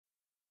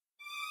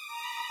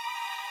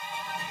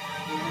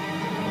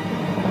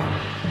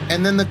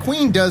And then the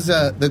queen does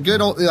the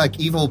good old, like,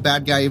 evil,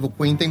 bad guy, evil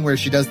queen thing where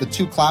she does the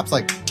 2 claps,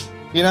 like,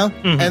 you know?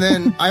 Mm-hmm. And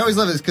then I always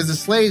love this because the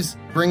slaves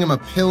bring him a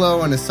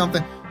pillow and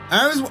something.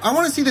 I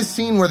want to see the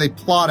scene where they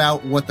plot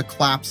out what the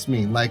claps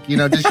mean. Like, you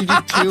know, does she do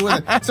 2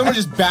 and then someone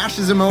just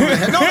bashes him over the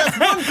head? No, that's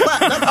 1 clap.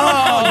 That's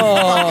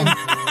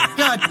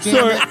God damn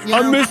Sorry, it. You know?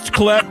 I missed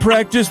clap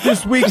practice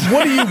this week.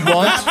 What do you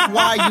want? That's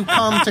why you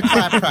come to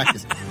clap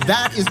practice.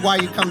 That is why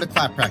you come to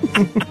clap practice.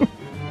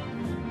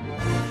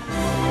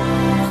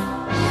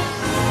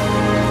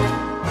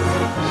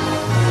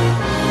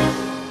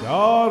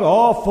 God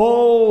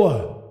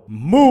awful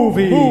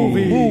movies.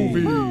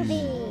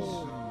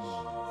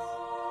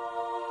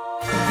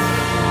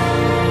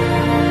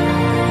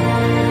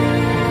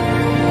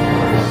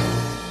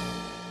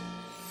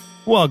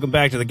 Welcome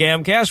back to the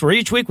GAMcast, where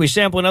each week we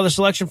sample another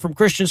selection from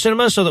Christian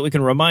cinema so that we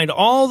can remind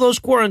all those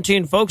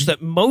quarantine folks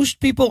that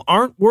most people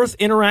aren't worth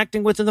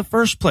interacting with in the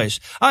first place.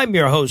 I'm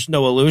your host,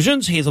 Noah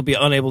Lugeons. Heath will be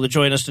unable to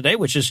join us today,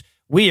 which is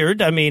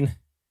weird. I mean,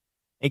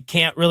 it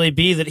can't really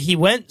be that he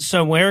went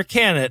somewhere,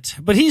 can it?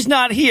 But he's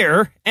not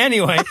here.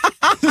 Anyway,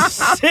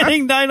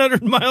 sitting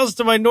 900 miles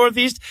to my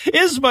northeast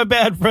is my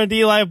bad friend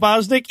Eli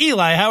Bosnick.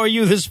 Eli, how are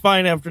you this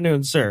fine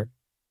afternoon, sir?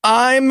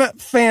 I'm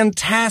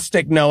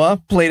fantastic,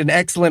 Noah. Played an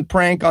excellent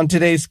prank on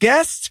today's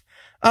guest.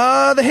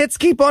 The hits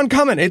keep on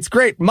coming. It's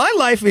great. My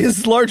life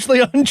is largely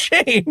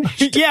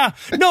unchanged. Yeah.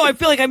 No, I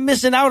feel like I'm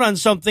missing out on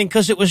something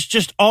because it was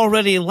just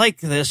already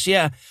like this.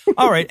 Yeah.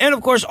 All right. And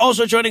of course,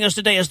 also joining us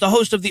today is the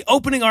host of the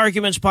Opening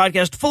Arguments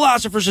podcast,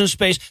 Philosophers in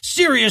Space,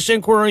 Serious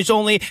Inquiries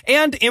Only,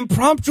 and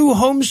Impromptu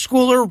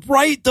Homeschooler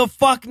right the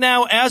fuck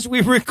now as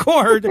we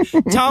record,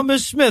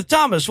 Thomas Smith.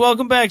 Thomas,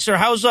 welcome back, sir.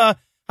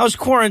 How's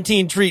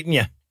quarantine treating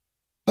you?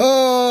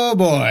 Oh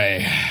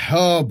boy.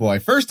 Oh boy.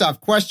 First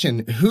off,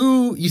 question.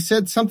 You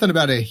said something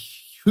about a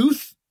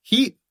Heath?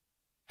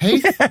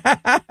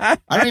 I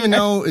don't even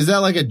know. Is that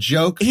like a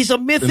joke? He's a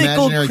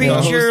mythical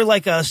creature,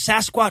 like a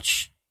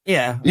Sasquatch.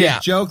 Yeah.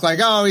 Joke like,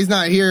 oh, he's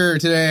not here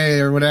today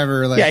or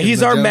whatever. Like, yeah,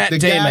 he's our Matt Damon.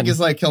 The gag is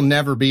like, he'll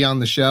never be on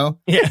the show.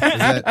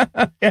 Yeah.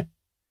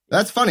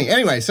 That's funny.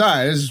 Anyway,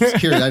 sorry. I was just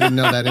curious. I didn't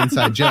know that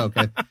inside joke.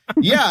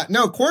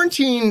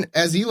 Quarantine,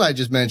 as Eli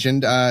just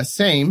mentioned,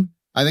 same.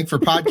 I think for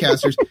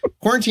podcasters,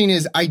 quarantine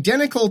is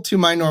identical to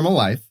my normal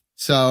life.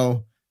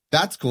 So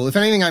that's cool. If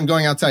anything, I'm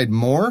going outside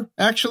more,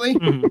 actually,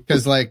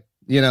 because like,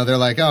 you know, they're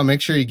like, oh,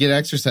 make sure you get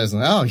exercise.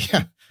 Like, oh,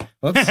 yeah.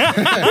 Whoops.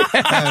 Okay,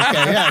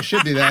 yeah, I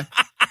should do that.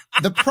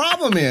 The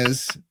problem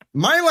is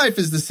my life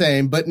is the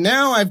same, but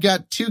now I've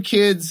got 2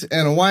 kids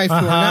and a wife who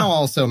are now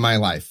also my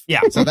life. Yeah.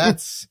 So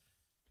it's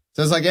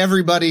like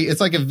everybody, it's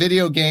like a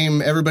video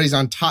game. Everybody's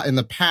on top in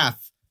the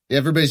path.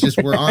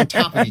 We're on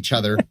top of each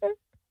other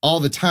all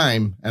the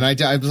time. And I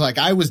was like,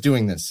 I was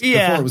doing this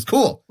before it was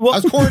cool. Well, I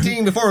was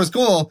quarantining before it was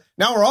cool.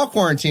 Now we're all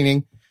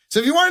quarantining.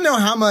 So if you want to know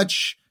how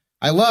much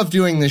I love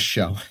doing this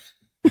show,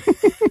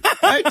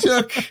 I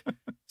took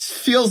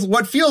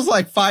what feels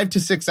like 5 to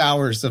 6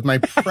 hours of my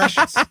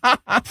precious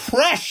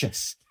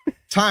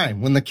time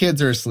when the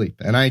kids are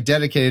asleep. And I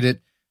dedicated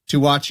it to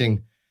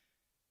watching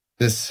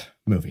this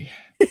movie.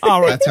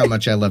 All right. That's how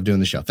much I love doing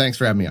the show. Thanks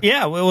for having me on.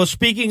 Yeah. Well,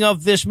 speaking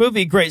of this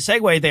movie, great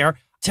segue there.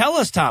 Tell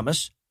us,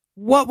 Thomas,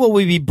 what will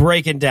we be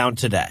breaking down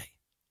today?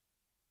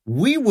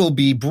 We will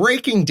be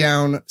breaking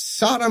down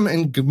Sodom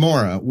and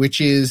Gomorrah, which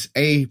is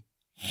a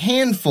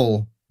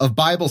handful of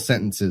Bible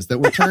sentences that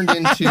were turned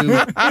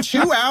into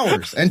 2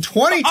 hours and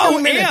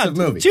 22 minutes of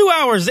movie. 2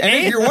 hours. And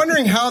if you're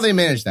wondering how they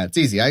managed that, it's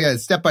easy. I got it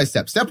step by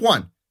step. Step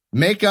 1,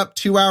 make up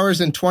 2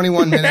 hours and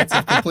 21 minutes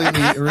of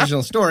completely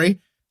original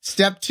story.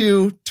 Step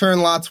 2,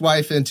 turn Lot's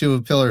wife into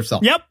a pillar of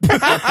salt. Yep.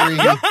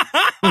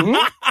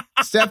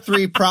 Step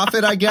 3,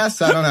 profit, I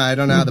guess. I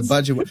don't know how the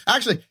budget works.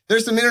 Actually,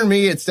 there's some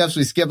intermediate steps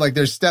we skip. Like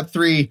there's step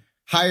 3,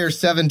 hire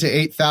 7,000 to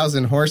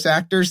 8,000 horse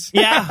actors.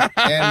 Yeah.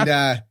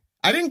 And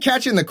I didn't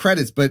catch it in the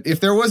credits, but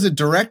if there was a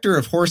director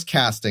of horse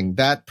casting,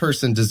 that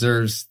person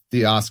deserves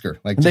the Oscar.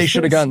 Like they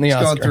should have gotten the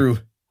Oscar. Gone through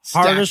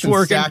hardest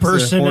working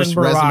person in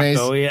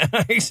Morocco. Resumes.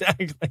 Yeah,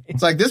 exactly.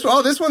 It's like this.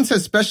 Oh, this one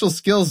says special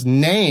skills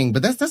neighing,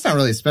 but that's not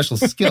really a special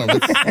skill. Come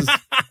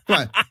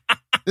on.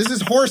 This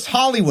is horse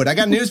Hollywood. I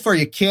got news for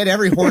you, kid.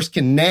 Every horse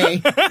can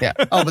neigh. Yeah.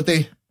 Oh, but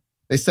they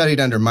studied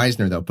under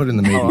Meisner, though. Put it in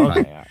the maiden line.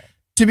 Okay.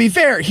 To be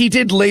fair, he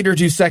did later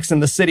do Sex in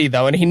the City,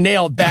 though, and he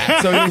nailed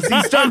that. So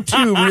he's done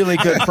 2 really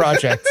good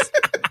projects.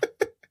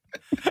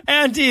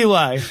 And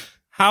Eli,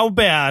 how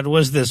bad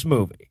was this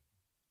movie?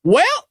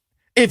 Well,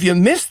 if you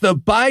miss the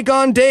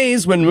bygone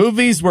days when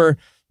movies were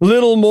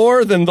little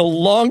more than the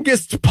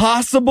longest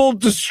possible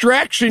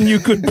distraction you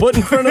could put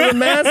in front of the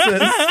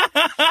masses.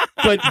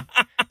 But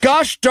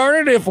gosh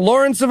darn it, if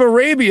Lawrence of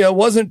Arabia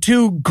wasn't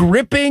too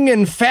gripping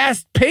and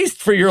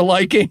fast-paced for your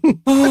liking,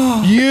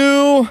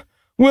 you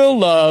will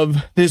love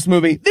this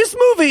movie. This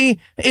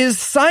movie is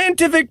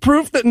scientific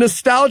proof that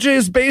nostalgia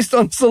is based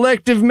on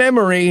selective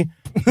memory.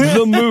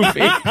 The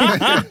movie.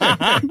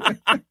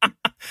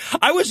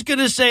 I was going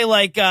to say,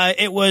 like,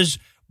 it was,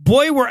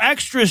 boy, were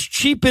extras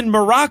cheap in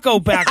Morocco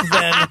back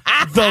then,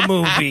 the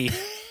movie.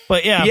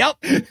 But yeah.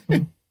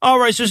 Yep. All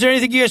right, so is there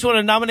anything you guys want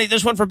to nominate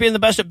this one for being the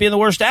best at being the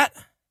worst at?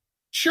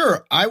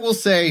 Sure. I will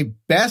say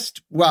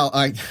best. Well,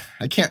 I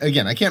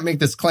can't make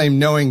this claim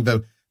knowing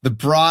the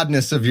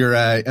broadness of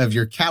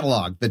your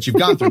catalog that you've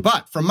gone through,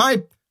 but from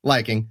my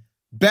liking,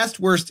 best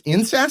worst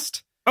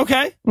incest.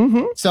 Okay.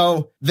 Mm-hmm.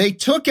 So they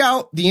took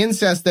out the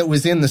incest that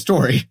was in the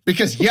story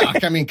because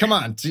yuck. I mean, come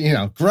on,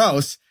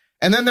 gross.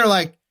 And then they're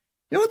like,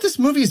 you know what this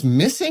movie is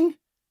missing?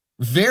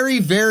 Very,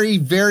 very,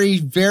 very,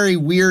 very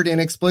weird,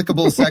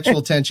 inexplicable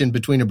sexual tension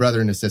between a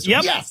brother and a sister.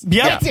 Yep. Yes.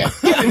 Yep. That's it.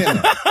 Get it in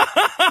there.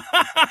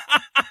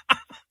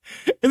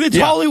 And it's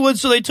Hollywood,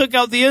 so they took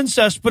out the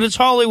incest, but it's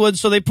Hollywood,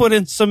 so they put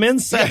in some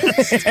incest.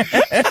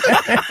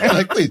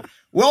 Like, please.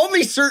 Well,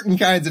 only certain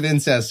kinds of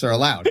incests are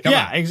allowed. Come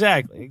on.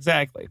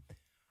 Exactly.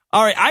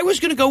 All right, I was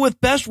going to go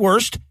with best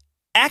worst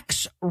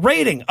X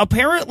rating.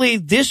 Apparently,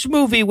 this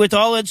movie, with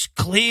all its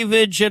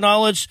cleavage and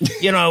all its,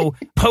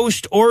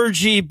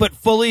 post-orgy but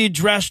fully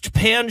dressed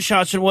pan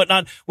shots and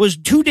whatnot, was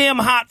too damn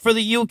hot for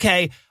the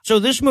UK. So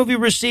this movie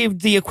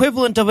received the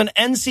equivalent of an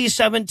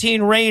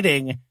NC-17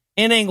 rating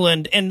in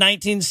England in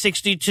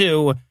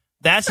 1962.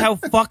 That's how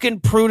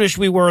fucking prudish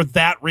we were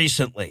that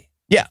recently.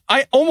 Yeah,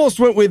 I almost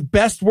went with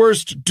best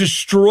worst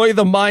destroy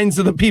the minds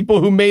of the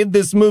people who made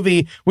this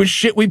movie with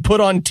shit we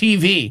put on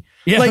TV.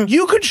 Yeah. Like,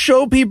 you could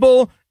show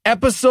people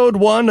episode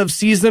 1 of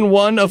season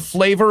 1 of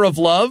Flavor of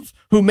Love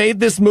who made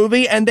this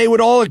movie, and they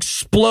would all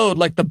explode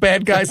like the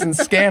bad guys in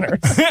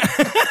Scanners.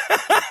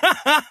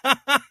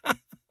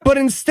 But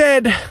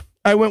instead,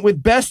 I went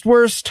with best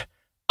worst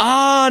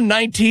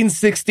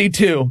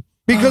 1962.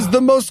 Because the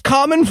most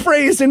common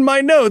phrase in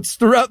my notes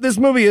throughout this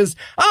movie is,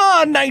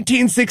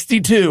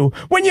 1962.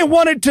 When you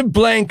wanted to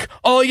blank,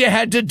 all you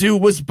had to do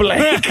was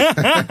blank.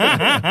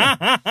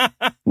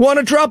 Want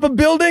to drop a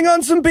building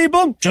on some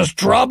people? Just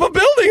drop a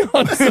building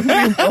on some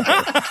people.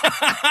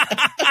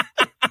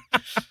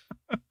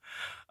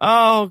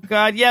 Oh,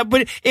 God, yeah.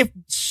 But if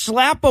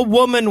slap a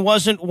woman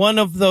wasn't one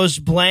of those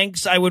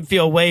blanks, I would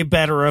feel way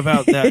better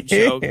about that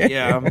joke.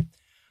 Yeah.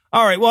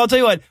 All right, well, I'll tell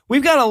you what,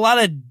 we've got a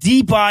lot of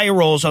deep eye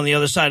rolls on the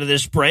other side of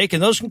this break,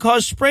 and those can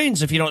cause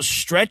sprains if you don't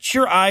stretch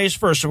your eyes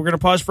first. So we're going to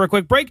pause for a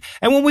quick break,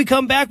 and when we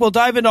come back, we'll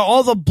dive into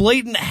all the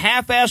blatant,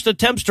 half-assed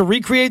attempts to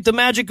recreate the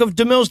magic of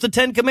DeMille's The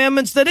Ten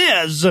Commandments that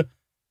is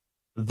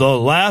The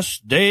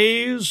Last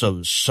Days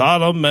of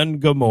Sodom and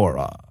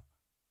Gomorrah,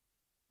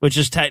 which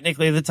is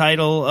technically the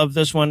title of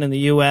this one in the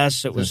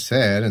U.S. It was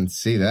I didn't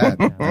see that.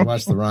 I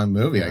watched the wrong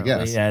movie, I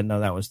guess. Yeah,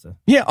 no, that was the...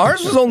 Yeah,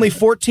 ours was only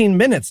 14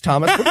 minutes,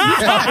 Thomas. What are you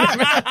talking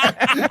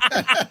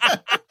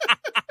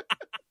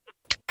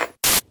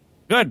about?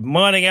 Good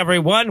morning,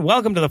 everyone.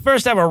 Welcome to the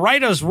first ever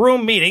writers'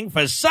 room meeting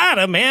for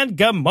Sodom and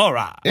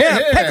Gomorrah. Yeah,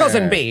 pickles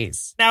and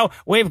bees. Now,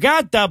 we've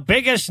got the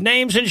biggest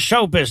names in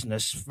show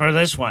business for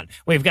this one.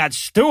 We've got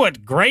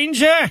Stuart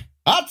Granger,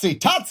 Totsy,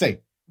 Totsy.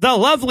 the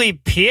lovely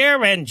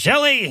Pierre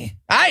Angeli,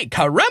 Ay,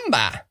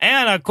 caramba.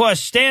 and, of course,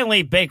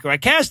 Stanley Baker, a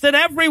cast that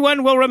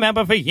everyone will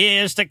remember for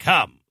years to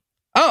come.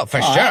 Oh,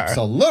 for sure.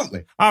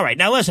 Absolutely. All right,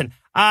 now listen.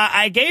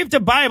 I gave the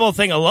Bible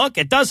thing a look.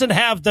 It doesn't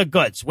have the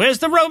goods. Where's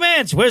the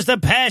romance? Where's the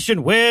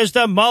passion? Where's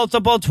the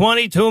multiple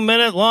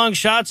 22-minute long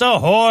shots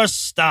of horse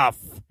stuff?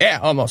 Yeah,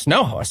 almost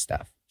no horse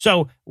stuff.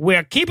 So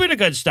we're keeping the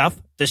good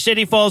stuff. The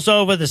city falls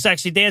over, the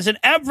sexy dance, and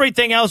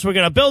everything else we're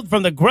going to build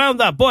from the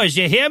ground up. Boys,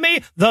 you hear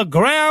me? The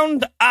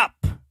ground up.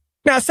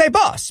 Now say,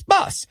 boss,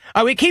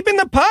 are we keeping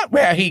the part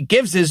where he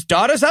gives his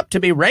daughters up to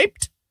be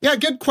raped? Yeah,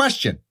 good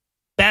question.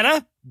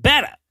 Better.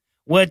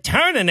 We're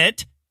turning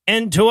it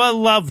into a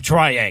love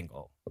triangle.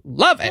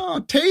 Love it.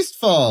 Oh,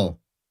 tasteful.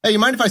 Hey, you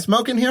mind if I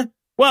smoke in here?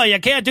 Well, you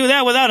can't do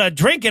that without a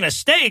drink and a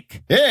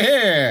steak.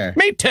 Here.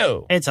 Me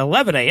too. It's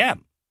 11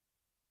 a.m.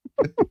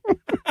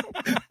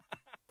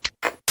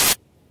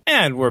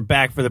 And we're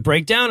back for the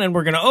breakdown, and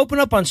we're going to open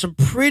up on some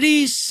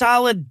pretty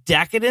solid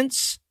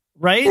decadence,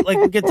 right? Like,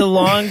 we get the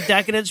long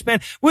decadence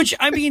span, which,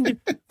 I mean,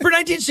 for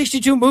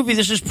 1962 movie,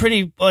 this is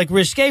pretty,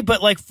 risque,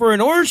 but, for an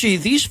orgy,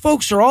 these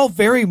folks are all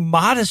very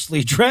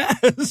modestly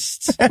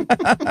dressed.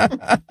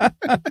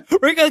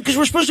 Right? Because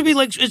we're supposed to be,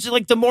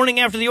 it's the morning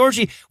after the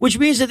orgy, which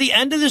means at the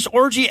end of this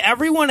orgy,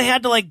 everyone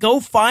had to,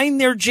 go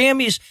find their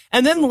jammies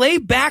and then lay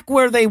back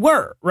where they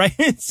were, right?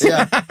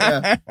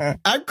 Yeah.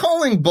 I'm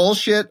calling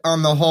bullshit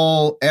on the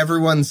whole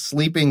everyone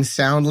sleeping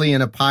soundly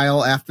in a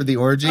pile after the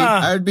orgy.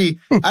 I'd be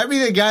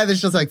the guy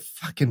that's just like,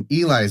 fucking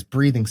Eli's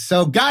breathing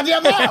so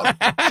goddamn loud.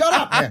 Shut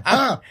up, man.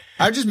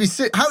 I'd just be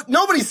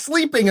nobody's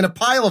sleeping in a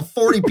pile of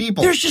 40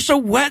 people. There's just a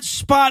wet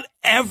spot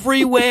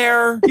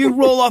everywhere. You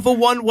roll off of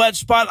one wet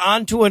spot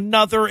onto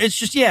another. It's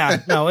just,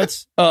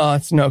 it's... Oh,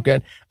 it's no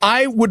good.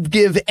 I would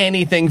give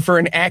anything for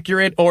an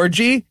accurate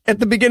orgy at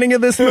the beginning of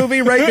this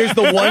movie, right? There's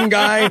the one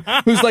guy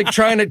who's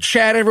trying to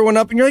chat everyone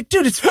up, and you're like,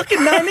 dude, it's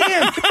fucking 9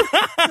 a.m.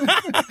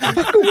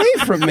 Fuck away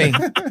from me.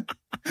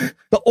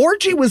 The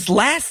orgy was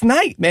last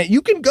night, man.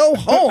 You can go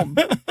home.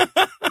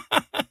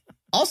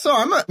 Also,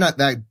 I'm not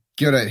that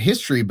good at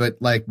history,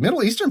 but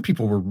Middle Eastern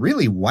people were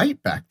really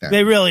white back then.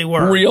 They really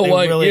were. Real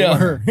white, really yeah.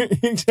 were.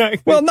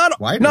 Exactly. Well,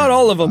 not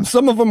all of them.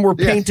 Some of them were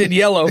painted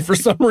yellow for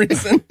some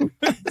reason.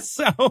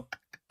 So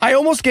I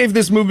almost gave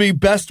this movie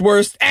best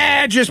worst.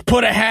 Just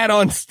put a hat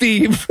on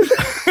Steve.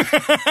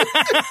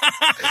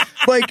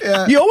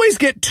 You always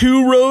get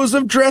 2 rows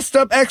of dressed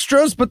up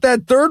extras, but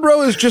that third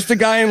row is just a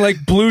guy in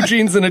like blue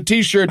jeans and a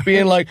t-shirt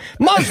being like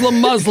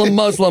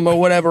Muslim, or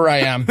whatever I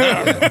am.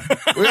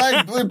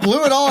 We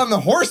blew it all on the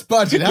horse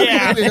budget. How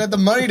come we had the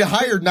money to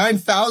hire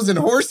 9,000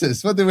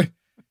 horses? What did we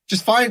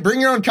just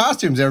bring your own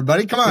costumes,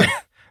 everybody. Come on.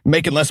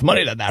 Making less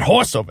money than that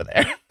horse over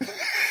there.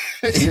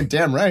 You're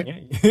damn right.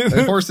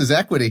 That horse is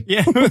equity.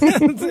 Yeah,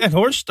 that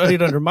horse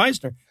studied under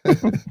Meisner.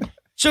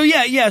 So we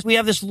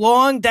have this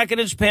long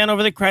decadent span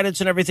over the credits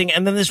and everything,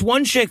 and then this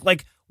one chick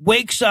like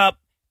wakes up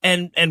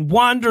and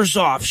wanders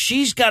off.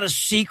 She's got a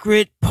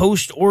secret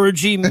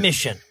post-orgy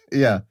mission.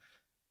 Yeah.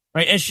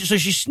 Right, and so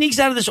she sneaks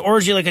out of this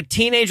orgy like a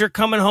teenager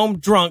coming home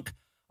drunk,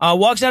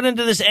 walks out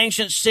into this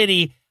ancient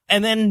city,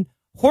 and then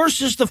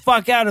horses the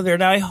fuck out of there.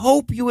 Now, I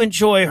hope you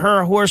enjoy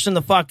her horsing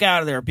the fuck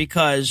out of there,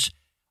 because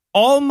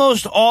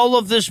almost all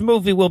of this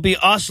movie will be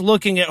us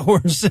looking at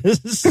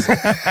horses.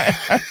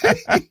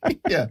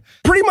 Yeah.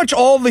 Pretty much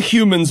all the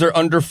humans are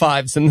under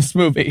 5s in this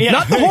movie. Yeah.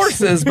 Not the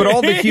horses, but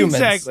all the humans.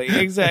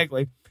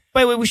 Exactly.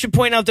 By the way, we should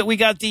point out that we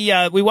got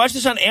we watched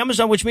this on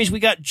Amazon, which means we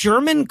got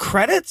German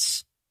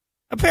credits,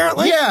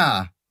 apparently.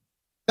 Yeah.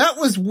 That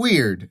was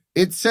weird.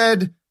 It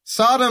said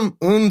Sodom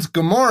und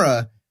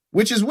Gomorrah,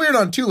 which is weird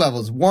on 2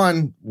 levels.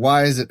 1,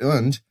 why is it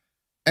und?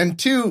 And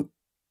 2,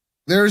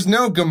 there's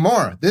no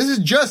Gomorrah. This is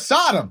just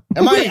Sodom.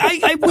 Am I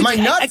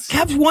nuts? I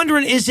kept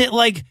wondering, is it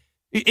like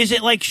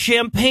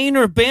Champaign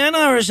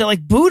Urbana, or is it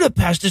like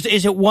Budapest?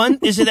 Is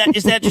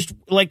that just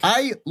like...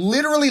 I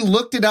literally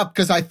looked it up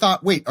because I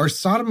thought, wait, are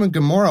Sodom and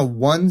Gomorrah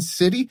one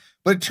city?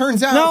 But it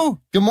turns out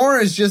no.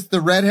 Gomorrah is just the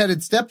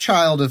redheaded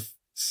stepchild of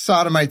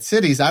Sodomite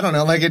cities. I don't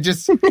know. Like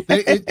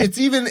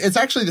it's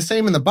actually the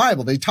same in the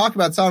Bible. They talk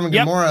about Sodom and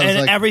Gomorrah.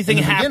 And like everything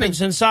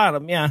happens in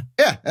Sodom. Yeah.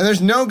 Yeah. And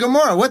there's no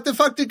Gomorrah. What the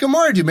fuck did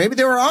Gomorrah do? Maybe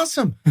they were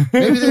awesome.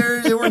 Maybe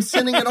they weren't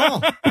sinning at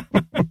all.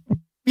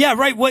 Yeah.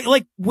 Right.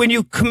 Like when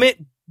you commit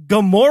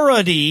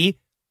Gomorrah-y,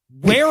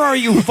 where are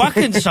you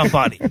fucking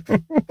somebody?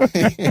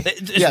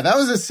 Yeah, that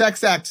was a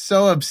sex act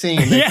so obscene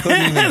they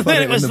couldn't even put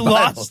it was in the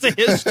Bible. Lost to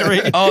history.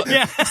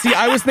 See,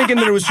 I was thinking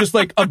that it was just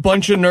like a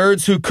bunch of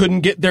nerds who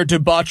couldn't get their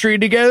debauchery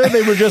together.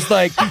 They were just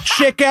like,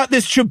 check out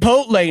this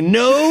Chipotle,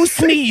 no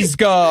sneeze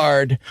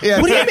guard.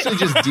 Yeah, it's actually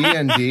just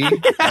D&D.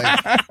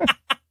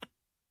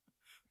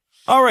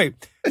 All right.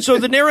 So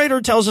the narrator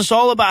tells us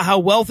all about how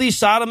wealthy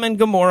Sodom and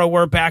Gomorrah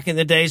were back in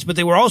the days, but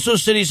they were also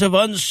cities of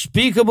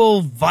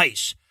unspeakable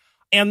vice.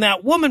 And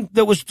that woman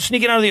that was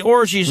sneaking out of the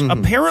orgies,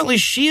 apparently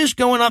she is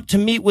going up to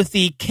meet with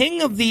the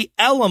king of the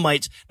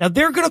Elamites. Now,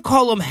 they're going to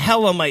call them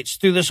Helamites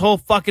through this whole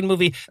fucking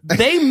movie.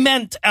 They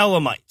meant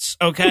Elamites,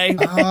 okay?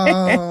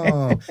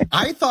 Oh,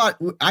 I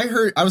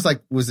was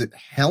like, was it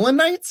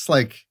Hellenites?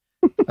 Like,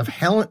 of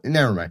Helen?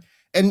 Never mind.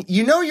 And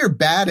you know you're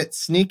bad at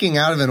sneaking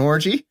out of an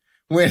orgy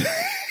when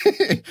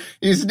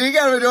you sneak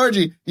out of an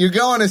orgy, you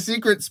go on a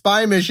secret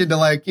spy mission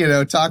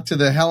to talk to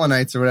the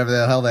Hellenites or whatever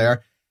the hell they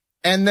are.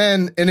 And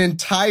then an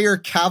entire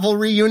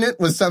cavalry unit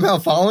was somehow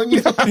following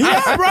you.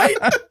 Yeah, right.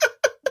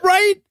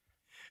 Right.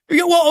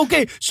 Yeah, well,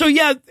 okay. So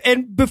yeah,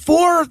 and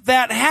before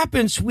that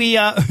happens, we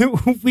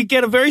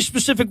get a very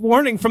specific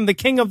warning from the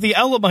king of the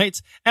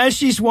Elamites. As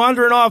she's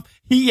wandering off,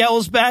 he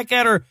yells back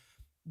at her,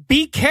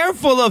 "Be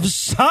careful of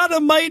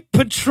sodomite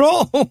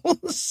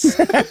patrols."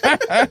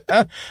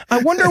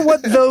 I wonder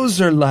what those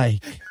are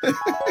like.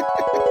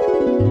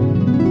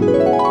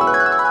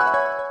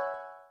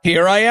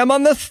 Here I am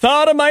on the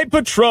sodomite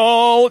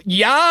patrol.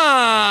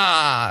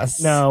 Yas.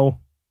 No.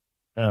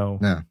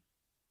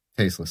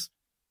 Tasteless.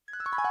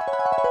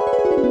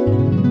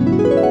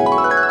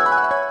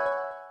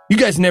 You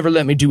guys never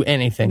let me do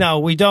anything. No,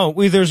 we don't.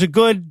 There's a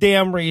good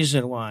damn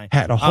reason why.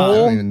 Had a hole. I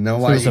don't even know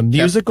why it was a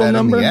musical kept that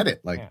number. In the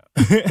edit.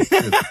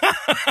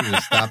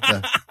 Just stop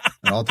it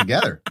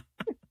altogether.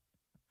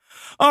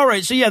 All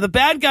right, so yeah, the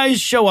bad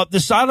guys show up. The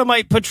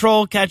sodomite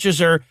patrol catches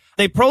her.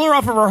 They pull her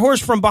off of her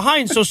horse from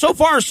behind. So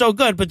far, so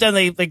good. But then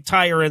they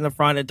tie her in the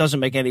front. It doesn't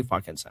make any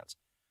fucking sense.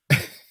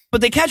 But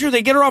they catch her,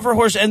 they get her off her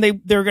horse, and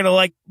they're going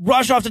to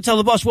rush off to tell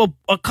the boss. Well,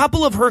 a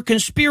couple of her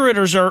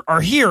conspirators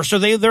are here. So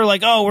they're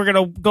like, oh, we're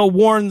going to go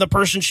warn the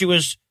person she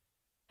was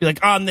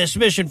on this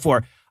mission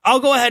for.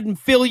 I'll go ahead and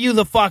fill you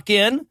the fuck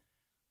in.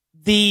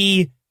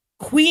 The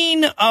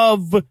queen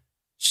of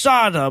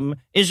Sodom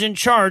is in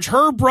charge.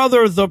 Her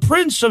brother, the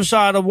prince of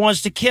Sodom,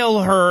 wants to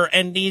kill her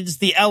and needs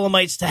the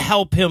Elamites to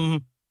help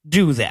him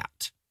do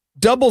that.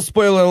 Double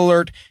spoiler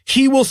alert,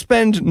 he will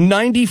spend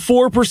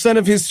 94%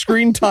 of his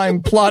screen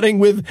time plotting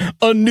with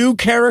a new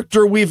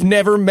character we've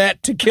never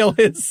met to kill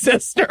his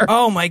sister.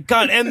 Oh my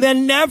God. And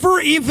then never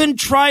even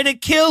try to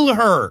kill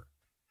her.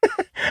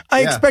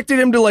 I expected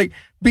him to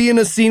be in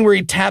a scene where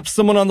he taps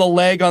someone on the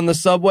leg on the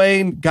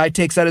subway and guy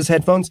takes out his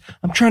headphones.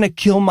 I'm trying to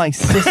kill my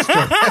sister.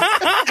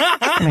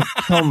 I'm going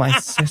to kill my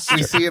sister.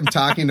 We see him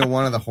talking to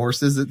one of the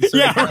horses. At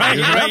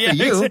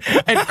you.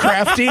 And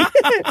Crafty.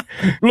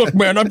 Look,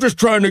 man, I'm just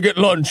trying to get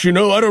lunch, I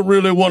don't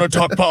really want to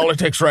talk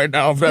politics right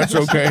now, if that's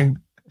okay.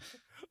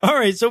 All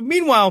right. So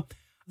meanwhile,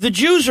 the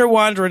Jews are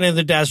wandering in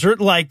the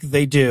desert like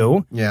they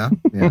do. Yeah.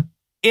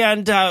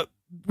 And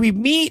we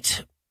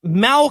meet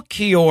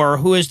Melchior,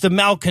 who is the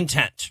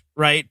malcontent,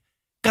 right?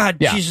 God,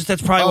 Yeah. Jesus,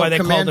 that's probably why they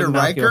Commander called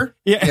him Melchior. Riker?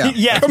 Yeah.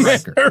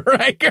 Yes.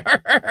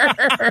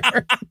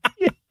 Riker.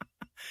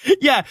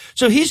 Yeah,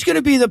 so he's going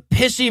to be the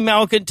pissy,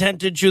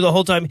 malcontented Jew the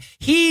whole time.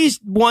 He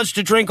wants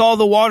to drink all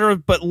the water,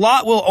 but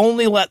Lot will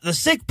only let the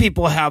sick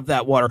people have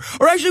that water.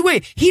 Or actually,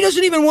 wait, he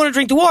doesn't even want to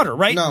drink the water,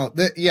 right? No,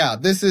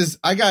 this is,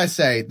 I gotta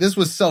say, this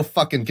was so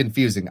fucking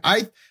confusing.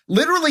 I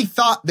literally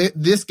thought that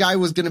this guy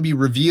was going to be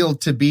revealed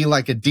to be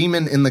like a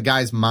demon in the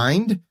guy's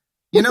mind,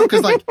 you know,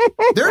 because like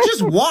they're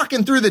just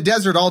walking through the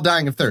desert all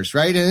dying of thirst,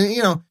 right? And,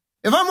 you know,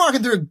 if I'm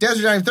walking through a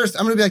desert dying of thirst,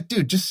 I'm going to be like,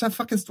 dude, just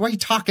fucking, why are you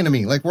talking to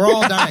me? Like, we're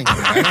all dying.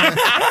 But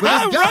this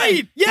guy,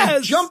 Right, yes.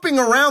 he's jumping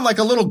around like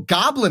a little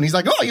goblin. He's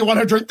like, oh, you want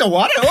to drink the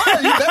water? Oh,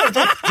 you better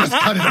just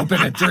cut it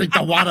open and drink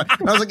the water.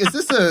 And I was like, is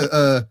this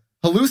a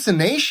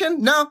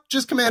hallucination? No,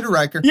 just Commander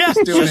Riker. Yeah,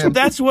 Just doing him.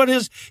 that's what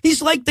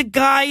he's like the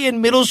guy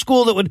in middle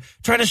school that would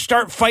try to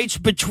start fights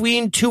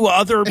between two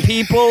other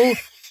people.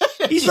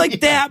 He's like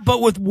that,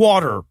 but with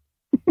water.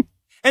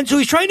 And so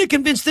he's trying to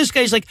convince this guy.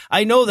 He's like,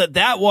 I know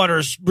that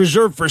water's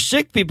reserved for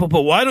sick people,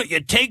 but why don't you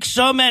take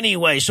some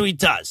anyway? So he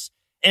does.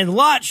 And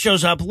Lot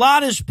shows up.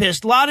 Lot is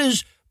pissed. Lot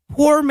is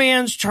poor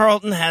man's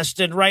Charlton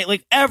Heston, right?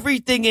 Like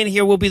everything in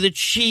here will be the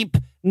cheap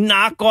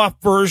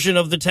knockoff version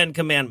of the 10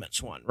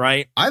 Commandments one,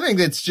 right? I think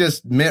it's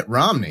just Mitt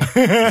Romney.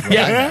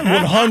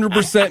 Yeah,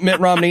 100% Mitt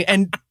Romney.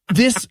 And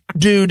this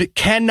dude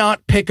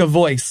cannot pick a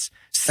voice.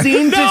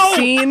 Scene to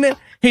scene,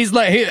 he's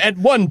like, at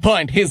one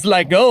point, he's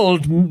like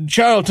old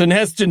Charlton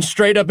Heston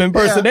straight up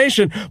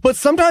impersonation. Yeah. But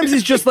sometimes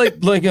he's just like,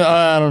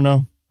 I don't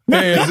know.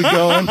 Hey, how's it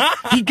going?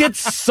 He gets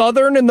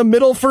Southern in the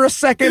middle for a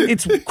second.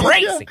 It's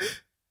crazy. Yeah.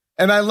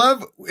 And I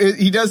love,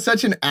 he does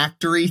such an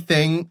actory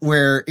thing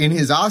where in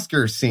his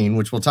Oscar scene,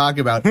 which we'll talk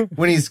about,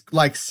 when he's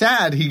like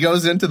sad, he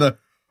goes into the,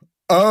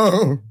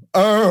 oh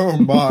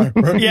my,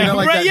 yeah, you know,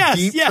 like right, that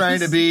deep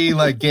trying to be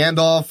like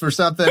Gandalf or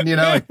something, you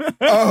know, like,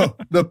 oh,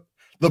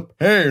 the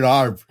pain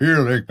I'm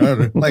feeling.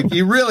 Like,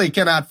 you really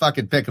cannot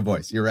fucking pick a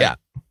voice. You're right. Yeah.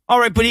 All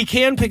right, but he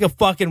can pick a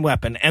fucking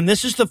weapon. And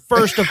this is the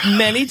first of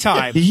many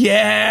times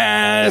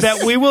yes,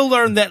 that we will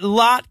learn that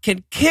Lot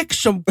can kick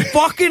some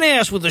fucking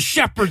ass with a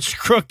shepherd's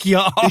crook,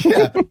 y'all.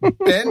 Yeah.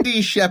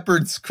 Bendy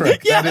shepherd's crook.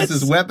 Yes. That is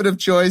his weapon of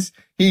choice.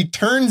 He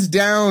turns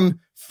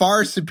down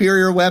far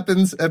superior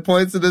weapons at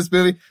points of this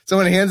movie.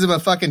 Someone hands him a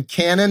fucking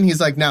cannon. He's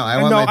like, no,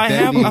 I want my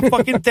bendy have a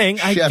fucking thing.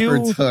 I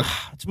shepherd's do. hook.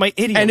 It's my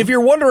idiom. And if you're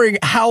wondering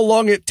how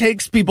long it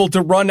takes people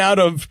to run out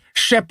of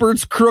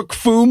shepherd's crook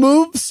foo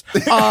moves,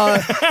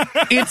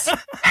 it's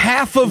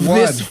half of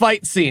this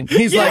fight scene.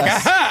 He's like,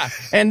 aha!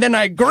 And then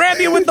I grab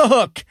you with the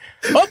hook.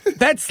 Oh,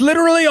 that's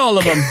literally all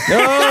of them.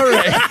 All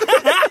right.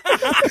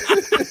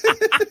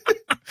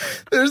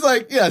 There's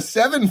like,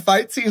 7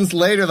 fight scenes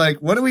later. Like,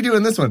 what do we do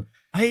in this one?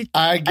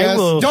 I guess.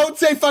 Don't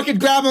say fucking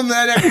grab him in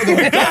the neck with the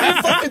hook.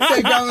 Don't fucking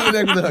say grab him in the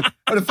neck with the hook.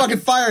 I'm gonna fucking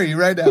fire you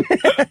right now.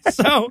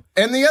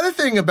 And the other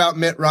thing about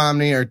Mitt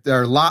Romney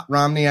or Lot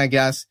Romney, I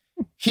guess,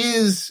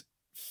 his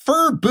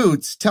fur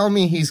boots tell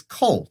me he's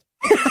cold,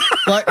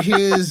 but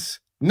his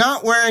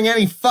not wearing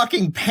any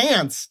fucking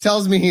pants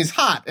tells me he's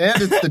hot, and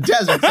it's the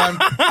desert. So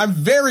I'm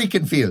very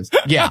confused.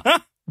 Yeah.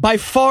 By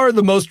far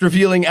the most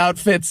revealing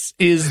outfits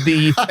is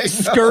the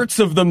skirts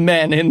of the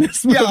men in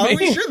this movie. Yeah, are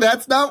we sure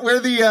that's not where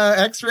the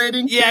X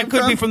rating came it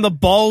could from? be from the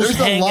balls There's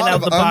hanging a lot out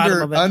of the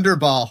bottom of it.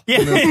 underball.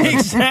 Yeah,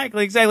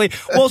 exactly.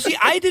 Well, see,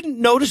 I didn't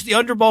notice the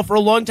underball for a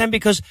long time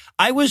because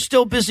I was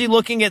still busy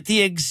looking at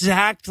the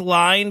exact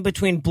line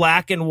between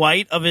black and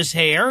white of his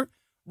hair.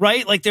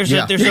 Right? Like there's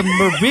a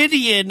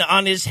meridian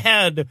on his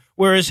head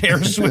where his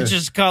hair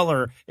switches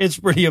color. It's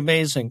pretty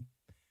amazing.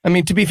 I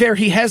mean, to be fair,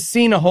 he has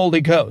seen a Holy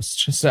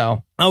Ghost,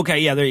 so. Okay,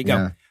 yeah, there you go.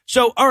 Yeah.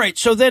 So, all right,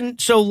 so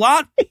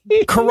Lot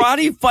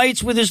karate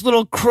fights with his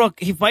little crook.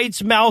 He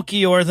fights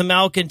Melchior, the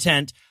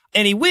malcontent,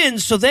 and he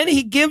wins. So then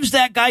he gives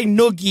that guy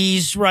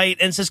noogies, right,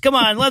 and says, come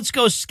on, let's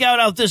go scout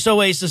out this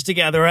oasis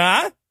together,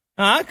 huh?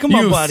 Come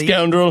on, buddy. You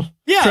scoundrel.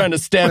 Yeah. Trying to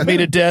stab me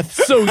to death.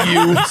 So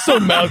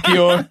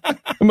Melchior.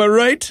 Am I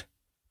right?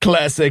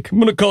 Classic. I'm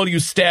going to call you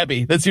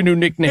Stabby. That's your new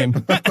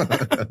nickname.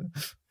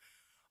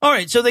 All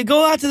right, so they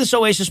go out to this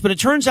oasis, but it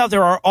turns out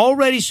there are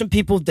already some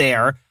people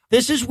there.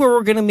 This is where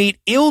we're going to meet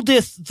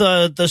Ildith,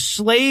 the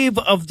slave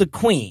of the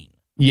queen.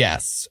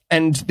 Yes,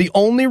 and the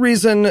only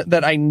reason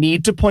that I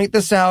need to point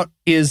this out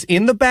is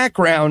in the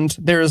background,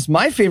 there's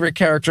my favorite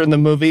character in the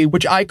movie,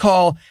 which I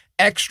call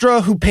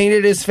Extra, who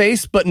painted his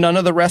face, but none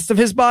of the rest of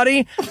his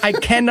body. I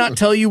cannot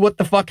tell you what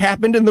the fuck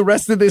happened in the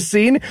rest of this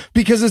scene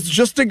because it's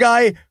just a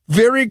guy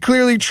very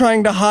clearly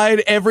trying to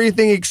hide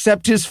everything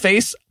except his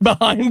face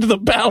behind the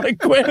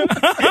palanquin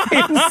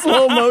in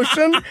slow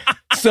motion.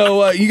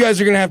 So you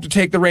guys are going to have to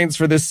take the reins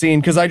for this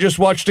scene because I just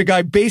watched a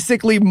guy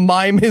basically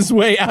mime his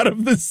way out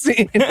of the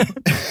scene.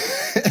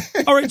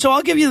 All right, so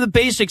I'll give you the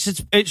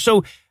basics.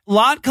 So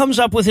Lot comes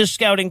up with his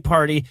scouting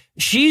party.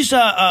 She's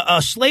a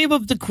slave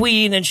of the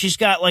queen, and she's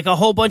got like a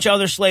whole bunch of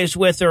other slaves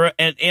with her.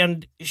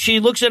 And she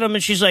looks at him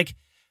and she's like,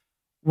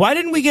 why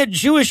didn't we get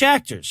Jewish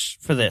actors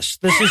for this?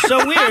 This is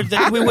so weird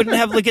that we wouldn't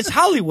have, like, it's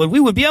Hollywood. We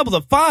would be able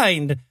to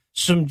find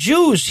some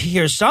Jews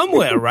here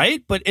somewhere,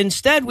 right? But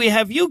instead we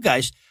have you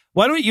guys.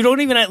 Why don't you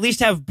don't even at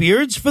least have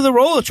beards for the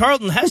role?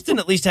 Charlton Heston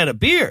at least had a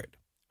beard,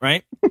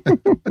 right?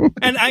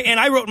 and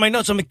I wrote in my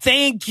notes, I'm like,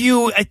 thank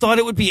you. I thought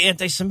it would be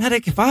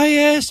anti-Semitic if I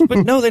asked, but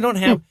no, they don't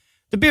have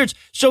the beards.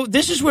 So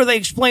this is where they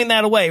explain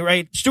that away,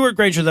 right? Stuart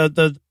Granger,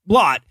 the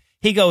Lot,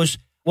 he goes,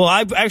 well,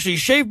 I've actually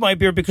shaved my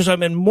beard because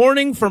I'm in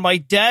mourning for my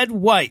dead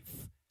wife.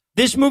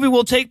 This movie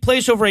will take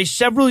place over a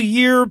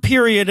several-year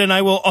period, and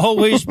I will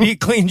always be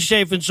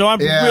clean-shaven. So I'm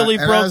really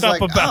broke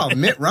up about it.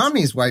 Mitt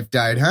Romney's wife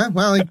died, huh?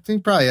 Well, he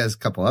probably has a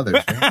couple others.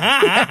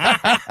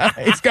 Right?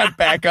 He's got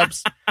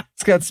backups.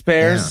 He's got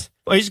spares.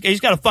 Well, he's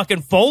got a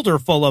fucking folder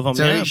full of them.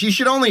 So he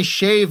should only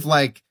shave,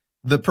 like,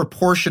 the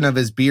proportion of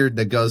his beard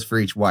that goes for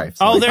each wife.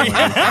 So there you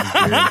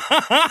go.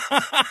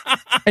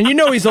 And you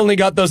know he's only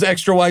got those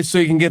extra wives so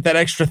he can get that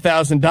extra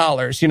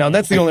 $1,000. You know,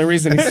 that's the only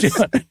reason he's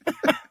doing it.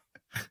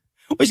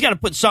 Well, he's got to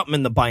put something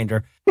in the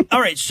binder.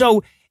 All right,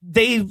 so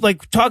they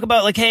like talk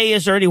about like, hey,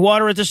 is there any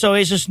water at this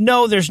oasis?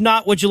 No, there's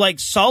not. Would you like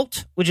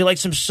salt? Would you like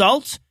some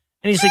salt?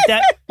 And he's like,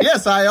 that.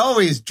 Yes, I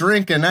always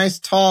drink a nice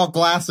tall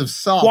glass of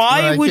salt.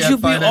 Why would you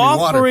be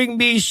offering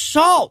me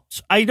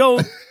salt? I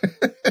don't.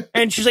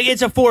 And she's like,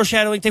 it's a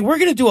foreshadowing thing. We're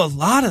going to do a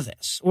lot of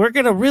this. We're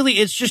going to really,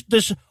 it's just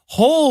this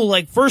whole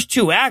like first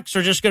 2 acts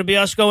are just going to be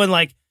us going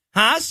like,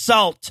 huh?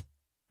 Salt.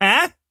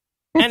 Huh?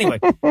 Anyway.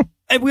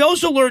 And we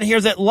also learn here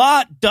that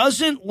Lot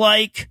doesn't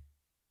like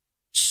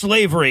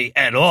slavery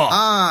at all.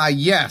 Ah,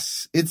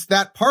 yes. It's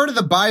that part of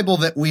the Bible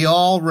that we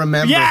all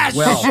remember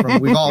well.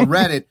 We've all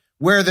read it,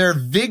 where they're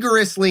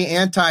vigorously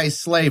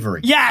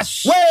anti-slavery.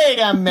 Yes. Wait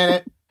a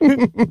minute.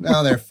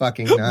 No, they're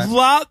fucking not.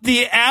 Lot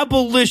the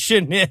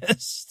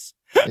abolitionist.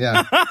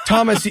 Yeah.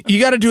 Thomas, you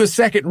got to do a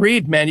second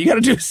read, man. You got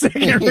to do a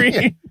second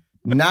read.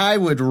 I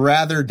would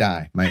rather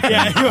die, my friend.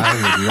 Yeah.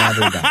 I would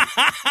rather die.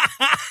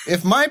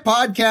 If my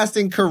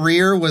podcasting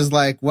career was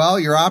like, well,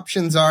 your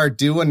options are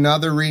do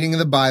another reading of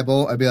the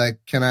Bible, I'd be like,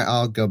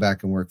 I'll go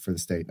back and work for the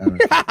state. I don't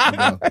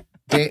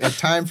know.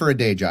 Time for a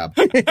day job.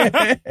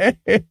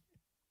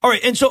 All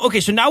right. And so,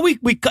 okay. So now we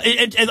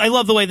and I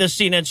love the way this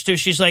scene ends too.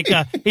 She's like,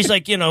 he's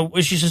like, you know,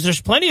 she says,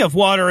 there's plenty of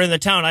water in the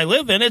town I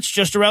live in. It's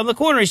just around the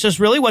corner. He says,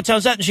 really? What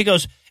town's that? And she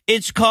goes,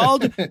 it's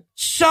called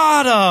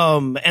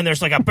Sodom. And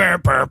there's like a burr,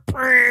 burr,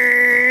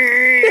 burr.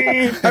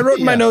 I wrote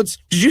in my notes,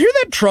 did you hear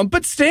that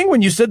trumpet sting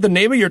when you said the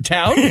name of your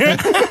town?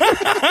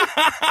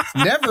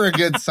 Never a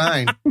good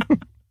sign.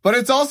 But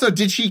it's also,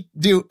 did she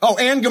do,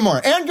 and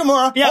Gomorrah. And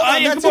Gomorrah. Yeah,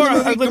 I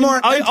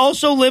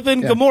also live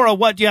in Gomorrah.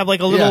 What, do you have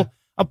like a little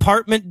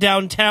apartment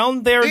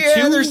downtown there too?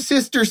 Yeah, there's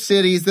sister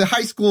cities. The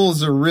high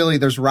schools are really,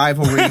 there's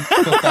rivalry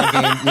football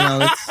game. You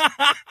know,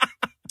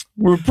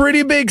 we're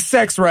pretty big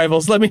sex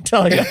rivals, let me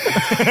tell you.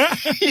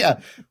 Yeah.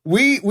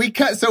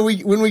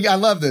 I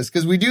love this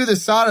because we do the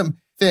Sodom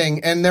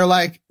thing and they're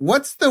like,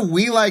 what's the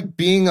We Like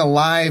Being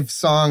Alive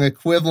song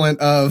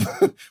equivalent of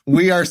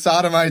We Are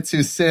Sodomites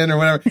Who Sin or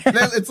whatever?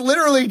 It's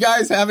literally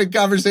guys having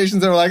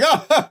conversations that are like,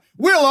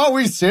 we'll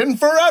always sin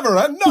forever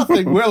and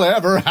nothing will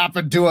ever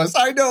happen to us.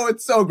 I know,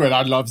 it's so great.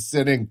 I love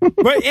sinning.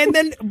 Right. And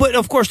then, but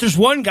of course, there's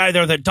one guy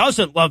there that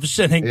doesn't love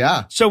sinning.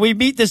 Yeah. So we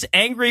meet this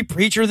angry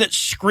preacher that's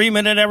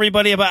screaming at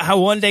everybody about how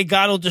one day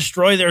God will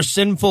destroy their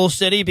sinful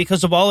city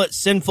because of all its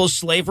sinful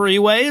slavery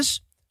ways.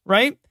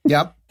 Right.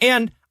 Yep.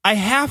 And I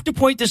have to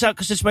point this out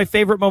because it's my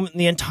favorite moment in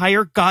the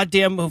entire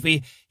goddamn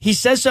movie. He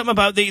says something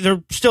about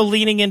they're still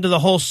leaning into the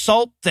whole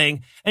salt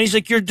thing. And he's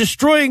like, you're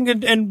destroying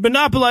and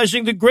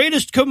monopolizing the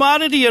greatest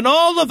commodity in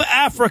all of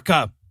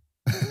Africa.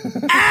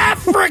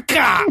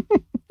 Africa!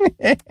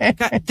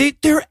 God,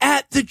 they're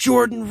at the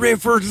Jordan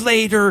River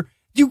later.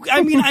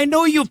 I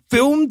know you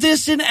filmed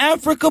this in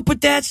Africa, but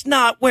that's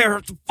not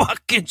where the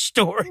fucking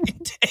story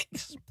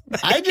takes place.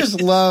 I just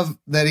love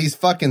that he's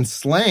fucking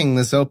slaying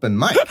this open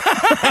mic.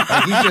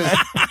 Like he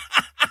just,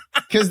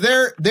 because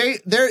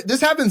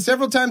this happened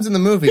several times in the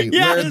movie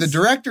where the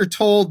director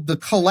told the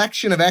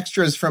collection of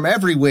extras from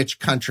every which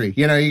country.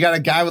 You know, you got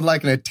a guy with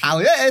like an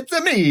Italian, it's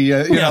a me,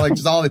 you know, like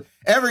just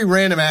every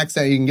random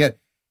accent you can get.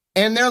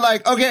 And they're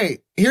like, okay,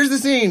 here's the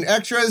scene,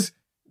 extras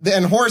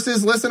and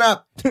horses, listen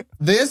up.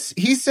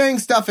 He's saying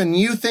stuff and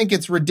you think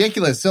it's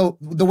ridiculous. So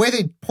the way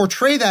they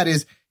portray that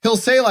is he'll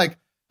say like,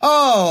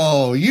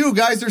 oh, you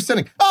guys are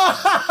sinning.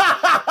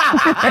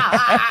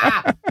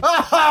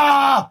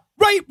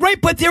 Right,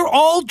 but they're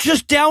all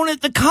just down at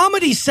the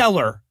Comedy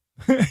Cellar.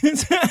 They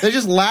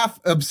just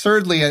laugh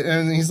absurdly,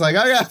 and he's like,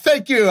 oh yeah,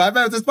 thank you.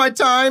 This is my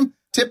time.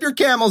 Tip your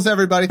camels,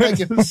 everybody. Thank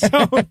you.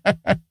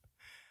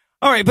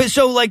 All right, but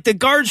so like the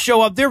guards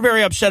show up, they're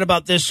very upset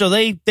about this, so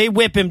they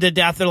whip him to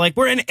death. They're like,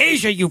 we're in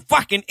Asia, you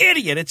fucking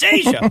idiot. It's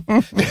Asia.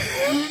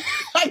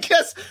 I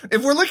guess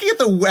if we're looking at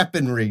the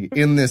weaponry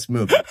in this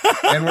movie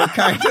and we're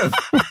kind of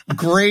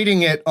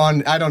grading it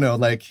on, I don't know,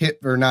 like hit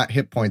or not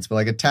hit points, but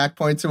like attack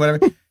points or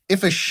whatever.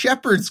 If a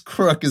shepherd's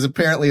crook is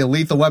apparently a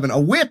lethal weapon, a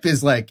whip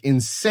is like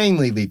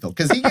insanely lethal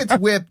because he gets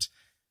whipped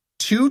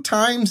 2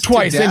 times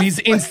Twice, to death. and he's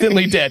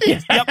instantly dead.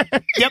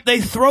 Yep.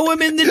 They throw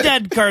him in the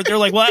dead cart. They're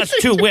like, well,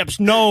 that's 2 whips.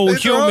 No they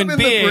throw him human in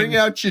being. The bring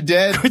out your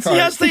dead cart.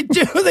 Yes, they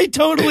do. They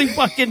totally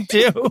fucking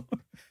do.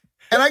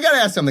 And I got to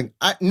ask something.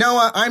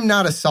 Noah, I'm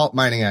not a salt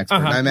mining expert.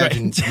 I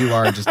imagine you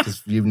are just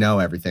because you know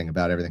everything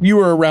about everything. You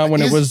were around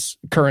when it was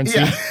currency.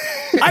 Yeah.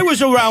 I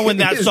was around when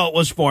that salt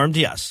was formed,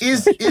 yes.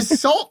 Is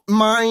salt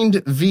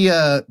mined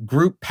via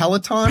group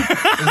Peloton? Is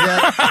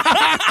that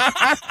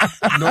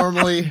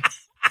normally...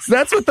 So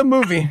that's what the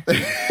movie. Well,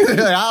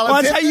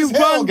 that's how you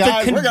run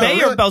the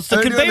conveyor belts.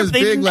 The conveyor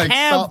they didn't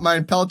have salt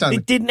mine Peloton. They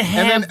didn't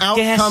have. And then out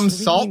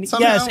comes salt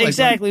somehow. Yes,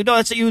 exactly. No,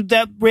 that's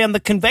that ran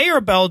the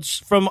conveyor belts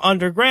from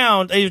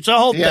underground. It's a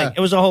whole thing. It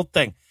was a whole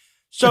thing.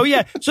 So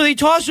yeah, so they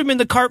toss him in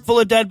the cart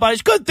full of dead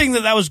bodies. Good thing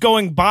that was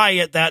going by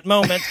at that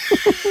moment.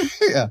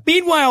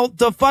 Meanwhile,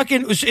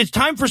 it's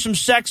time for some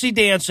sexy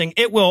dancing.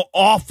 It will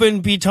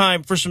often be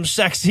time for some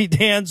sexy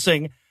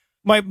dancing.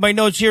 My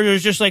notes here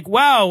is just like,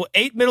 wow,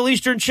 8 Middle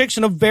Eastern chicks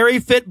and a very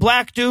fit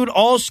black dude,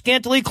 all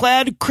scantily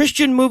clad.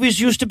 Christian movies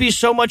used to be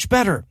so much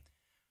better.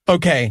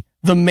 Okay,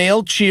 the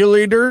male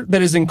cheerleader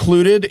that is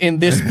included in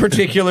this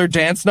particular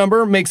dance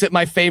number makes it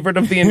my favorite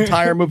of the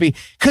entire movie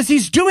because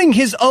he's doing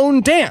his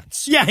own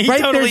dance. Yeah, he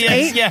totally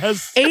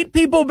is. 8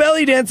 people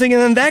belly dancing,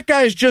 and then that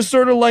guy's just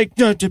sort of like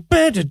doing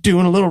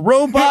a little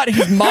robot.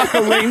 He's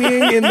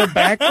Macarena in the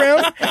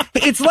background.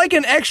 It's like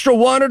an extra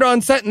wandered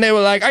on set, and they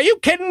were like, "Are you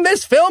kidding?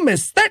 This film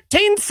is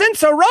 13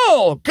 cents a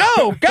roll.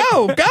 Go,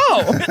 go,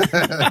 go!"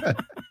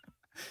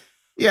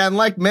 Yeah, and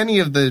like many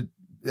of the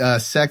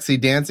sexy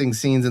dancing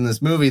scenes in this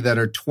movie that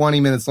are 20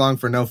 minutes long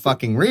for no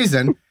fucking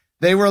reason,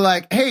 they were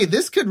like, hey,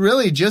 this could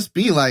really just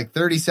be like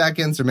 30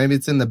 seconds or maybe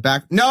it's in the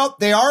back. Nope,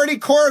 they already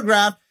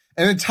choreographed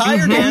an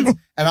entire dance,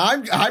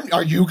 and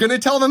are you going to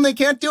tell them they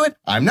can't do it?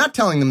 I'm not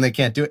telling them they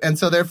can't do it. And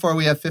so therefore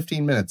we have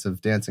 15 minutes of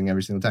dancing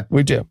every single time.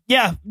 We do.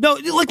 Yeah, no,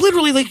 like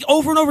literally like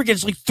over and over again.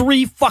 It's like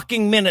 3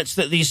 fucking minutes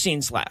that these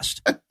scenes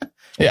last.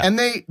 Yeah. And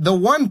the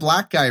one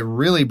black guy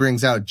really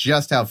brings out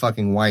just how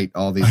fucking white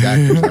all these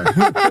actors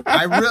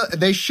are.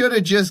 They should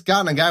have just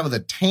gotten a guy with a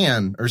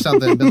tan or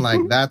something and been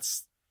like,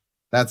 that's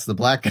the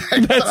black guy.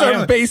 That's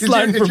our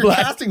baseline for black.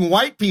 You're casting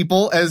white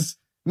people as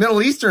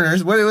Middle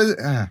Easterners. What was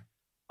it?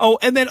 Oh,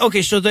 and then,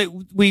 okay, so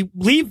we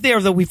leave there,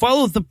 though. We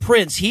follow the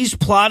prince. He's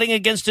plotting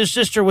against his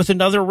sister with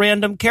another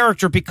random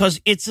character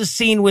because it's a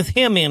scene with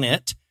him in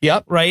it.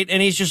 Yep. Right?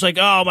 And he's just like,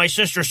 oh, my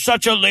sister's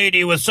such a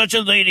lady with such a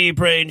lady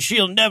brain.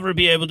 She'll never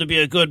be able to be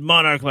a good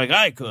monarch like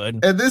I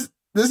could. And this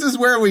is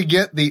where we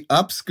get the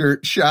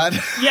upskirt shot.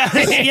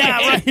 Yes, yeah,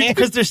 right.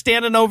 Because they're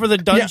standing over the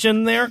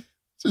dungeon there.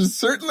 This is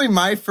certainly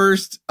my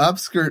first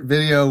upskirt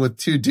video with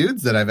 2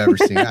 dudes that I've ever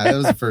seen. That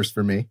was the first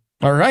for me.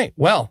 All right.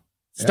 Well.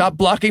 Stop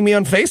blocking me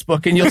on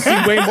Facebook and you'll see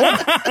way more.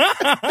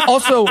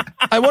 Also,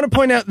 I want to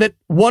point out that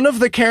one of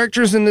the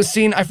characters in this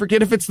scene, I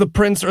forget if it's the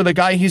prince or the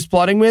guy he's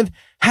plotting with,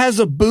 has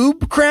a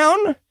boob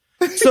crown.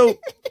 So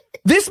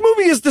this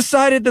movie has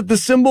decided that the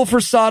symbol for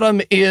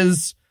Sodom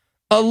is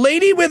a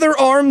lady with her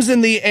arms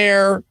in the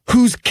air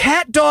who's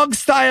cat dog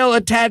style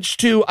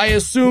attached to, I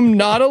assume,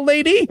 not a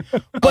lady.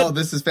 But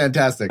this is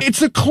fantastic.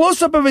 It's a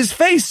close-up of his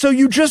face, so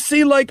you just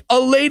see like a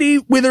lady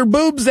with her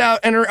boobs out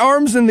and her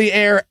arms in the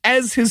air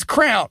as his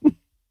crown.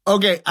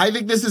 Okay, I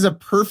think this is a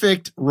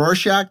perfect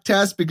Rorschach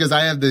test because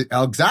I have the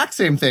exact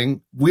same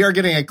thing. We are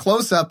getting a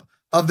close-up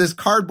of this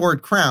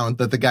cardboard crown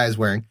that the guy is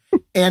wearing.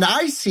 And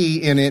I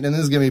see in it, and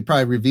this is going to be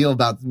probably reveal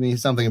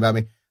something about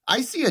me.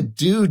 I see a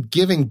dude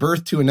giving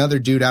birth to another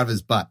dude out of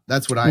his butt.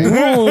 That's what I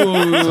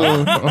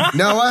so,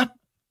 Noah,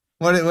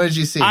 what did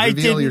you see?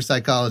 Reveal your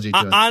psychology to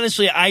us.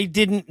 Honestly, I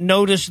didn't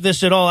notice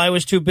this at all. I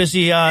was too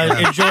busy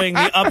enjoying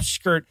the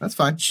upskirt. That's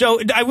fine. So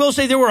I will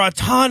say there were a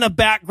ton of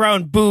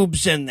background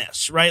boobs in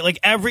this, right? Like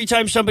every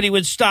time somebody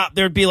would stop,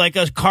 there'd be like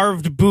a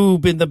carved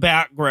boob in the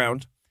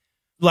background.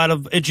 A lot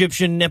of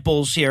Egyptian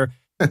nipples here.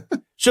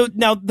 So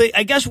now,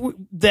 I guess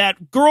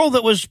that girl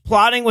that was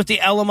plotting with the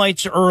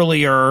Elamites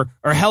earlier,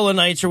 or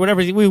Hellenites, or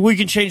whatever, we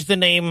can change the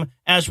name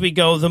as we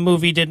go. The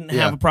movie didn't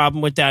have a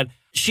problem with that.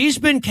 She's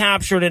been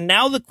captured, and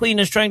now the queen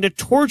is trying to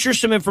torture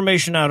some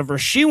information out of her.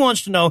 She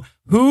wants to know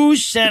who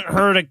sent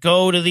her to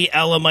go to the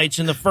Elamites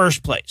in the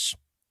first place.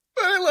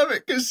 I love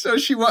it, because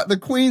the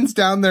queen's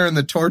down there in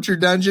the torture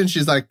dungeon.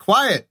 She's like,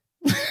 quiet.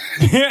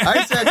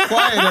 I said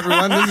quiet,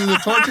 everyone. This is a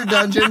torture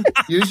dungeon.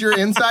 Use your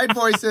inside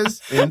voices.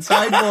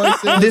 Inside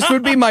voices. This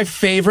would be my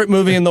favorite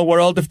movie in the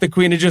world if the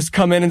queen had just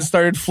come in and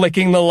started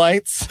flicking the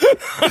lights.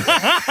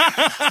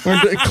 Or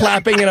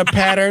clapping in a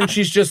pattern.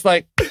 She's just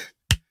like...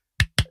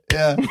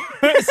 Yeah.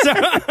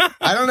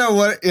 I don't know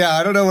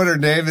what her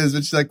name is,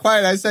 but she's like,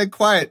 quiet. I said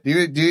quiet. Do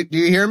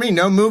you hear me?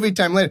 No movie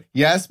time later.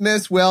 Yes,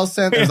 miss, well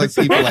sent. There's like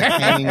people like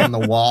hanging on the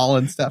wall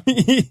and stuff.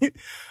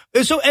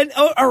 So,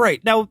 all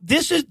right. Now,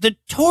 the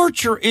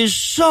torture is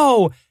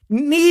so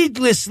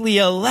needlessly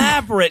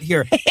elaborate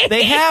here.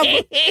 They have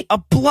a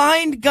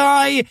blind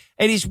guy,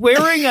 and he's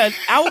wearing an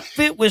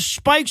outfit with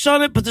spikes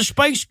on it, but the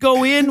spikes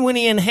go in when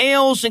he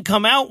inhales and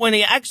come out when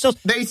he exhales.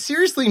 They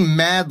seriously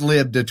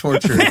mad-libbed a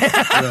torture.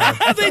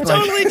 They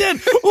totally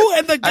did. Ooh,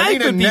 and the guy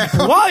could be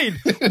blind.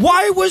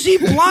 Why was he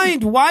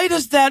blind? Why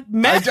does that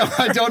matter?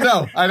 I don't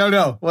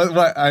know. What?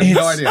 I have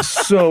no idea.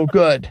 So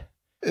good.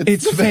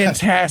 It's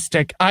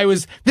fantastic.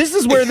 This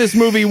is where this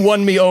movie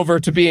won me over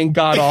to being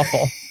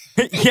god-awful.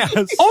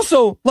 Yes.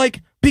 Also,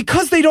 like,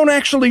 because they don't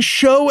actually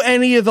show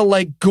any of the,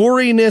 like,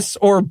 goriness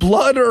or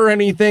blood or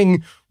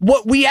anything,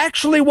 what we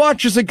actually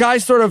watch is a guy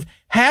sort of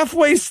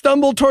halfway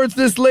stumble towards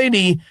this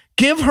lady,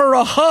 give her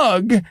a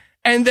hug,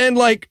 and then,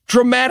 like,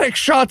 dramatic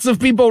shots of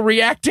people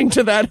reacting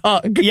to that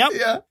hug.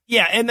 Yep.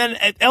 Yeah. And then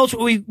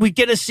we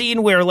get a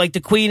scene where, like,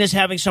 the queen is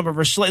having some of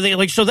her slaves.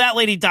 Like, so that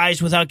lady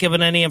dies without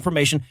giving any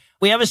information.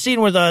 We have a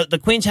scene where the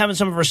queen's having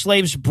some of her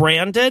slaves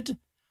branded,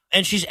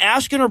 and she's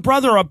asking her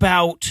brother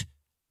about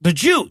the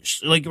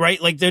Jews. Like,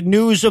 right? Like, the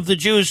news of the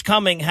Jews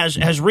coming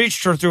has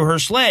reached her through her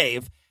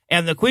slave.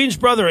 And the queen's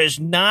brother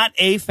is not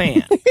a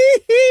fan.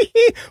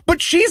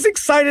 But she's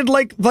excited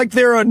like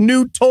they're a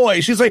new toy.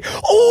 She's like,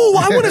 oh,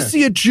 I want to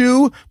see a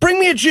Jew. Bring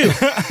me a Jew.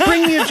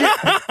 Bring me a Jew.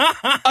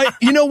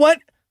 You know what?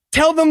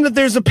 Tell them that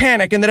there's a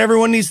panic and that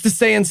everyone needs to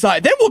stay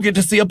inside. Then we'll get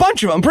to see a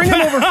bunch of them. Bring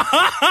them over.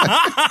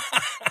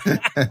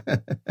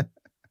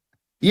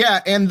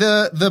 Yeah, and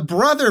the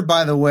brother,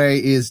 by the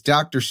way, is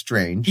Doctor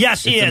Strange.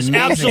 Yes, he is.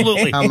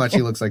 Absolutely. How much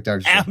he looks like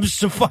Doctor Strange.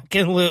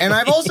 Absolutely. And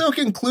I've also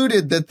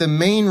concluded that the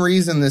main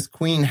reason this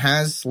queen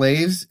has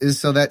slaves is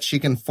so that she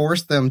can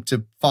force them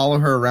to follow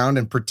her around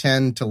and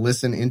pretend to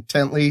listen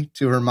intently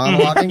to her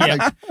monologuing.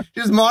 Like, she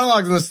just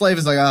monologues and the slave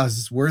is like, oh, is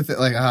this worth it?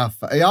 Like,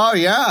 oh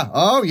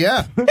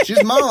yeah. She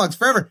just monologues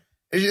forever.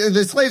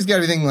 The slave's got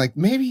everything like,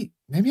 maybe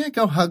I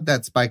go hug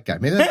that spike guy.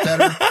 Maybe that's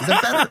better. Is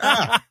that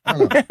better? I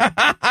don't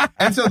know.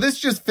 And so this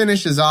just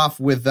finishes off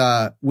with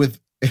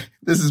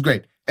this is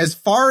great. As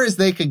far as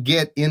they could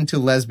get into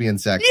lesbian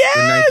sex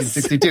in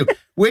 1962,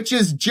 which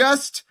is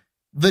just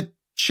the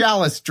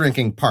chalice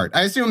drinking part.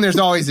 I assume there's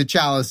always a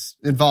chalice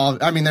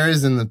involved. I mean, there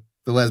is in the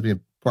lesbian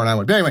porn I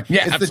would. But anyway,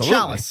 it's absolutely. The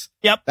chalice.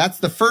 Yep. That's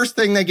the first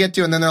thing they get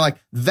to, and then they're like,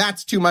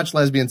 that's too much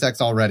lesbian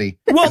sex already.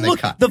 Well, and look,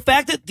 cut. the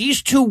fact that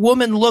these two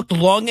women looked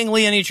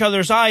longingly in each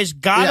other's eyes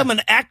got them an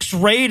X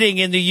rating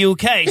in the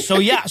UK. So,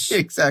 yes.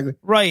 Exactly.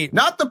 Right.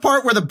 Not the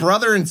part where the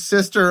brother and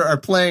sister are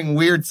playing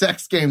weird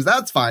sex games.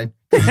 That's fine.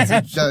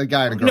 It's a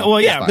guy and a girl. No,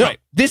 well, yeah, right.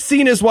 This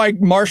scene is why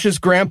Marcia's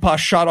grandpa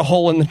shot a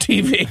hole in the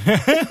TV.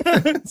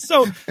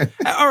 So,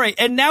 all right.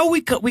 And now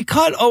we cut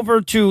back over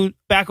to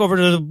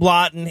the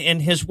Blot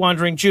and his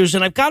wandering Jews.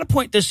 And I've got to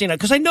point this scene out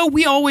because I know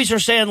we always are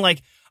saying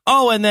like,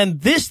 oh, and then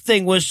this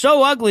thing was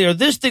so ugly or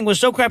this thing was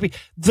so crappy.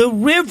 The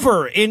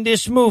river in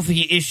this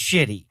movie is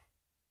shitty.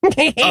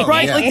 Right?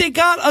 Yeah. Like they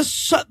got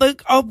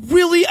a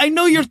really, I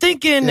know you're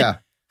thinking,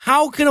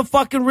 how can a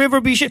fucking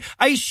river be shit?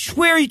 I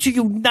swear to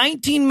you,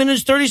 19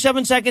 minutes,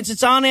 37 seconds.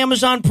 It's on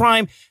Amazon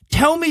Prime.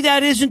 Tell me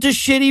that isn't a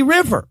shitty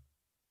river.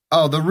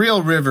 Oh, the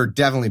real river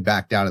definitely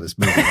backed out of this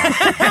movie.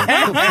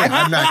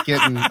 I'm not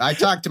kidding. I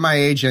talked to my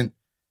agent,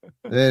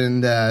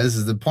 and this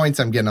is the points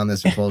I'm getting on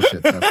this are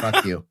bullshit. So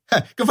fuck you.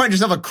 Go find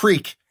yourself a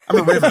creek. I'm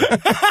a river.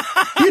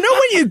 You know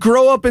when you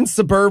grow up in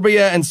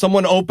suburbia and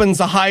someone opens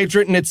a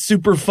hydrant and it's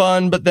super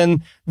fun, but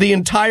then the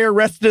entire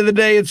rest of the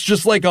day it's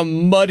just like a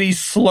muddy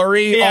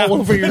slurry all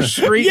over your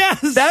street?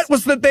 Yes. That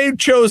was that they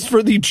chose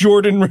for the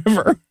Jordan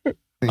River.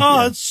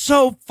 Oh, it's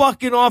so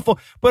fucking awful.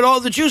 But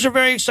all the Jews are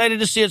very excited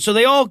to see it, so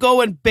they all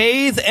go and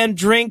bathe and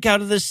drink out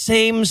of the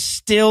same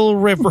still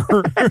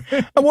river.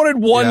 I wanted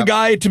one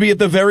guy to be at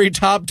the very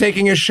top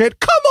taking a shit.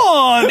 Come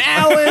on,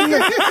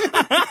 Alan!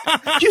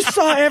 You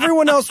saw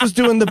everyone else was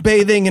doing the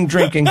bathing and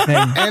drinking thing.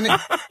 And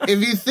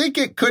if you think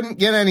it couldn't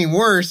get any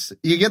worse,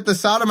 you get the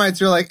sodomites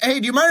who are like, hey,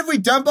 do you mind if we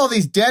dump all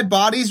these dead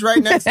bodies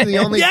right next to the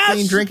only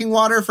clean drinking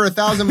water for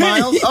 1,000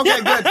 miles?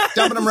 Okay, good.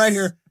 Dumping them right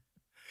here.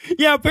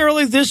 Yeah,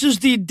 apparently this is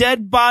the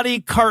dead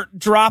body cart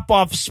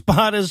drop-off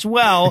spot as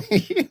well.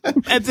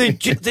 And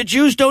the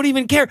Jews don't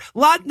even care.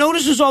 Lot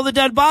notices all the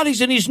dead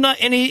bodies, and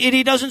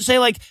he doesn't say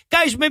like,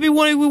 guys, maybe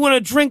we want to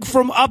drink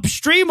from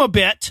upstream a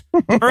bit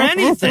or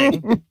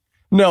anything.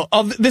 No,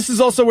 this is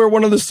also where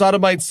one of the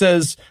sodomites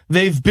says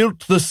they've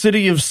built the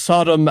city of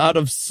Sodom out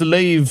of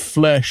slave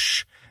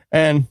flesh,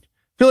 and I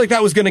feel like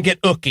that was going to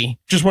get ooky.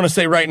 Just want to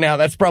say right now,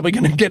 that's probably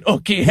going to get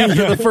ooky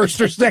after the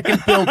first or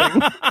second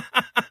building.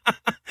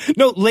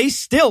 No, lay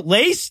still,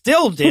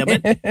 damn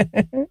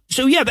it.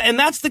 So yeah, and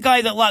that's the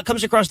guy that Lot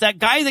comes across. That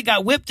guy that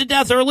got whipped to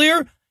death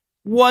earlier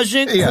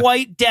wasn't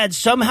quite dead.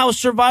 Somehow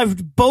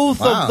survived both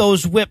of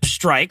those whip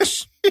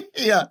strikes.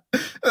 Yeah.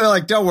 They're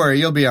like, don't worry,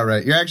 you'll be all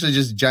right. You're actually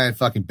just a giant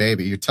fucking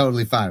baby. You're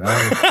totally fine. All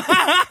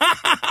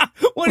right?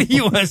 What are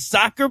you, a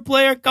soccer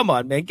player? Come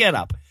on, man, get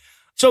up.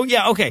 So,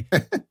 yeah, okay.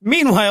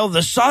 Meanwhile,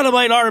 the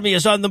Sodomite army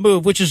is on the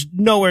move, which is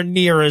nowhere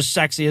near as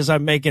sexy as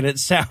I'm making it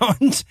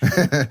sound.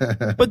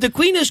 But the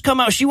queen has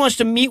come out. She wants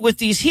to meet with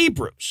these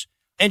Hebrews,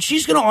 and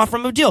she's going to offer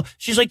them a deal.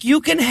 She's like,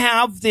 you can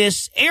have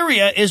this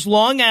area as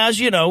long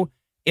as,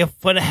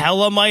 if an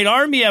Helamite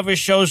army ever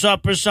shows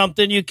up or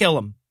something, you kill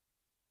them.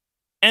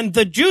 And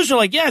the Jews are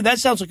like, yeah, that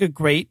sounds like a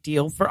great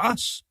deal for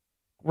us.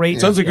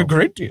 Sounds like a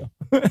great deal.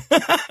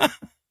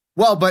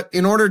 Well, but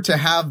in order to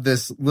have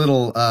this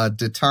little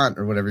detente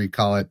or whatever you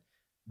call it,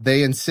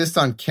 they insist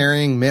on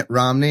carrying Mitt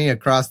Romney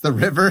across the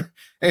river.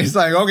 And he's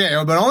like,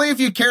 okay, but only if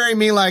you carry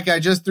me like I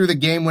just threw the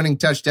game-winning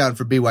touchdown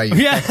for BYU.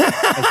 Yeah.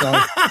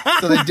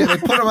 So they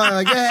put him on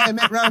like, hey,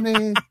 Mitt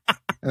Romney.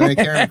 And they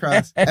carry him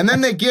across. And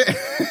then they give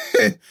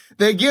to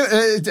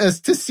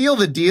seal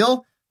the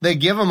deal, they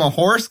give him a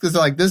horse because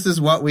they're like, this is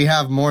what we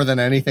have more than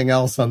anything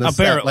else on this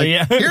Apparently,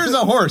 set. Like, here's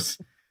a horse.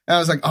 And I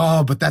was like,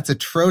 oh, but that's a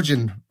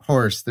Trojan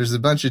horse. There's a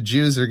bunch of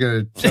Jews that are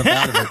going to jump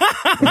out of it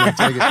when they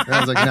take it. And I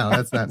was like, no,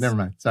 that's not. Never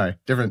mind. Sorry.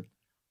 Different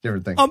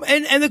thing.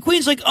 And the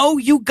Queen's like, oh,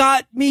 you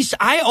got me.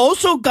 I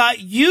also got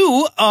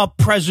you a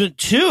present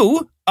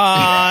too.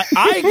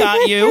 I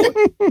got you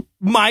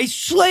my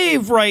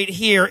slave right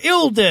here,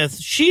 Ildith.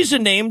 She's a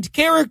named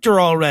character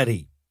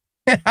already.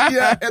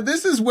 Yeah, and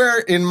this is where,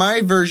 in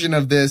my version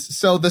of this,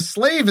 so the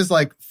slave is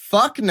like,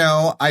 fuck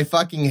no, I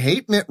fucking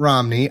hate Mitt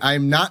Romney.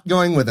 I'm not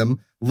going with him.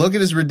 Look at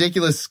his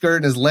ridiculous skirt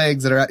and his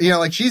legs that are,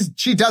 like she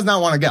does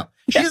not want to go.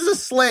 She's a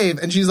slave,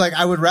 and she's like,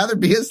 I would rather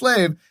be a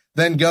slave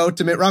than go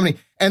to Mitt Romney.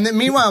 And then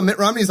meanwhile, Mitt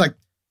Romney's like,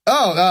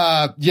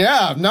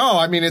 yeah, no,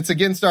 I mean, it's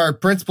against our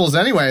principles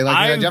anyway. Like,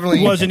 I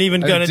definitely wasn't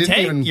even going to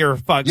take your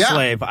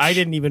slave. I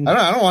didn't even.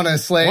 I don't want a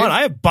slave.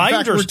 I have binders.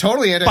 In fact, we're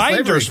totally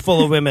anti-slavery. Binders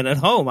full of women at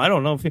home. I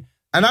don't know if you.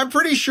 And I'm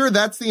pretty sure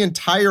that's the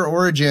entire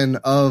origin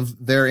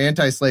of their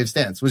anti-slave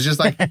stance, was just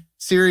like a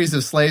series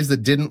of slaves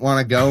that didn't want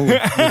to go.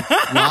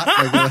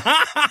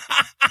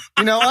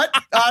 You know what?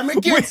 I'm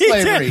against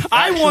slavery.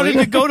 I wanted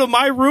to go to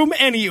my room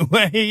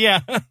anyway.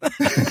 Yeah.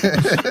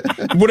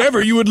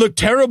 Whatever. You would look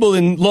terrible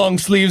in long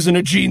sleeves and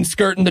a jean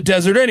skirt in the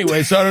desert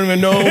anyway, so I don't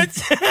even know.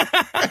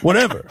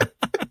 Whatever.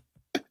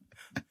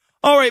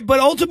 All right.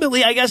 But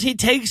ultimately, I guess he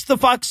takes the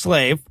fuck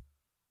slave.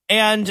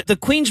 And the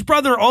Queen's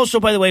brother also,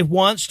 by the way,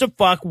 wants to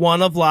fuck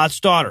one of Lot's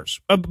daughters.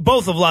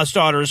 Both of Lot's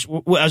daughters,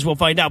 as we'll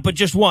find out, but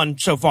just one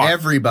so far.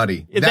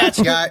 Everybody. That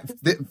guy,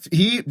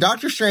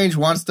 Doctor Strange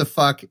wants to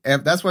fuck.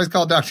 That's why he's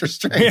called Doctor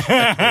Strange.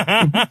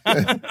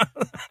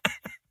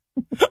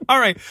 All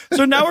right.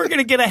 So now we're going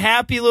to get a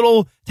happy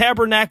little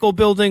tabernacle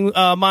building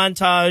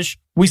montage.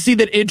 We see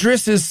that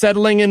Idris is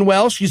settling in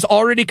well. She's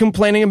already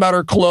complaining about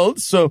her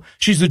clothes, so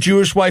she's a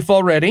Jewish wife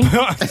already.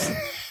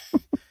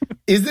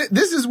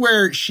 This is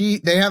where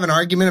they have an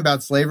argument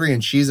about slavery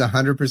and she's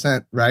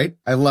 100% right.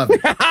 I love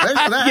it.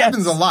 That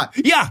happens a lot.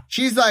 Yeah.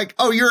 She's like,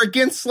 oh, you're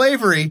against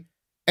slavery.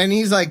 And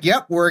he's like,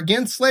 yep, we're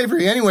against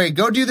slavery. Anyway,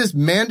 go do this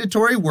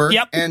mandatory work.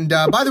 Yep. And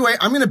by the way,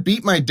 I'm going to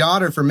beat my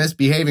daughter for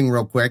misbehaving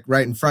real quick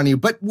right in front of you.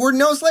 But we're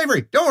no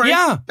slavery. Don't worry.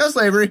 Yeah. No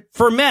slavery.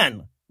 For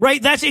men.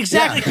 Right? That's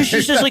exactly because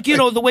she says, like,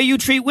 the way you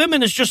treat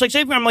women is just like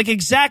slavery. I'm like,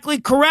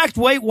 exactly correct.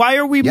 Wait, why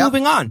are we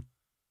moving on?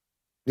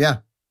 Yeah.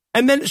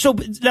 And then, so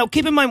now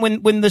keep in mind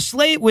when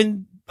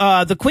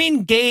the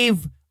Queen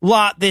gave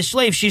Lot this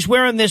slave, she's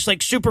wearing this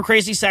like super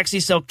crazy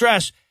sexy silk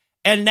dress,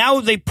 and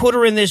now they put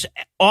her in this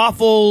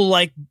awful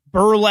like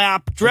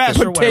burlap dress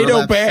or whatever.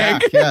 Potato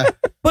bag. Sack, yeah.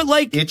 But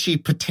like itchy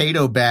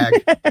potato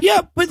bag.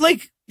 Yeah, but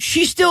like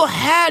she still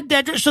had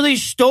that dress, so they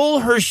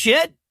stole her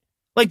shit.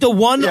 Like the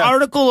one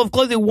article of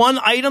clothing, the one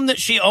item that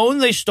she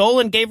owned, they stole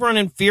and gave her an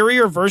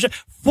inferior version.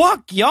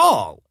 Fuck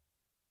y'all.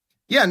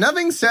 Yeah,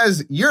 nothing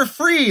says you're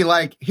free.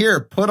 Like, here,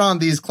 put on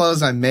these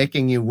clothes I'm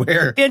making you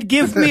wear. And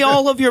give me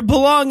all of your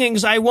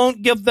belongings. I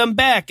won't give them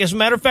back. As a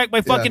matter of fact,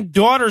 my fucking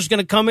daughter's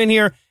going to come in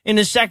here in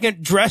a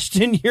second dressed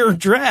in your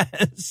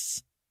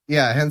dress.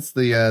 Yeah, hence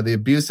the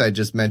abuse I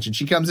just mentioned.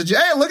 She comes and hey,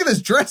 look at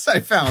this dress I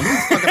found. This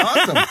is fucking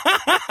awesome.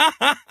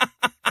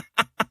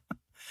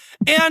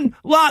 And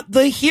Lot,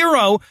 the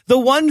hero, the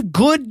one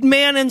good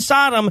man in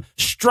Sodom,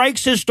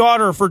 strikes his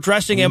daughter for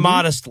dressing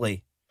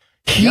immodestly.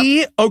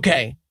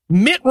 Okay.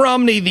 Mitt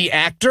Romney, the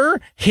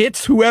actor,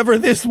 hits whoever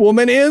this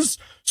woman is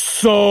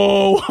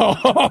so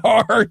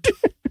hard.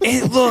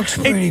 It looks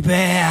pretty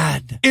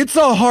bad. It's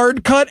a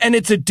hard cut, and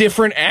it's a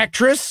different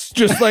actress.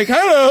 Just like,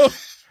 hello.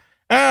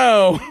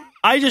 Oh.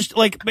 I just,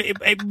 like,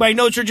 my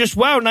notes are just,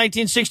 wow,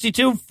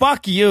 1962,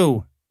 fuck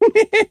you.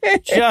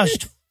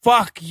 Just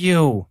fuck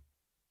you.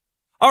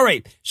 All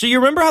right, so you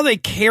remember how they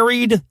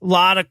carried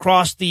Lot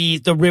across the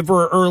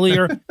river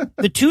earlier?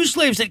 The two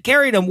slaves that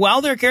carried him,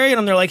 while they're carrying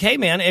him, they're like, hey,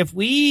 man, if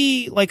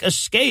we, like,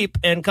 escape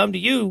and come to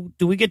you,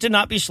 do we get to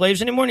not be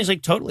slaves anymore? And he's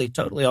like, totally.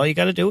 All you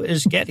got to do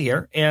is get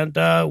here, and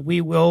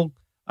we will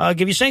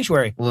give you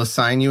sanctuary. We'll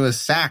assign you a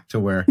sack to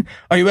wear.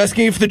 Are you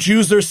asking if the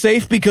Jews are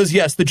safe? Because,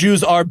 yes, the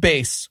Jews are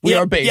base. We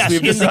are base. Yes,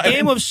 in the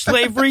game of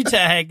slavery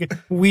tag,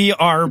 we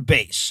are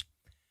base.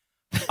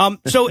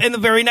 So in the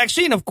very next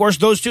scene, of course,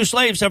 those two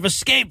slaves have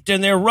escaped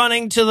and they're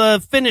running to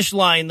the finish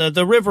line,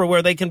 the river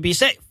where they can be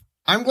safe.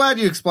 I'm glad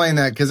you explained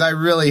that because I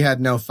really had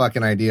no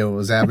fucking idea what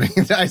was happening.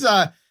 I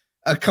saw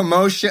a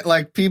commotion,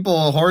 like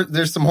people,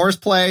 there's some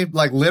horseplay,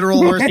 like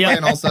literal horseplay,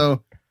 and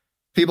also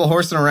people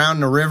horsing around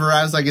in a river.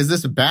 I was like, is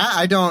this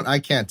bad? I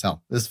can't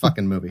tell. This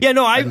fucking movie. Yeah,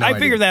 no, I idea.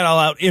 figured that all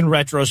out in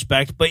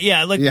retrospect. But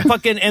yeah,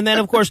 fucking, and then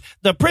of course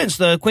the prince,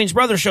 the queen's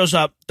brother, shows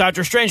up,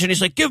 Doctor Strange, and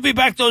he's like, give me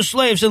back those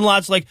slaves. And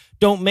Lot's like,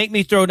 don't make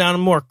me throw down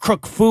more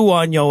crook foo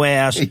on your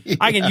ass.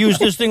 I can use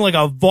this thing like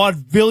a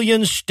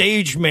vaudevillian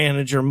stage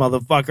manager,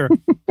 motherfucker.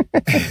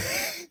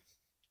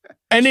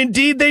 And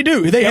indeed they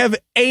do. They have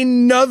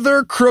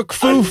another crook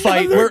foo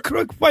fight.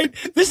 Crook fight.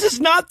 This is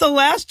not the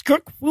last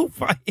crook foo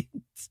fight.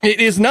 It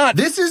is not.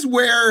 This is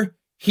where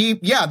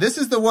this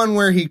is the one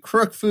where he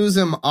crook foos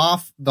him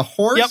off the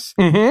horse.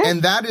 Yep. Mm-hmm.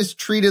 And that is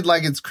treated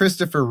like it's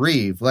Christopher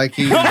Reeve. Like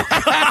he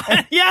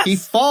yes. he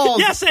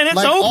falls. Yes, and it's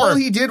like over. All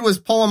he did was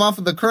pull him off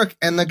of the crook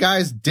and the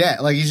guy's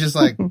dead. Like he's just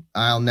like,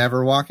 I'll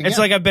never walk again. It's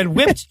like I've been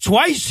whipped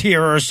twice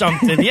here or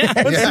something. Yeah.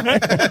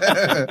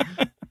 Yeah.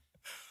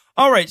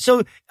 All right.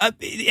 So,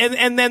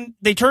 and then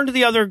they turn to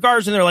the other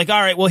guards and they're like,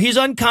 all right, well, he's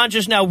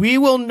unconscious now. We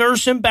will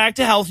nurse him back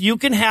to health. You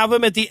can have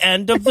him at the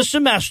end of the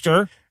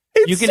semester.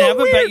 You can have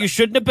him back. You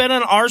shouldn't have been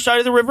on our side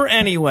of the river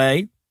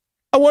anyway.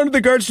 I wanted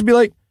the guards to be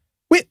like,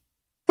 we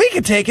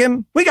can take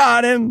him. We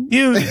got him.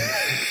 You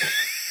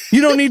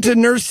don't need to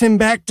nurse him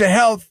back to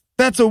health.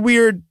 That's a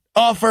weird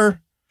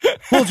offer.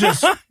 We'll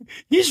just.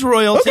 He's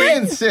royalty. I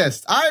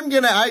insist. I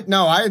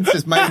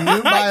insist. My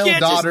nubile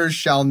daughters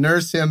shall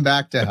nurse him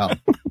back to health.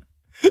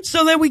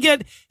 So then we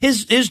get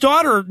his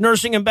daughter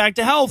nursing him back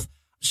to health.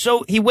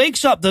 So he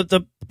wakes up,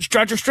 the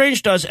Doctor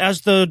Strange does,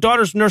 as the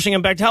daughter's nursing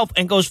him back to health,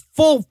 and goes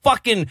full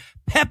fucking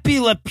Pepe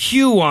Le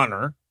Pew on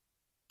her.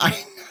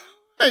 I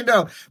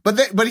know.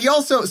 But he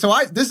also,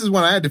 this is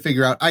one I had to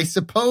figure out. I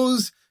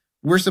suppose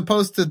we're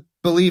supposed to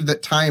believe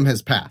that time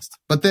has passed.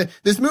 But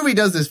this movie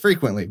does this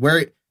frequently,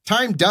 where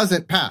time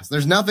doesn't pass.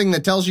 There's nothing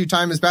that tells you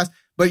time has passed.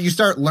 But you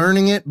start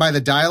learning it by the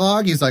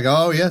dialogue. He's like,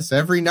 oh, yes,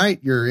 every night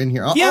you're in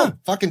here. Oh,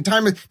 fucking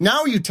time is...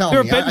 Now you tell me.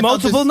 There have been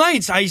multiple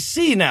nights. I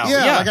see now.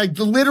 Yeah, like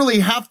I literally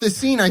half the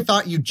scene, I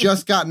thought you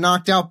just got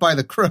knocked out by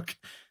the crook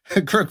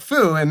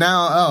foo. And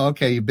now,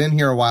 okay, you've been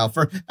here a while.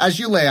 As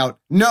you lay out,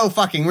 no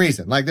fucking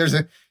reason. Like you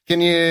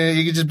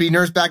could just be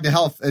nursed back to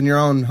health in your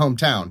own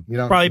hometown. You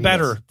don't... Probably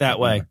better that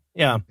way.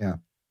 Yeah. Yeah.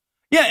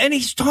 Yeah, and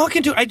he's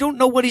talking to... I don't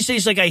know what he says.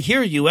 He's like, I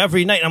hear you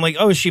every night. And I'm like,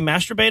 oh, is she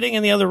masturbating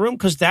in the other room?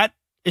 Because that...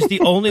 is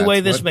the only way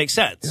this makes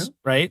sense,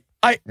 right?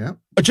 I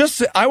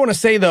want to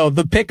say, though,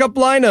 the pickup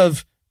line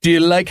of, do you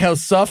like how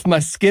soft my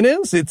skin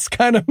is? It's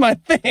kind of my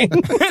thing.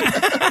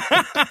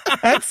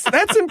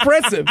 That's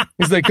impressive.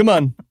 He's like, come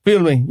on, feel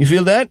me. You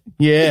feel that?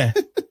 Yeah.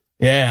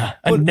 Yeah.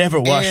 I never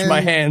wash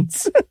my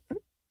hands.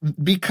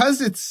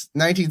 Because it's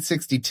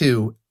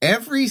 1962,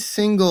 every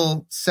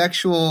single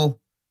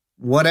sexual,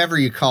 whatever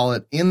you call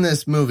it, in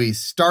this movie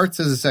starts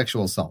as a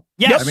sexual assault.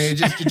 Yes. I mean,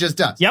 it just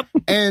does. Yep.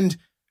 And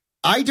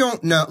I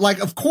don't know, like,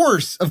 of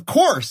course,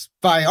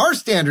 by our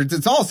standards,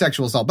 it's all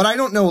sexual assault, but I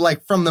don't know,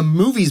 like, from the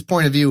movie's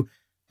point of view,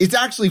 it's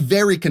actually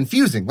very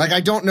confusing. Like, I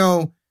don't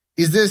know,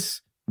 is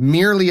this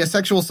merely a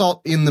sexual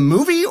assault in the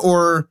movie,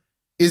 or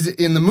is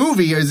it in the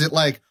movie? Is it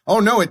like, oh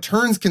no, it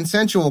turns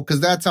consensual because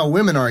that's how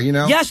women are, you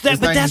know? Yes, that's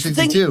the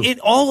thing. In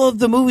all of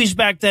the movies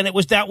back then,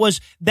 that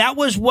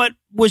was what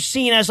was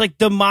seen as like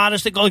the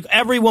modest thing. Like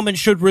every woman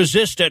should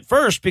resist at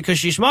first because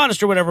she's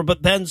modest or whatever,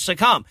 but then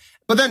succumb.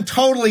 But then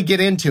totally get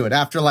into it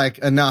after like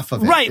enough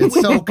of it. Right. It's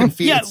so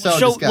confusing. Yeah, it's so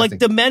disgusting. Like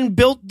the men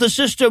built the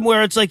system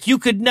where it's like you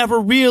could never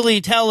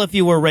really tell if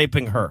you were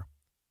raping her.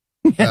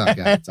 Oh,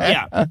 God,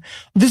 yeah.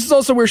 This is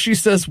also where she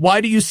says,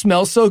 why do you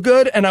smell so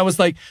good? And I was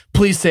like,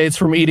 please say it's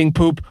from eating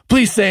poop.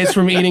 Please say it's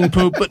from eating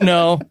poop. But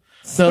no,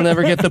 they'll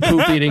never get the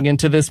poop eating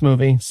into this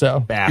movie.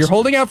 So you're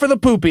holding out for the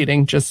poop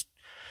eating. Just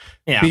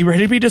be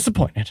ready to be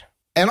disappointed.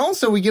 And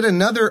also we get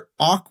another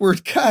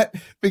awkward cut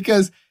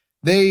because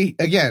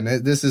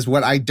this is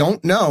what I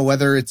don't know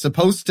whether it's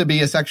supposed to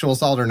be a sexual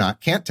assault or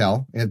not. Can't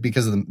tell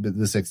because of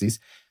the 60s.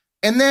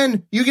 And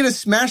then you get a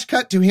smash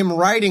cut to him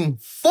riding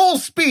full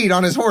speed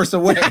on his horse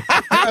away.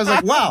 I was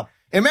like, wow,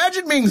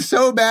 imagine being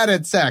so bad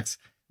at sex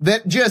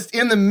that just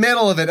in the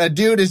middle of it, a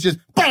dude is just,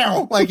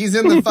 bow, like he's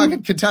in the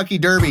fucking Kentucky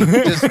Derby,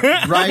 just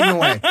riding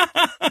away.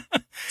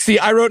 See,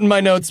 I wrote in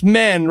my notes,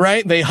 men,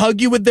 right? They hug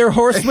you with their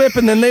horsewhip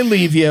and then they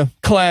leave you.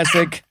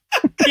 Classic.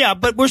 Yeah,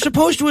 but we're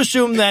supposed to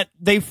assume that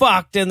they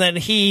fucked and then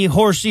he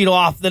horseyed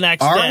off the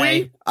next day. Are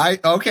we?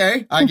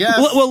 Okay, I guess.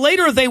 Well,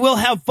 later they will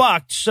have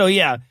fucked, so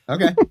yeah.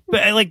 Okay.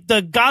 But like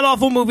the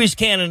god-awful movies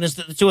canon is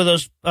that the two of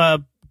those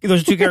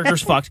two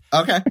characters fucked.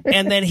 Okay.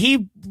 And then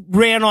he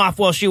ran off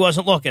while she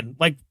wasn't looking.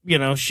 Like, you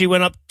know, she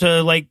went up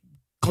to like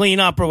clean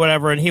up or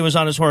whatever, and he was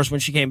on his horse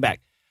when she came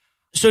back.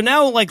 So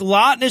now like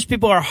Lot and his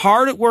people are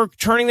hard at work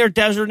turning their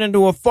desert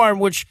into a farm,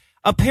 which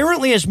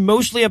apparently is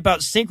mostly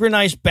about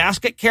synchronized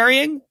basket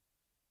carrying.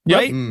 Yep.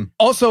 Right?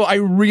 Also, I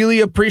really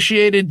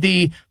appreciated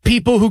the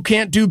people who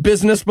can't do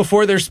business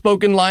before their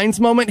spoken lines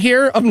moment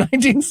here of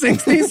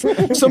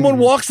 1960s. Someone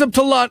walks up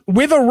to Lot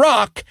with a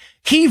rock.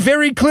 He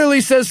very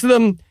clearly says to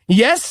them,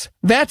 yes,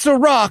 that's a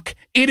rock.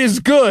 It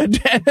is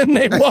good. And then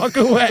they walk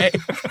away.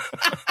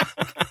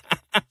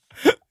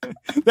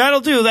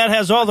 That'll do. That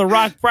has all the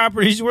rock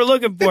properties we're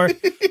looking for.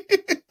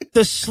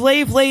 The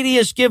slave lady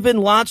has given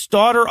Lot's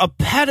daughter a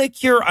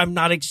pedicure. I'm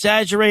not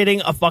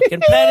exaggerating. A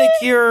fucking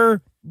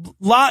pedicure.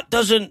 Lot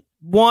doesn't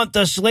want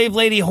the slave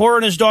lady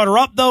whoring his daughter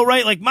up, though,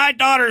 right? Like, my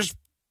daughter's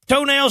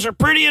toenails are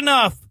pretty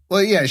enough.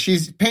 Well, yeah,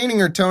 she's painting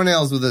her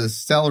toenails with a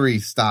celery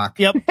stalk.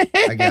 Yep.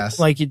 I guess.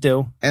 Like you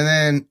do. And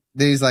then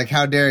he's like,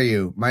 how dare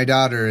you? My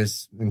daughter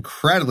is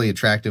incredibly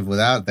attractive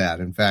without that.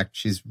 In fact,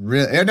 she's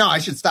really... No, I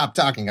should stop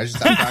talking. I should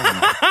stop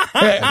talking.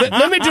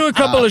 Let me do a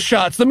couple of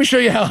shots. Let me show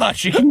you how hot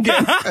she can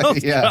get.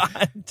 Yeah.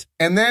 God.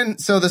 And then,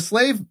 so the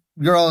slave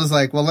girl is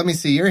like, well, let me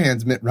see your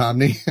hands, Mitt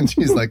Romney. And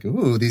she's like,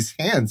 ooh, these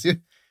hands.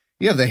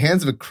 You have the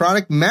hands of a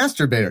chronic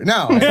masturbator.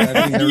 No, I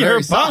mean, they're Your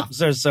very soft.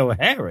 palms are so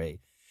hairy.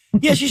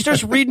 Yeah, she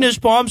starts reading his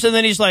palms, and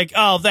then he's like,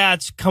 oh,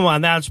 that's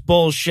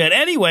bullshit.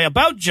 Anyway,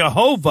 about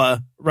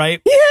Jehovah,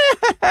 right?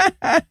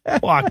 Yeah.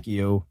 Fuck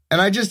you. And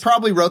I just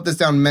probably wrote this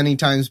down many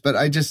times, but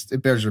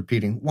it bears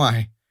repeating.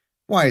 Why?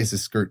 Why is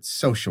this skirt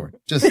so short?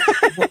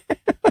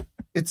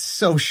 It's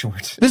so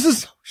short. This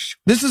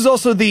is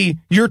also the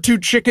 "you're too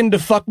chicken to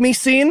fuck me"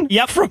 scene.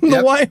 Yep. From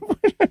the wife.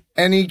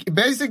 And he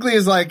basically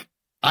is like,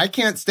 I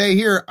can't stay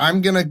here.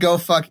 I'm going to go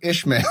fuck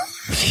Ishmael.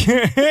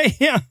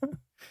 Yeah.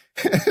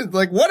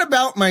 Like, what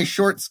about my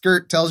short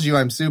skirt tells you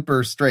I'm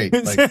super straight?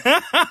 Like,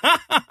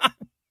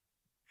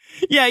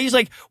 yeah, he's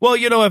like, well,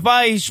 if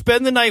I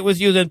spend the night with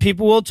you, then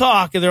people will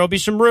talk and there'll be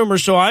some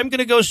rumors. So I'm going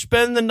to go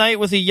spend the night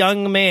with a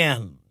young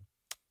man.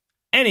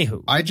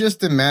 Anywho. I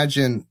just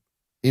imagine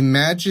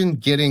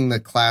getting the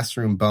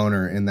classroom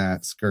boner in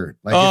that skirt.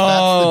 Like, if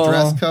that's the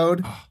dress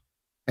code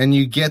and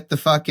you get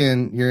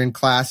you're in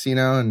class,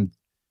 and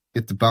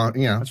get the bone,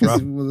 That's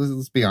rough.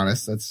 Let's be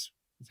honest. It's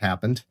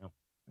happened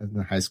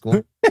in high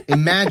school.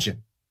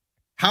 Imagine.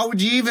 Where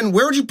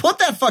would you put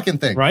that fucking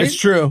thing? Right? It's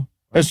true.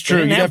 It's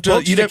true. You'd have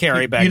to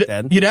carry back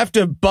then. You'd have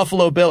to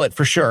Buffalo Bill it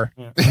for sure.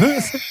 Yeah.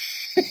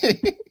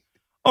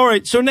 All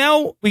right. So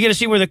now we get to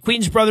see where the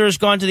Queen's brother has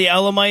gone to the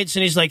Elamites,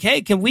 and he's like,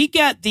 hey, can we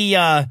get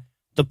the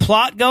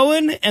plot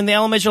going? And the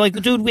Elamites are like,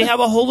 dude, we have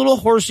a whole little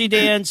horsey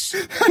dance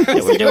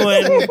that we're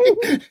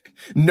doing.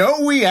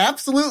 No, we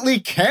absolutely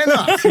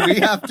cannot. We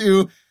have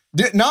to.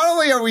 Not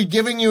only are we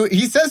giving you,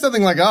 he says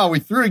something like, oh, we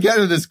threw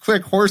together this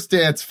quick horse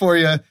dance for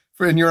you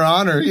in your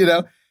honor,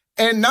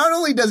 And not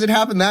only does it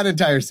happen that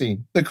entire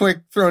scene, the quick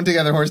thrown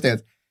together horse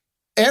dance,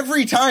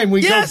 every time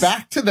we go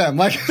back to them,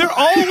 like they're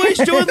always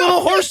doing little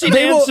horsey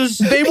dances.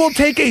 They will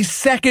take a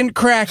second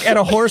crack at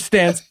a horse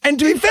dance. And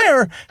to be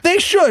fair, they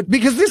should,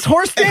 because this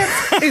horse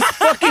dance is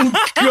fucking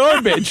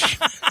garbage.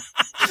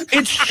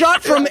 It's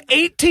shot from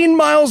 18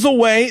 miles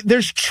away.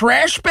 There's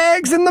trash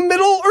bags in the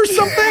middle or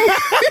something.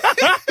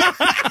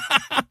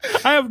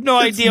 I have no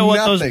idea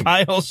what those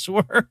piles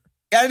were.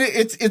 And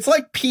it's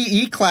like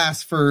PE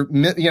class for,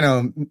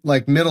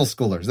 like middle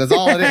schoolers. That's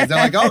all it is. They're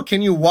like, oh,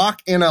 can you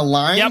walk in a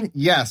line? Yep.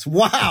 Yes.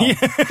 Wow.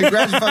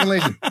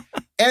 Congratulations.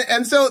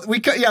 And so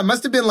it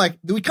must have been like,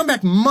 we come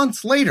back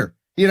months later,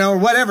 or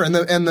whatever. And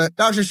the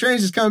Doctor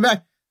Strange is coming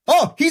back.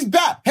 Oh, he's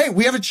back. Hey,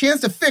 we have a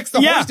chance to fix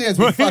the horse dance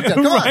we fucked up.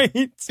 Come on.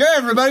 Okay,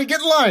 everybody,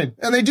 get in line.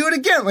 And they do it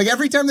again. Like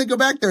every time they go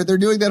back there, they're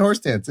doing that horse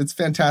dance. It's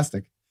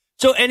fantastic.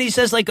 So, and he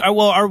says like,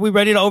 well, are we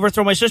ready to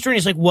overthrow my sister? And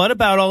he's like, what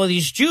about all of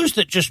these Jews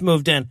that just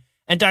moved in?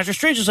 And Dr.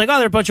 Strange is like, oh,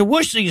 they're a bunch of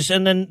wussies.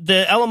 And then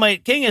the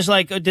Elamite king is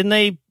like, didn't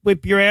they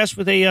whip your ass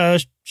with a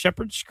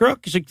shepherd's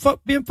crook? He's like,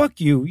 fuck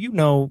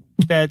you.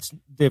 That's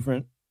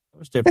different. That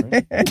was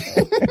different.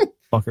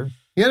 Fucker.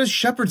 He had a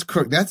shepherd's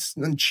crook. That's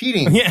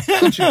cheating. Yeah.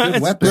 Such a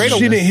good weapon. Great.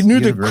 He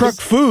knew the crook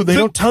food. They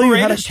don't tell you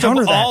how to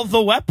counter that. All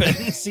the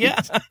weapons. Yeah.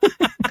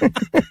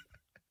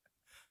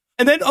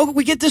 And then,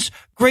 we get this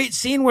great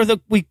scene where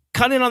we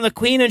cut in on the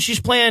queen and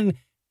she's playing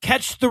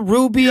Catch the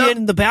Ruby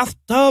in the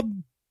bathtub.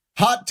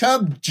 Hot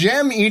tub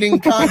gem eating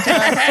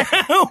contest.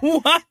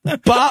 What?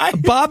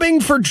 Bobbing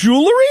for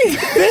jewelry?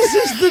 This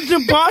is the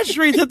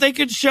debauchery that they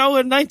could show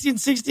in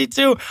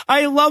 1962.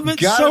 I love it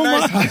so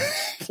much.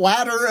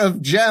 Platter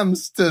of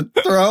gems to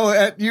throw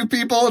at you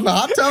people in the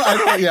hot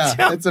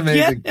tub. It's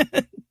amazing.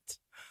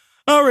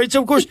 All right,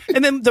 so of course,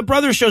 and then the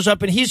brother shows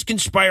up and he's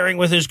conspiring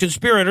with his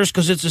conspirators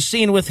because it's a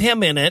scene with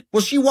him in it.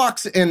 Well, she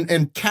walks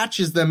and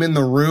catches them in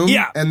the room.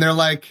 Yeah. And they're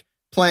like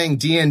playing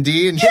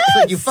D&D and she's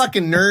like, you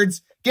fucking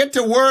nerds. Get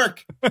to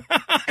work.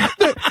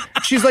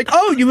 She's like,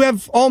 oh, you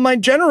have all my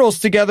generals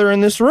together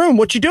in this room.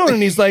 What you doing?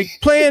 And he's like,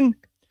 playing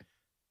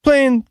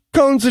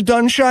Cones of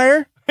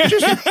Dunshire.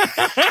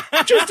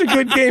 Just a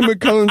good game of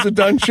Cones of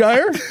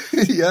Dunshire.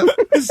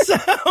 Yep. So,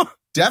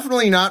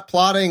 definitely not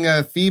plotting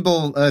a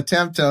feeble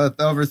attempt to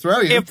overthrow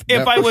you.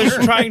 If I was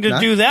trying to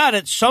do that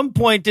at some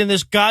point in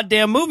this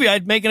goddamn movie,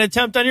 I'd make an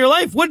attempt on your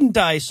life, wouldn't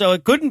I? So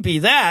it couldn't be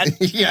that.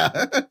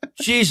 Yeah.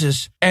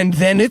 Jesus. And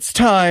then it's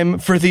time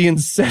for the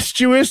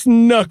incestuous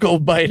knuckle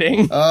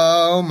biting.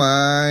 Oh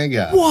my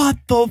God. What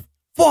the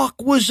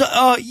fuck was,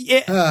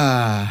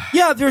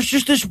 yeah, there's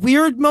just this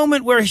weird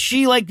moment where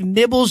she like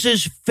nibbles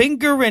his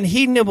finger and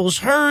he nibbles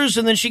hers,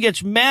 and then she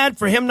gets mad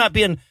for him not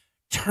being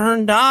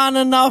turned on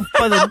enough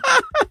by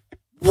the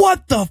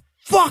what the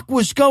fuck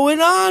was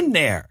going on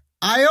there?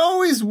 I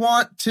always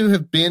want to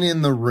have been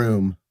in the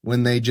room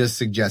when they just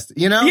suggested,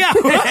 you know? Yeah.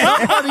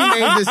 Somebody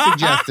made this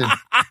suggestion.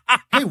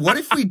 Hey, what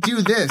if we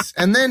do this?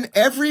 And then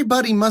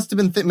everybody must have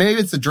been, maybe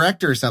it's the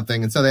director or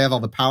something, and so they have all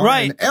the power.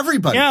 Right. And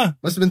everybody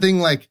must have been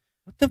thinking like,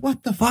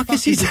 what the fuck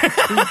is he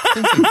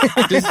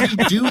thinking? Does he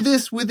do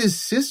this with his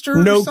sister?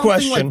 No or something?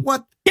 question. Like,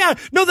 what? Yeah,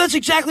 no, that's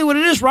exactly what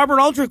it is. Robert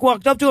Aldrich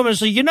walked up to him and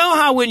said, you know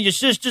how when your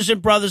sisters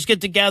and brothers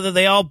get together,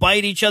 they all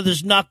bite each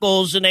other's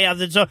knuckles and they have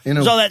there's all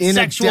that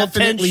sexual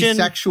tension.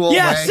 Sexual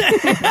way.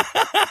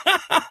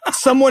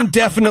 Someone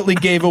definitely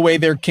gave away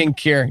their kink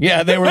here.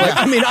 Yeah, they were like,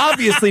 I mean,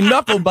 obviously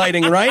knuckle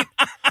biting, right?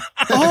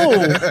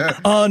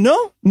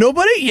 No?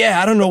 Nobody? Yeah,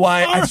 I don't know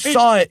why. I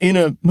saw it in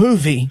a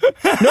movie. No,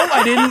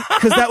 I didn't,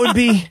 because that would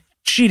be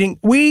cheating.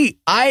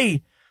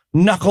 I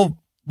knuckle.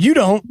 You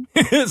don't.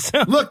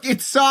 Look,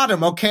 it's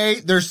Sodom, okay?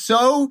 They're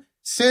so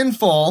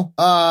sinful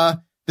that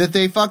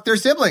they fuck their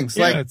siblings.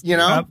 Yeah, like, you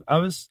know,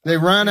 they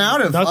run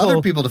out of knuckle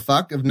other people to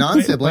fuck, of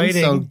non-siblings,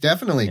 so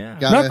definitely.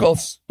 Gotta,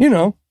 knuckles, you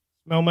know.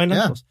 Smell my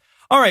knuckles.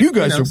 All right. You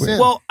guys are weird.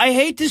 Well, I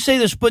hate to say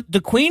this, but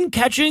the Queen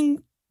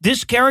catching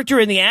this character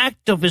in the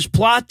act of his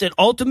plot that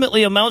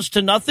ultimately amounts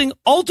to nothing.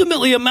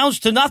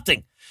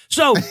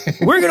 So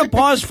we're going to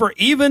pause for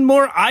even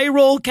more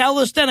eye-roll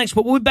calisthenics,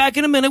 but we'll be back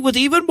in a minute with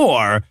even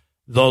more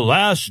The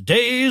Last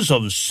Days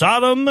of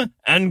Sodom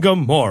and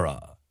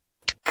Gomorrah.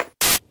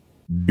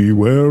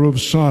 Beware of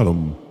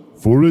Sodom,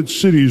 for its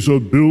cities are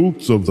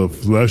built of the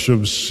flesh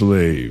of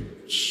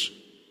slaves.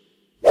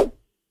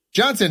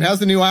 Johnson,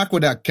 how's the new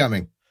aqueduct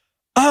coming?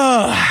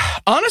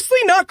 Honestly,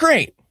 not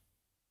great.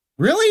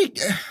 Really?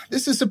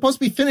 This is supposed to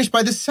be finished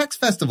by the sex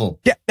festival.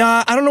 Yeah,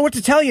 I don't know what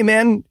to tell you,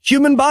 man.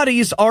 Human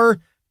bodies are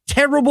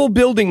terrible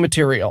building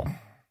material.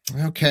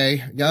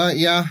 Okay.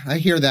 Yeah, I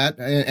hear that.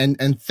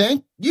 And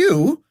thank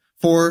you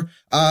for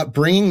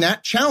bringing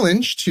that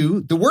challenge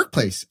to the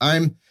workplace.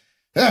 I'm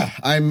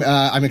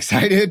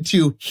excited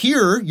to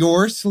hear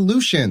your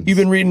solutions. You've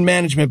been reading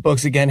management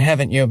books again,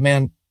 haven't you,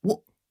 man?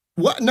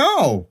 What?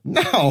 No.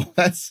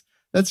 That's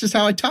just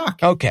how I talk.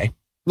 Okay.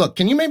 Look,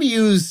 can you maybe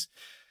use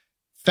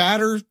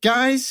fatter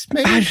guys?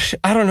 Maybe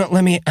I don't know.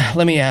 Let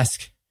me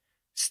ask.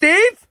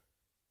 Steve,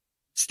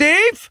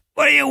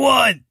 What do you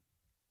want?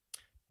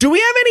 do we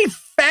have any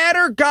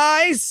fatter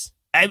guys?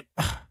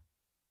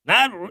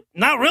 Not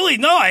really.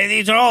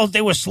 No,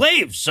 they were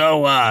slaves,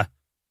 so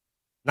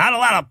not a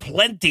lot of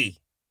plenty.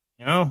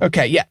 You know.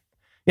 Okay. Yeah.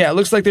 It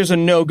looks like there's a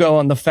no-go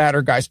on the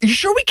fatter guys. Are you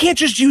sure we can't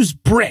just use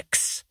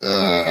bricks?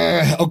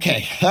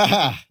 Okay.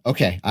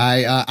 Okay.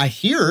 I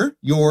hear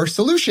your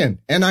solution,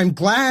 and I'm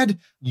glad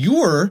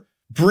you're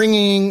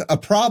bringing a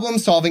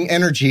problem-solving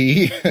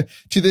energy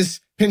to this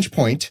pinch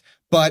point,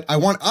 but I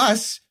want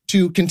us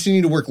to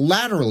continue to work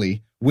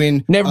laterally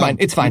when... Never mind.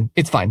 It's fine.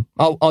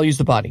 I'll use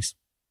the bodies.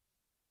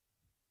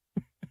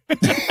 All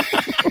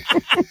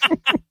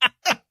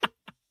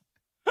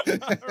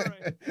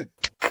right.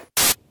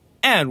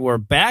 And we're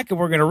back, and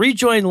we're going to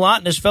rejoin Lot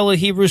and his fellow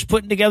Hebrews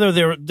putting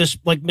together this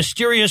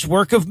mysterious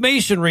work of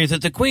masonry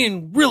that the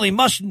Queen really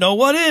must know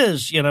what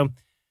is, you know.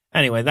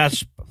 Anyway,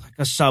 that's like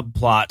a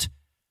subplot.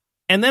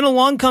 And then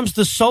along comes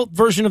the salt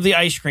version of the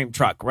ice cream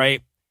truck,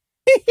 right?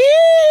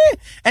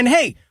 And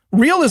hey,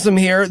 realism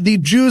here. The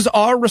Jews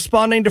are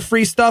responding to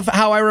free stuff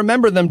how I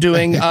remember them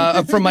doing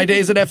from my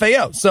days at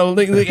FAO. So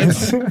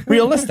it's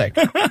realistic.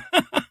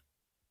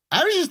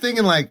 I was just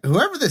thinking,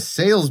 whoever the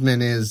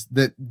salesman is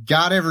that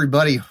got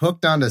everybody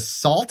hooked onto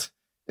salt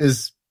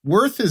is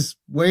worth his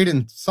weight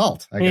in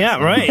salt, I guess.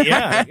 Yeah, right.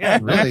 Yeah.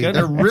 Really,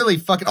 they're really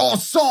fucking,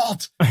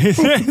 salt!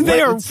 They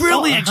are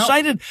really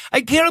excited.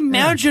 I can't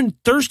imagine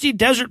thirsty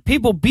desert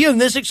people being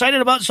this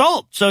excited about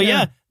salt. So,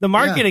 the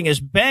marketing is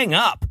bang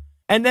up.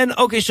 And then,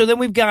 so then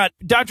we've got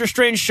Dr.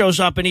 Strange shows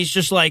up, and he's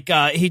just like,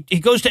 he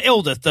goes to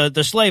Ildith,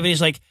 the slave, and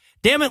he's like,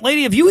 damn it,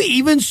 lady, have you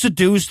even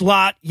seduced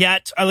Lot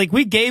yet?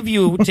 We gave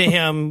you to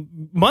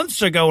him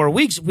months ago or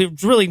weeks. We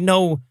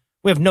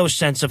have no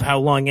sense of how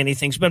long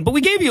anything's been, but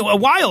we gave you a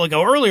while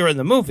ago, earlier in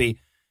the movie.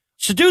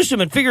 Seduce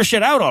him and figure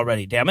shit out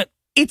already, damn it.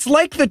 It's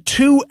like the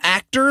two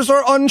actors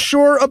are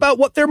unsure about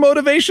what their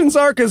motivations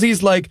are, because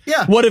he's like,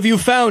 what have you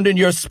found in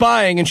your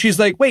spying? And she's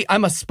like, wait,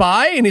 I'm a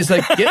spy? And he's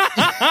like,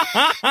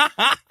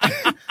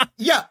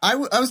 yeah. I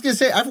was going to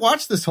say, I've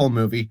watched this whole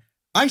movie.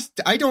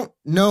 I don't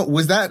know.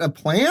 Was that a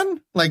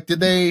plan? Did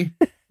they?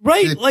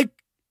 Right. Or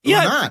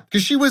not?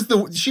 Because she was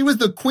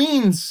the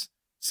Queen's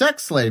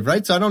sex slave,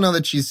 right? So I don't know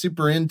that she's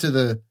super into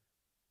the.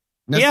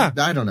 I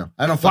don't know.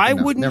 I don't. Why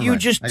wouldn't you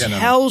just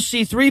tell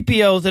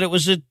C-3PO that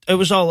it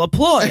was all a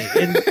ploy?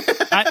 And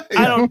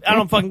I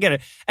don't fucking get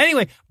it.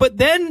 Anyway, but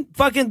then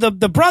fucking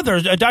the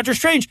brother, Dr.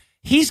 Strange,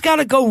 he's got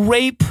to go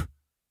rape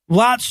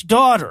Lot's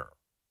daughter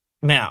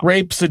now.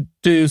 Rape,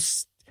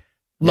 seduce,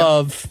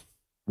 love.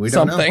 We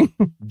don't something.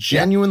 know.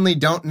 Genuinely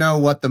don't know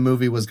what the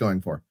movie was going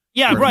for.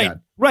 Yeah,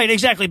 right,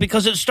 exactly.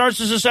 Because it starts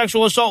as a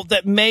sexual assault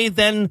that may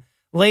then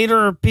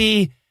later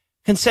be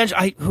consensual.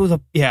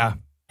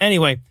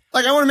 Anyway.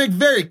 I want to make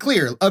very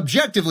clear,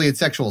 objectively, it's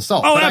sexual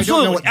assault. Oh, but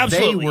absolutely. I don't know what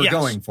they were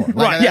going for.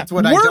 That's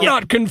what we're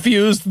not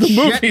confused. The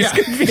movie's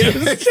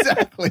confused.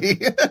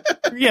 Exactly.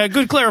 Yeah,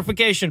 good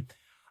clarification.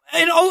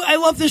 And I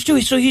love this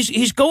too. So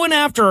he's going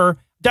after her,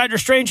 Dr.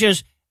 Strange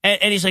is,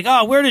 and he's like,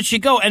 oh, where did she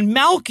go? And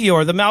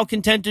Melchior, the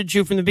malcontented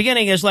Jew from the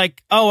beginning, is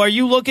like, oh, are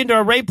you looking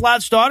to rape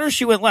Lot's daughter?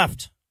 She went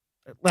left.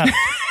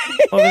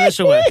 Over this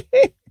way.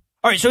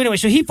 All right, so anyway,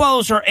 so he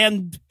follows her,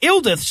 and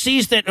Ildith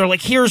sees that, or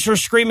like hears her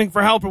screaming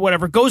for help or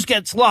whatever,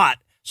 gets Lot.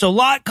 So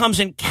Lot comes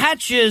and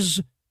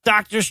catches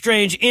Doctor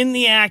Strange in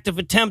the act of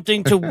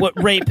attempting to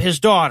rape his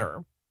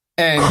daughter.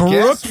 And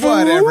guess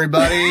what,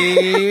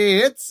 everybody?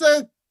 It's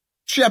a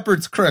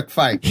shepherd's crook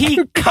fight.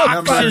 He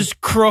cocks his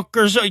crook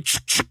or so.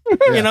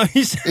 You know,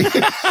 he's...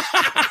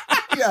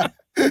 Yeah.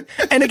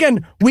 And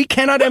again, we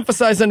cannot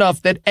emphasize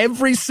enough that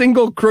every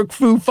single crook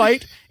fu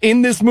fight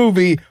in this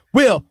movie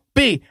will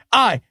be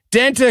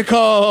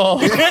identical.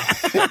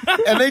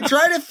 And they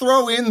try to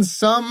throw in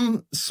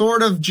some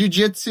sort of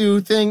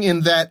jujitsu thing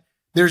in that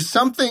there's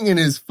something in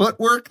his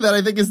footwork that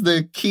I think is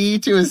the key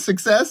to his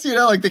success. You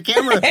know, like the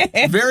camera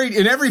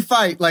in every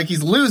fight, like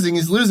he's losing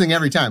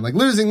every time, like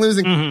losing.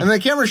 Mm-hmm. And the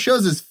camera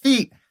shows his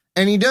feet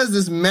and he does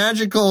this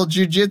magical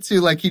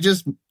jujitsu, like he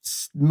just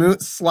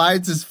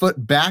slides his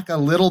foot back a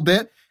little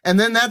bit. And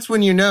then that's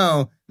when you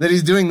know that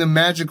he's doing the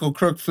magical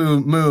crook fu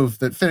move,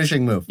 that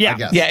finishing move. Yeah. I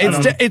guess. Yeah.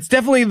 It's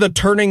definitely the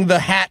turning the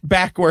hat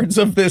backwards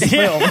of this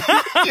film.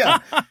 Yeah.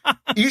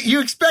 You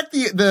expect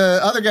the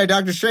other guy,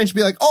 Doctor Strange, to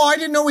be like, oh, I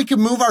didn't know we could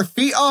move our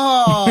feet.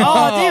 Oh,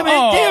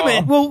 damn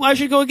it. Well, I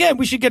should go again.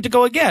 We should get to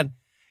go again.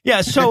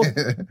 Yeah.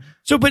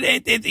 But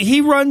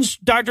he runs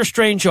Doctor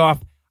Strange off,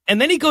 and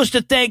then he goes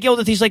to thank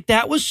Ildith. He's like,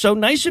 that was so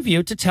nice of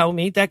you to tell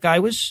me that guy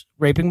was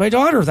raping my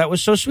daughter. That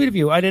was so sweet of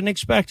you. I didn't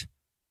expect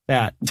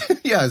that.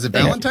 Yeah, is it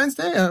Valentine's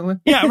Day?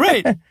 Yeah,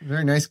 right.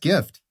 Very nice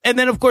gift. And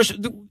then, of course,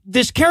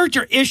 this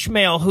character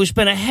Ishmael, who's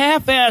been a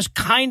half-ass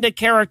kind of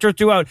character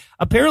throughout,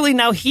 apparently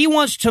now he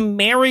wants to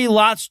marry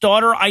Lot's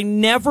daughter. I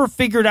never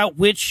figured out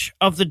which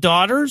of the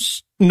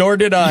daughters. Nor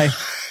did I.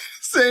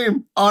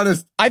 Same,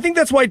 honest. I think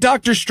that's why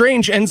Doctor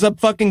Strange ends up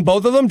fucking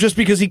both of them, just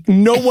because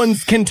no one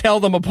can tell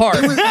them apart.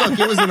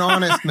 It was an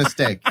honest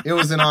mistake. It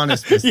was an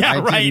honest mistake. Yeah,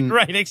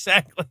 right,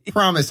 exactly.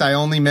 Promise, I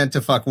only meant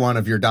to fuck one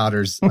of your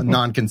daughters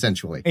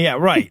non-consensually. Yeah,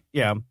 right,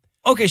 yeah.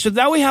 Okay, so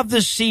now we have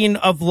this scene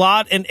of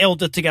Lot and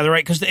Ildith together,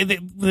 right? Because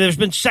there's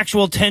been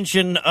sexual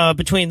tension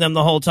between them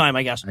the whole time,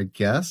 I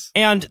guess.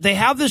 And they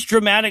have this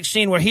dramatic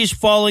scene where he's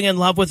falling in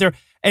love with her,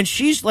 and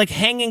she's like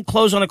hanging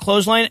clothes on a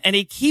clothesline, and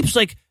he keeps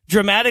like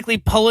dramatically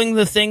pulling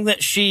the thing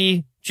that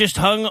she just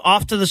hung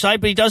off to the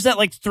side, but he does that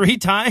like 3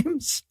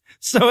 times.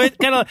 So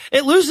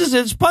it loses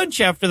its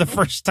punch after the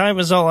first time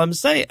is all I'm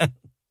saying.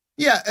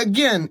 Yeah,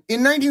 again,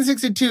 in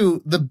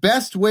 1962, the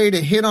best way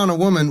to hit on a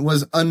woman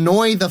was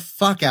annoy the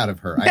fuck out of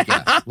her, I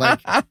guess.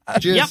 Like,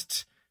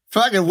 just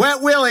fucking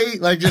wet willy,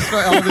 like just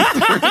all this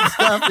different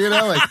stuff, you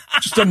know? Like,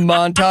 just a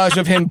montage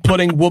of him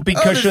putting whoopee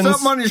cushions. There's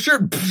something on your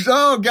shirt.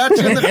 Oh, got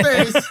you in the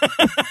face.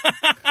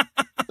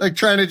 Like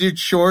trying to do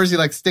chores, he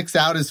like sticks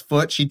out his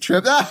foot. She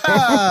trips.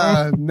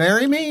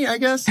 Marry me, I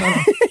guess.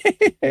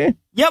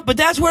 Yep, but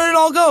that's where it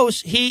all goes.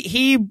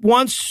 He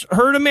wants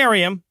her to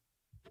marry him.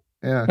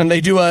 Yeah. And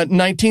they do a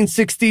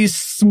 1960s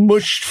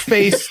smushed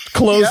faced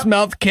closed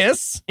mouth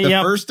kiss. The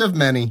first of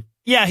many.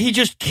 Yeah, he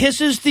just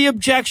kisses the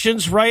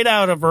objections right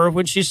out of her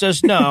when she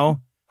says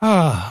no.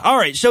 All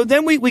right, so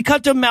then we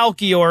cut to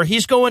Melchior.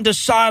 He's going to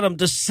Sodom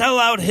to sell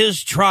out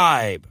his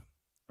tribe,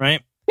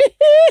 right?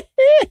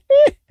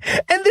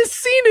 And this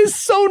scene is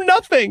so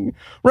nothing,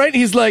 right?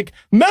 He's like,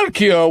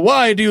 Melchior,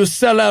 why do you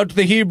sell out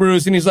the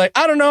Hebrews? And he's like,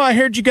 I don't know. I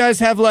heard you guys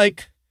have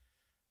like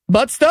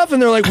butt stuff.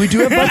 And they're like, we do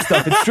have butt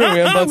stuff. It's true. We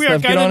have butt we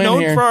stuff. We are kind of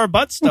known for our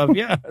butt stuff.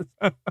 Yeah.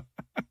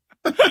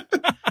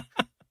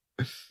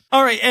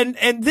 All right.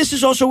 And this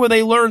is also where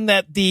they learn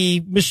that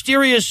the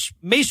mysterious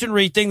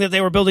masonry thing that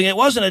they were building, it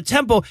wasn't a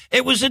temple.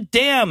 It was a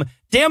dam.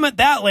 Damn it.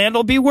 That land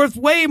will be worth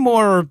way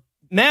more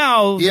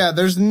now. Yeah,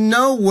 there's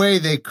no way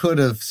they could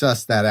have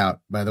sussed that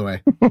out, by the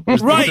way.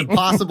 It's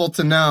impossible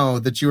to know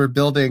that you are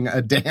building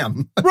a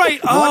dam.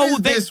 Right. What is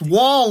this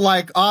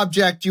wall-like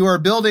object you are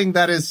building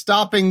that is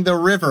stopping the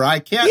river? I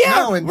can't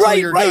know until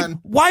you're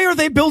done. Why are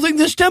they building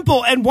this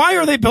temple? And why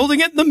are they building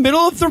it in the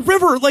middle of the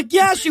river? Like,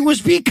 yes, it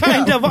was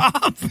kind of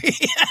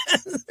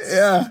obvious.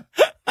 Yeah.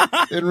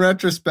 In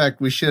retrospect,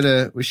 we should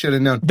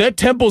have known. That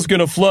temple's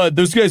gonna flood.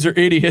 Those guys are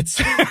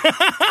idiots.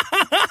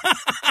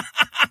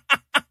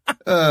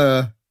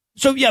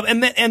 So yeah,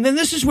 and then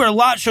this is where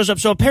Lot shows up.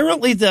 So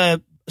apparently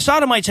the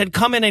Sodomites had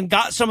come in and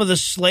got some of the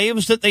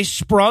slaves that they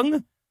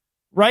sprung,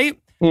 right?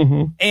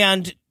 Mm-hmm.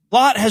 And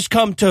Lot has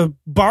come to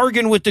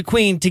bargain with the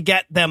queen to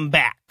get them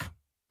back.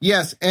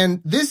 Yes,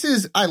 and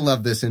I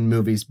love this in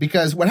movies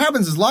because what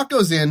happens is Lot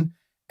goes in,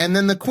 and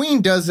then the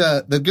queen does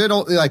the good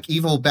old like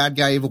evil bad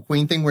guy evil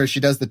queen thing where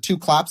she does the 2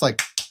 claps,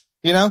 like,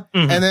 you know.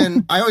 Mm-hmm. And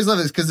then I always love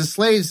this because the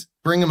slaves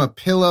bring him a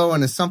pillow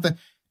and something.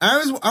 I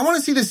want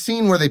to see the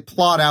scene where they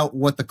plot out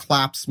what the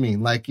claps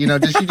mean. Like, you know,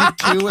 does she do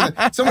 2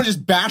 and someone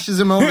just bashes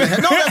him over the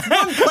head? No, that's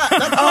 1 clap.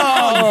 That's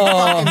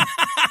fucking,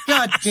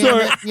 God damn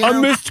it. You know? I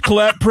missed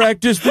clap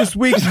practice this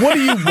week. What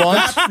do you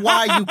want? That's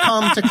why you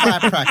come to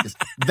clap practice.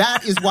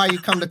 That is why you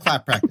come to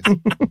clap practice.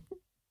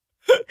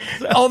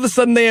 All of a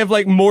sudden they have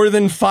like more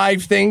than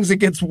 5 things. It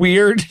gets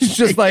weird. It's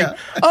just like,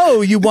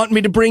 oh, you want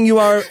me to bring you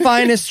our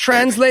finest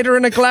translator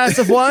and a glass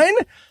of wine?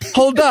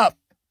 Hold up.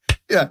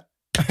 Yeah.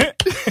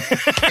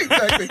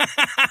 Exactly.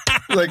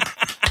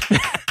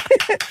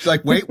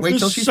 Like, wait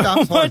till she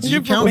stops. Hold on. Did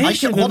you count?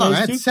 Hold on, I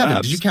had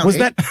 7. Did you count? Was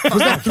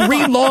that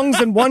 3 longs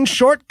and 1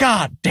 short?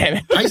 God damn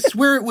it. I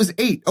swear it was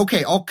 8.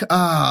 Okay,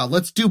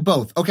 let's do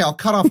both. Okay, I'll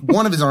cut off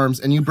one of his arms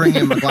and you bring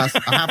him a half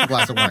a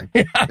glass of wine.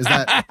 Is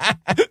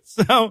that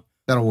so?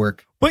 That'll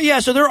work. But yeah,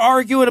 so they're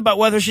arguing about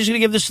whether she's going to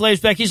give the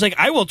slaves back. He's like,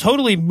 I will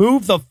totally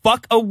move the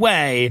fuck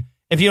away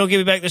if you don't give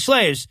me back the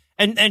slaves.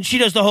 And she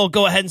does the whole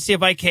go ahead and see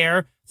if I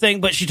care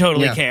thing, but she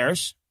totally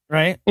cares.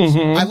 Right?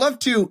 Mm-hmm. I love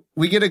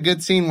we get a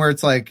good scene where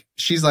it's like,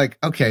 she's like,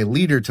 okay,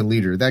 leader to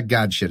leader. That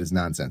God shit is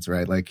nonsense,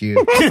 right? Like it's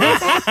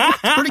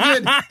pretty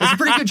good. It's a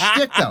pretty good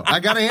shtick though. I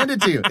gotta hand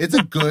it to you. It's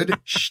a good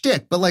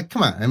shtick, but like,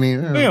 come on. I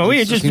mean,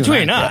 we just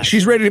between us.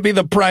 She's ready to be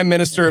the Prime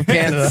Minister of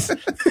Canada.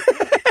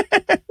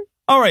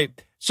 All right.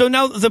 So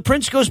now the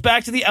prince goes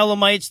back to the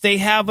Elamites. They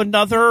have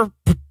another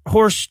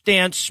horse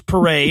dance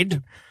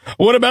parade.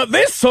 What about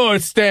this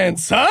horse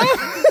dance, huh?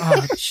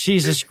 Oh,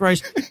 Jesus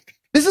Christ.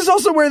 This is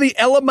also where the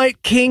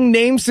Elamite king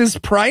names his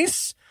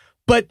price,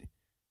 but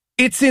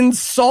it's in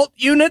salt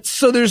units,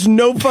 so there's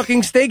no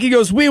fucking stake. He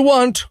goes, we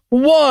want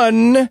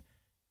 1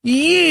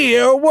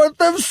 year worth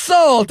of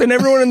salt. And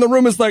everyone in the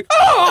room is like,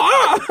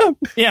 oh!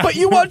 Yeah. But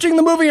you watching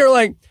the movie are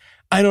like,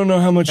 I don't know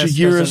how much a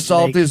year of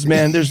salt is,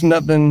 man. There's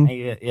nothing.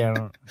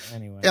 Yeah,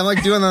 anyway. Yeah, I'm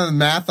like doing the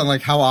math on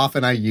like how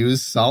often I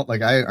use salt.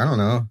 Like, I don't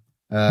know.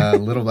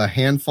 A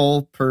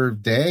handful per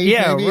day.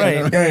 Yeah, maybe?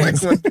 right.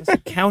 Does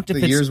it count if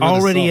it's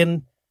already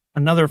in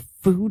another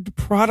food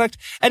product?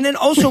 And then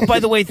also, by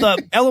the way,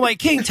 the Elamite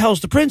king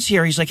tells the prince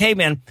here, he's like, hey,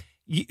 man,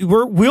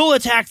 we'll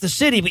attack the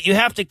city, but you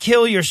have to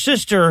kill your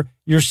sister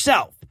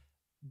yourself.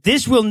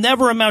 This will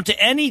never amount to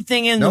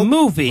anything in the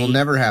movie. Will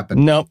never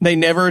happen. Nope, they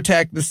never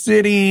attack the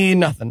city,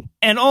 nothing.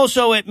 And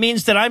also, it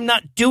means that I'm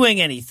not doing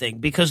anything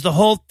because the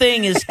whole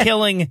thing is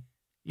killing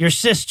your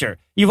sister.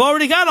 You've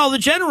already got all the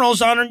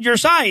generals on your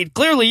side.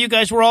 Clearly, you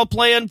guys were all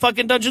playing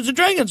fucking Dungeons and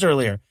Dragons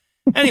earlier.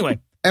 Anyway.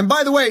 And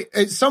by the way,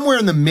 somewhere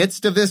in the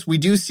midst of this, we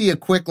do see a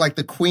quick, like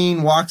the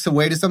queen walks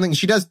away to something.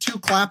 She does 2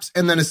 claps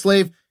and then a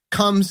slave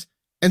comes.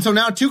 And so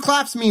now 2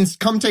 claps means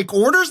come take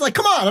orders. Like,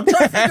 come on, I'm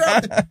trying to figure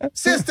out the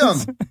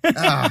system.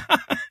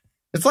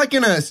 It's like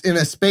in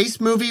a space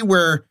movie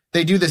where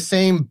they do the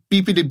same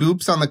beepity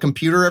boops on the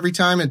computer every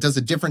time. It does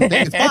a different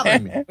thing. It's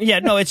bothering me. Yeah,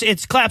 no,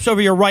 it's claps over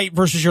your right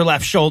versus your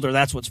left shoulder.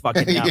 That's what's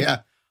fucking down.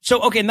 Yeah.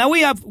 So, okay, now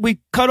we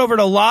cut over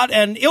to Lot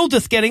and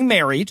Ildith getting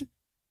married,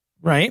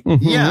 right?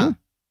 Mm-hmm. Yeah.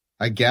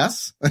 I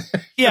guess.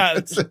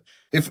 Yeah.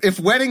 If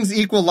weddings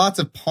equal lots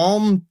of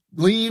palm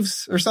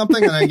leaves or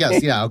something, then I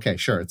guess, yeah, okay,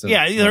 sure.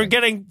 They're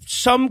getting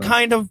some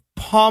kind of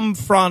palm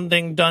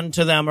fronding done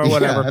to them or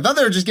whatever. Yeah, I thought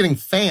they were just getting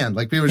fanned.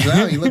 Like people were just,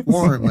 oh, you look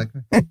warm. Like,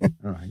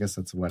 oh, I guess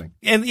that's a wedding.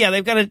 And yeah,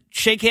 they've got to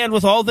shake hand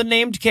with all the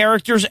named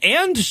characters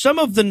and some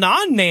of the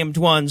non-named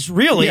ones,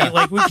 really. Yeah.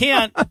 Like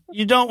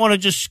you don't want to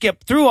just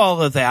skip through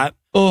all of that.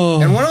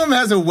 Oh. And one of them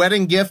has a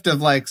wedding gift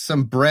of like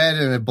some bread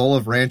and a bowl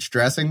of ranch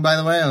dressing, by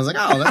the way. I was like,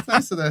 oh, that's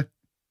nice of the...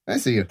 I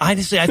see you.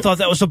 Honestly, I thought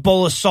that was a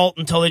bowl of salt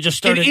until they just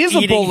started eating. It is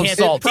a bowl of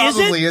salt. It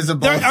probably is a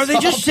bowl of salt. Are they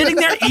just sitting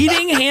there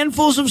eating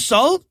handfuls of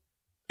salt?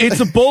 It's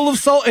a bowl of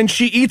salt, and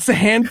she eats a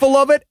handful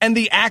of it, and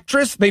the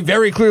actress, they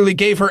very clearly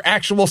gave her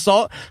actual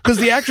salt, because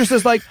the actress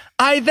is like,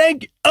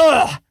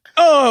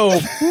 oh,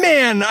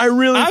 man, I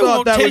really thought that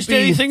would be... I won't taste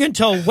anything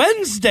until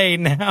Wednesday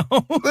now.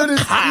 But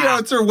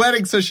it's her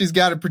wedding, so she's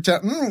got to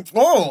pretend,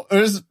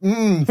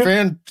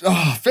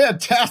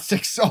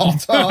 fantastic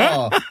salt.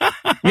 Oh.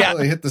 Yeah,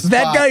 really hit the spot.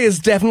 That guy is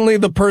definitely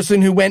the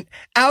person who went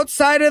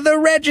outside of the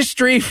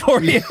registry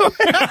for you.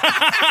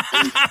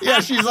 Yeah,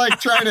 she's like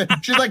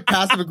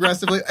passive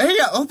aggressively. Hey,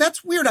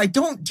 that's weird.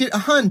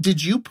 Hun,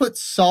 did you put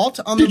salt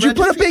on the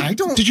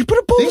registry? Did you put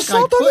a bowl of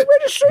salt on the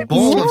registry?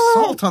 Bowl of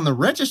salt on the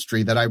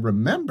registry that I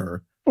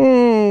remember.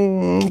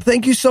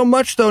 Thank you so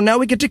much, though. Now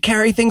we get to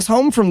carry things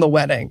home from the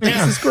wedding.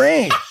 This is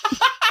great.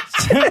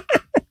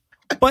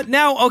 But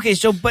now at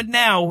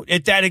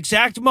that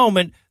exact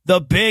moment, the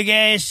big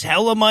ass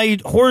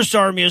Elamite horse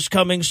army is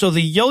coming. So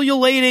the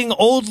yo-yo-lating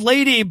old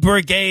lady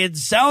brigade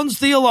sounds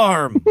the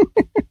alarm.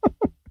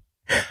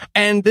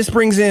 And this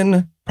brings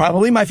in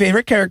probably my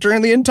favorite character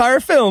in the entire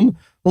film,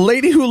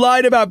 lady who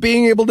lied about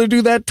being able to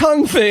do that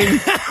tongue thing,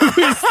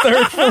 who is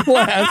third from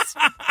last.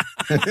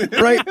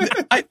 Right?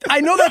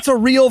 I know that's a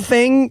real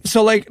thing,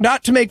 so like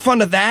not to make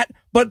fun of that,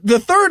 but the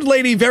third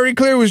lady very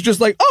clear was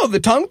just like, oh, the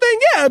tongue thing?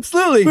 Yeah,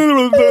 absolutely.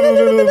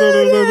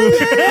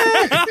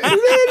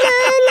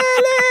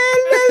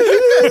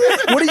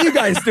 What are you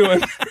guys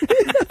doing?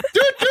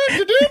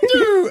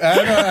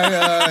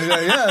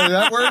 Yeah,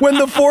 that worked. When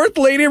the fourth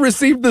lady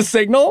received the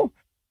signal,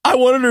 I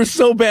wanted her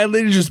so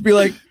badly to just be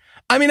like,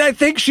 I mean, I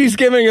think she's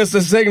giving us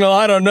a signal.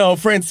 I don't know.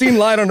 Francine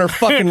lied on her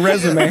fucking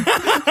resume.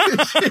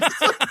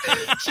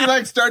 She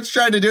like starts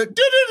trying to do it.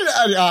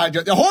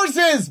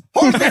 Horses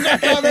are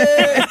coming.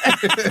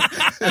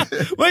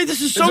 Wait,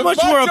 this is so much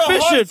more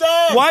efficient.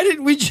 Why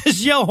didn't we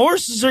just yell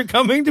horses are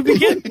coming to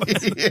begin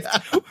with? Yeah.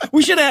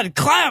 We should have had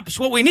claps.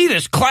 What we need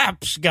is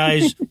claps,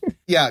 guys.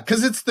 Yeah,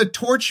 because it's the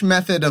torch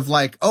method of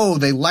like, oh,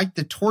 they light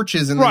the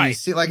torches, and then you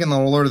see like in the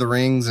Lord of the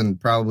Rings and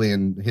probably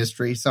in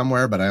history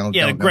somewhere, but I don't.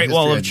 Yeah, don't the Great know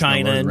Wall of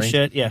China and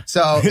shit. Yeah.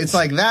 So it's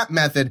like that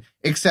method,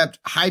 except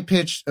high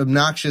pitched,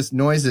 obnoxious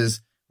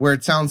noises where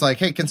it sounds like,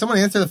 hey, can someone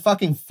answer the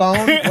fucking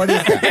phone? What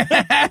is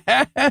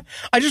that?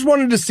 I just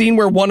wanted a scene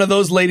where one of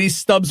those ladies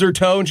stubs her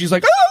toe and she's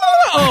like,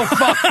 oh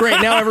fuck,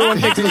 great, now everyone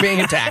thinks they're being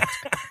attacked.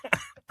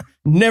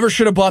 Never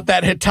should have bought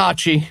that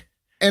Hitachi.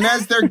 And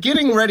as they're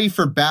getting ready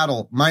for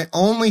battle, my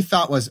only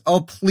thought was, oh,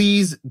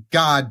 please,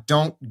 God,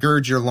 don't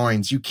gird your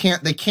loins.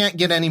 They can't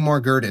get any more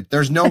girded.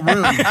 There's no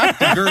room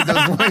to gird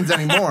those loins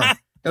anymore.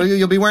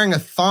 You'll be wearing a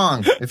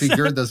thong if you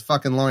gird those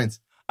fucking loins.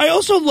 I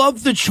also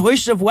love the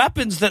choice of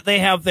weapons that they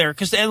have there,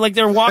 because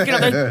they're walking out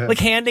there, like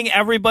handing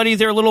everybody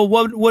their little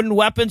wooden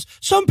weapons.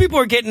 Some people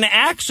are getting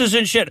axes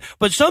and shit,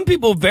 but some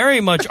people very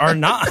much are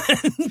not.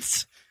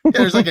 Yeah,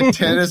 there's like a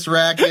tennis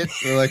racket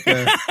or like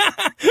a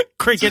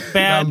cricket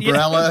bat,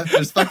 umbrella.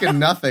 There's fucking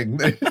nothing.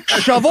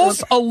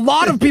 Shovels? A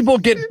lot of people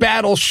get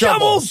battle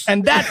shovels,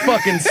 and that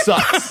fucking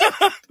sucks.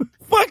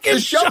 Fucking the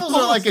shovels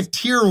are like a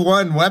tier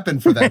 1 weapon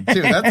for them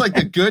too. That's like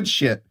the good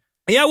shit.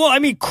 Yeah, well, I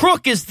mean,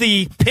 crook is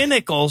the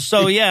pinnacle,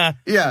 so yeah.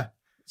 Yeah.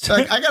 So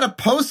like, I got a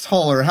post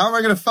holer. How am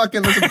I going to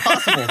fucking, it's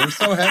impossible. They're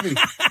so heavy.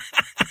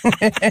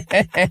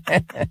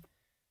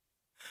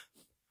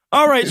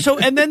 All right, so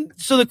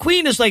the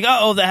queen is like,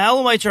 uh-oh, the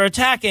Elamites are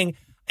attacking,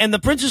 and the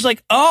prince is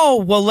like,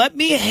 oh, well, let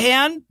me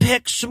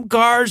handpick some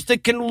guards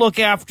that can look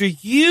after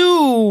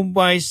you,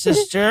 my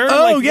sister.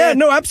 Oh, like, yeah,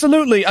 no,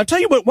 absolutely. I'll tell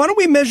you what, why don't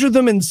we measure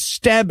them in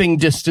stabbing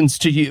distance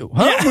to you,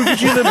 huh? Yeah. We'll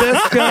get you the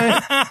best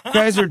guy.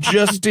 Guys are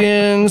just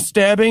in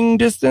stabbing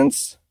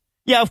distance.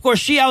 Yeah, of course,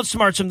 she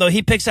outsmarts him, though.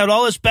 He picks out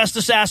all his best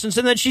assassins,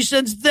 and then she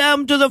sends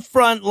them to the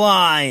front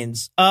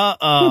lines.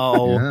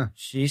 Uh-oh. Yeah.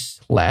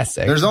 She's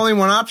classic. There's only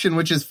one option,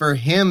 which is for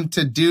him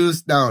to do...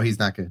 No, he's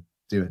not going to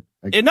do it.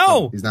 Like,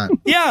 no. He's not.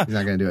 Yeah. He's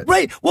not going to do it.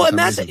 Right. Well, and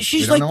that's...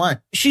 She's like... Why.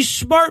 She's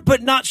smart,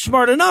 but not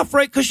smart enough,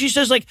 right? Because she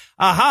says, like,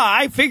 aha,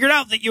 I figured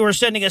out that you were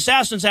sending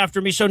assassins after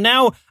me, so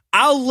now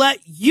I'll let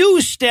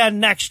you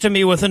stand next to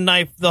me with a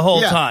knife the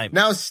whole time.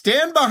 Now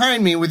stand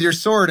behind me with your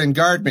sword and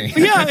guard me.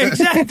 Yeah,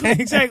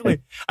 exactly.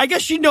 I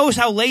guess she knows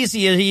how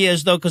lazy he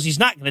is, though, because he's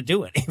not going to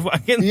do any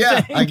fucking thing.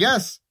 I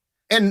guess.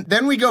 And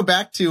then we go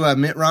back to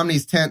Mitt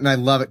Romney's tent, and I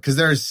love it, because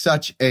there is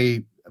such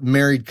a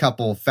married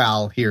couple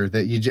foul here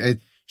that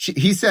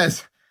he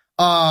says,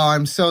 oh,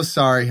 I'm so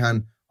sorry,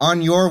 hon,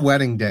 on your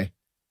wedding day.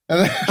 On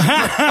our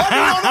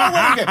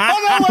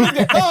wedding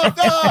day.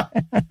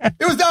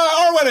 It was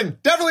our wedding.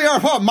 Definitely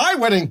my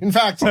wedding. In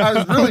fact, I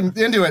was really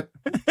into it.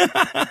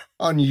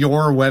 On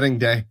your wedding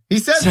day. He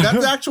said that's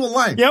the actual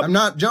line. Yep. I'm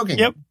not joking.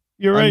 Yep.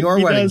 You're right. On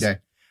your wedding day.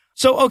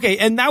 So, okay,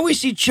 and now we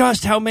see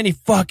just how many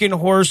fucking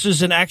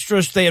horses and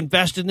extras they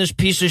invest in this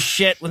piece of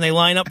shit when they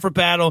line up for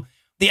battle.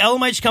 The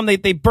Elamites come, they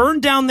burn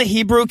down the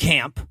Hebrew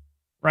camp,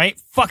 right?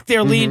 Fuck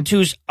their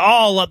lead-tos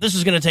all up. This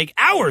is going to take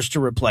hours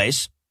to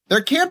replace.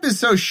 Their camp is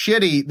so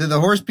shitty that the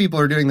horse people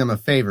are doing them a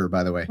favor,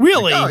 by the way.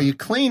 Really? Like, oh, you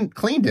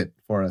cleaned it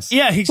for us.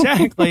 Yeah,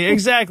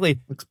 exactly.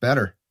 Looks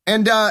better.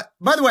 And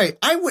by the way,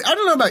 I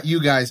don't know about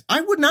you guys. I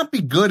would not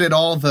be good at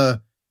all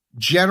the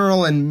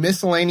general and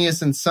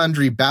miscellaneous and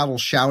sundry battle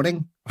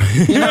shouting.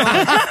 You know,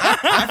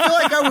 I feel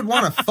like I would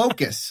want to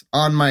focus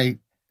on my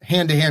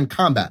hand-to-hand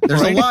combat.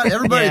 There's a lot,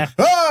 everybody, and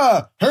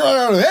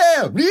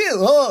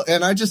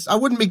I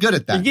wouldn't be good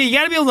at that. You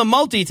got to be able to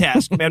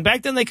multitask, man.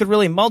 Back then, they could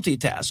really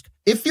multitask.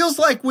 It feels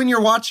like when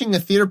you're watching a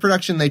theater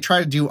production, they try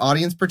to do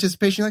audience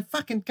participation. You're like,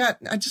 fucking God,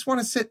 I just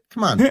want to sit.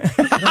 Come on.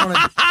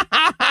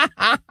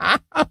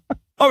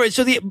 All right,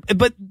 so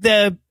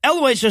the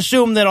Elamites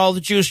assume that all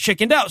the Jews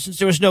chickened out since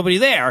there was nobody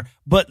there,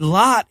 but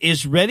Lot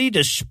is ready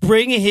to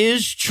spring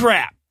his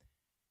trap.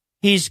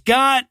 He's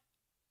got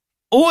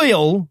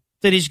oil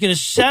that he's going to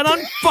set on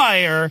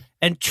fire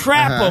and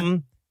trap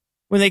them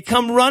when they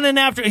come running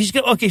after.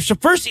 So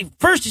first he's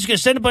going to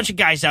send a bunch of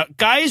guys out.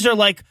 Guys are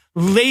like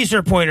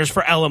laser pointers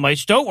for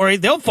Elamites. Don't worry,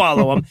 they'll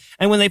follow them.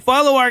 And when they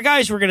follow our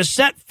guys, we're going to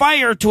set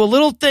fire to a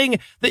little thing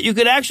that you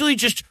could actually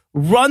just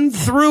run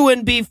through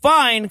and be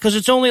fine because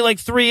it's only like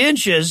 3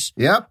 inches.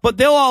 Yep. But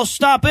they'll all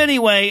stop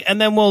anyway,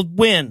 and then we'll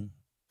win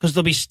because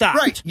they'll be stopped.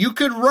 Right. You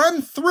could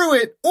run through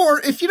it,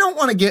 or if you don't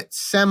want to get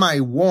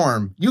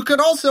semi-warm, you could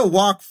also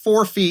walk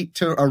 4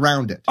 feet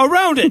around it.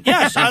 Around it,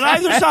 yes, on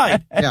either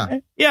side. Yeah.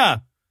 Yeah.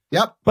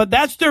 Yep. But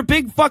that's their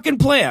big fucking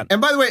plan.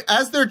 And by the way,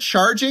 as they're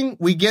charging,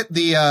 we get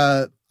the,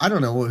 I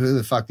don't know who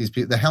the fuck these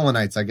people, the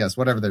Hellenites, I guess,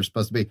 whatever they're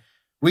supposed to be.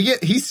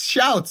 He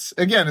shouts,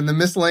 again, in the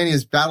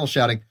miscellaneous battle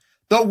shouting,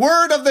 the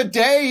word of the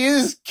day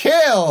is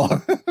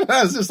kill.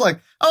 I was just like,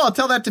 oh, I'll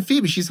tell that to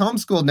Phoebe. She's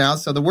homeschooled now.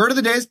 So the word of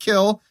the day is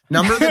kill.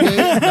 Number of the day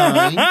is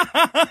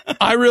 9.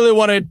 I really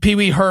wanted Pee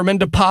Wee Herman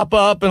to pop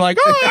up and like,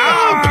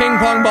 oh, ping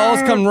pong balls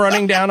come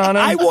running down on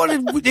him. I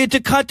wanted it to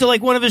cut to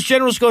like one of his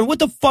generals going, what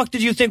the fuck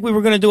did you think we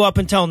were going to do up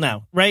until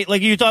now? Right?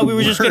 Like you thought we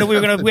were just going to,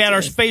 we had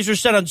our phasers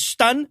set on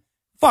stun?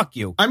 Fuck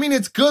you. I mean,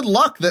 it's good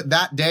luck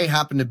that day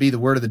happened to be the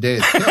word of the day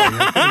is kill. You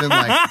know, it could have been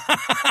like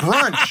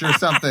brunch or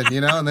something,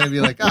 you know, and they'd be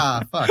like,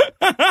 fuck.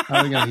 How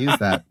are we going to use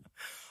that?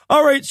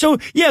 All right. So,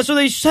 yeah, so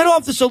they set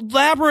off this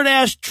elaborate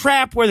ass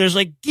trap where there's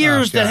like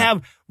gears that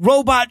have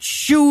robot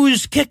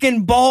shoes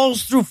kicking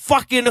balls through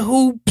fucking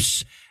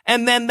hoops.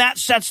 And then that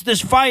sets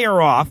this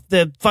fire off,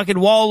 the fucking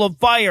wall of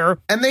fire.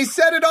 And they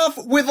set it off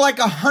with like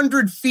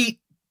 100 feet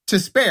to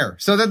spare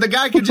so that the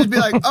guy could just be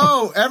like,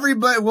 oh,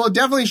 everybody, well,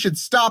 definitely should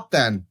stop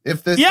then.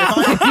 If this,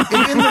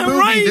 if in the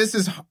movie this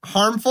is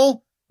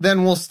harmful,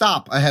 then we'll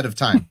stop ahead of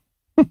time.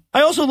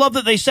 I also love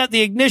that they set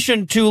the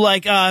ignition to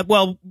like,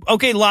 well,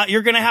 okay, Lot,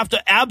 you're going to have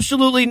to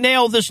absolutely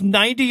nail this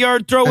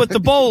 90-yard throw with the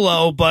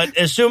bolo, but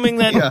assuming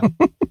that,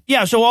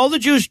 so all the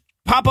Jews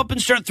pop up and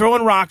start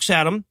throwing rocks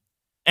at him,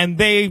 and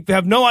they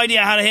have no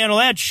idea how to handle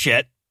that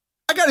shit.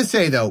 I got to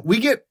say, though, we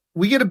get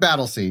a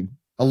battle scene,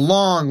 a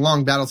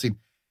long battle scene.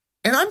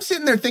 And I'm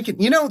sitting there thinking,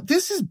 you know,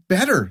 this is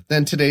better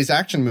than today's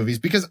action movies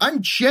because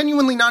I'm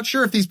genuinely not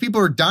sure if these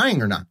people are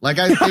dying or not. Like,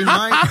 half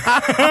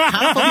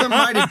of them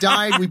might have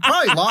died. We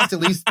probably lost at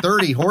least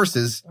 30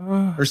 horses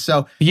or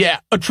so. Yeah,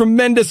 a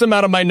tremendous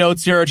amount of my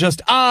notes here are just,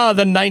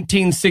 the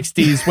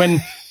 1960s when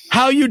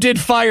how you did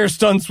fire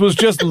stunts was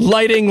just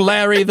lighting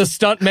Larry the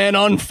stuntman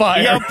on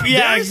fire. Yep,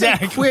 yeah,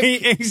 exactly.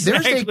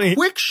 There's a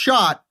quick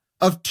shot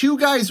of two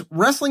guys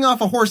wrestling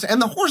off a horse,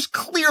 and the horse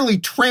clearly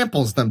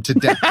tramples them to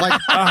death. Like,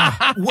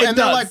 and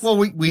they're like, "Well,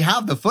 we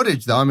have the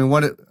footage, though. I mean,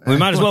 we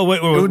might as well.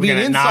 It would be an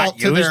insult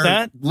to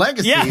their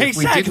legacy. Yeah,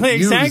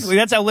 exactly.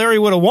 That's how Larry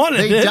would have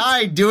wanted it. They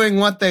died doing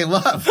what they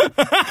love,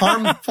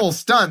 harmful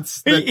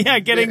stunts.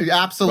 That getting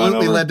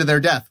absolutely led to their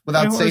death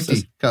without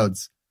safety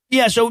codes.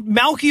 Yeah, so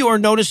Melchior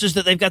notices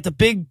that they've got the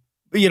big,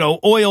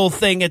 oil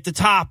thing at the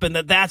top, and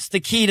that's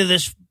the key to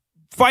this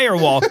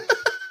firewall.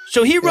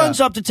 So he runs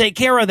up to take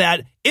care of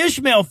that.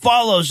 Ishmael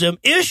follows him.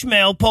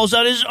 Ishmael pulls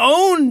out his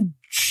own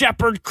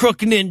shepherd crook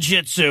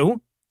ninjutsu,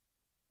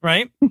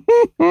 right?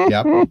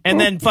 Yep. And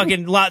then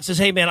fucking Lot says,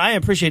 hey, man, I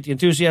appreciate the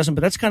enthusiasm,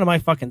 but that's kind of my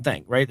fucking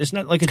thing, right? It's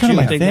not like a Jew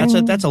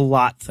thing. That's a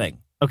Lot thing,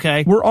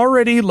 okay? We're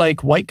already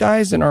like white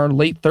guys in our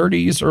late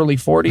 30s, early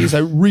 40s. I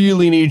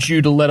really need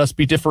you to let us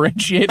be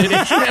differentiated,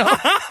 Ishmael.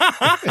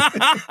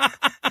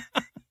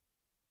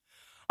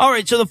 All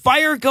right, so the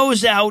fire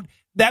goes out.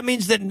 That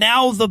means that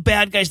now the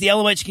bad guys, the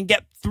Elamites, can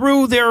get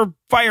through their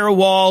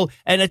firewall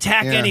and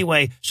attack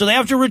anyway. So they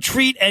have to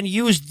retreat and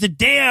use the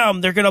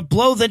dam. They're going to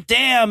blow the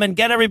dam and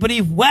get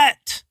everybody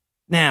wet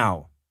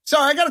now.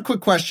 Sorry, I got a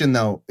quick question,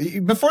 though.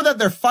 Before that,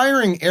 they're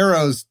firing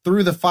arrows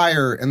through the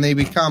fire, and they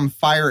become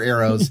fire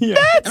arrows. And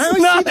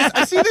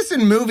I see this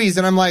in movies,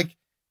 and I'm like,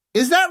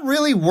 is that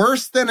really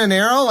worse than an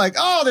arrow? Like,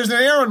 oh, there's an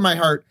arrow in my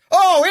heart.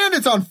 Oh, and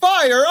it's on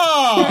fire.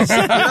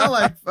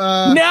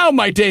 Oh, now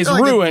my day's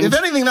ruined. If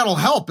anything, that'll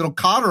help. It'll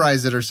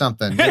cauterize it or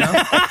something. You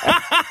know?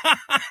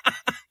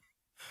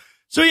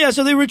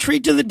 So they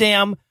retreat to the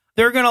dam.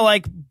 They're going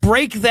to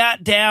break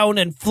that down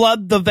and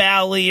flood the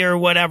valley or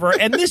whatever.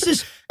 And this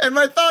is, and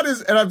my thought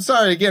is, and I'm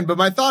sorry again, but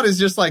my thought is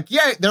just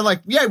they're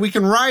like, we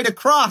can ride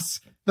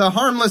across the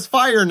harmless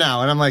fire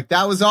now. And I'm like,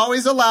 that was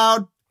always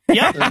allowed.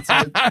 Yep.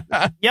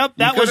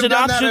 That was an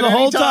option the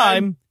whole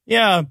time.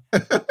 Yeah.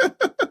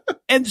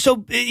 And so,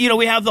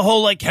 we have the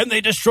whole, can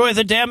they destroy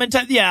the dam in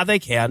time? Yeah, they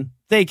can.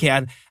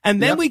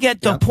 And then we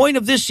get the point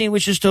of this scene,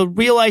 which is to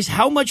realize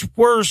how much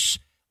worse,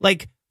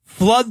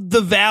 Flood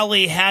the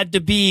Valley had to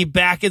be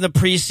back in the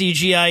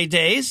pre-CGI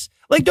days.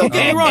 Don't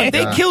get me wrong.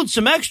 They killed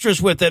some extras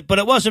with it, but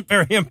it wasn't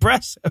very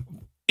impressive.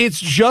 It's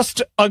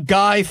just a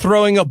guy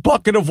throwing a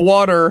bucket of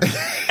water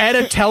at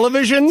a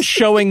television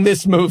showing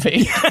this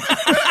movie.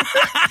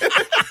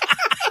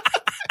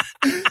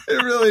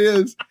 It really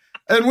is.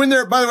 And when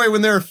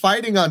they're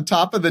fighting on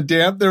top of the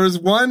dam, there was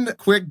one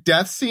quick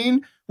death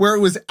scene where it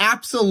was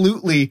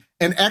absolutely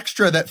an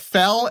extra that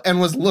fell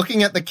and was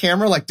looking at the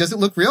camera like, does it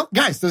look real?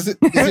 Guys, is it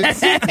good?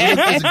 Does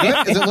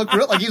it look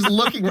real? Like, he's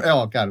looking,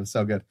 oh God, it was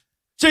so good.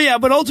 So yeah,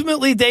 but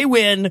ultimately they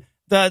win.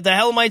 The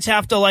Helmites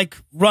have to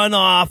run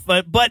off,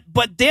 but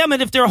damn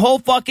it, if their whole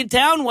fucking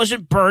town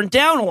wasn't burned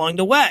down along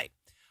the way.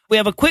 We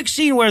have a quick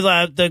scene where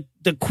the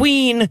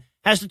queen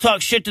has to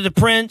talk shit to the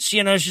prince.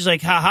 She's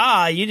like,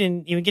 haha, you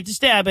didn't even get to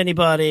stab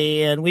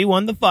anybody, and we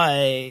won the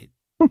fight.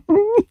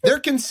 They're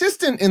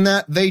consistent in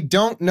that they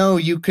don't know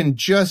you can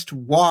just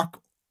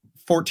walk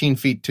 14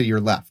 feet to your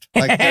left.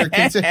 They can't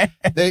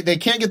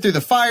get through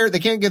the fire. They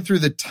can't get through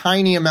the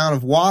tiny amount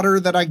of water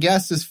that I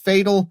guess is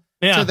fatal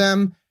to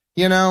them,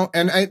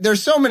 and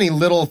there's so many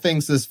little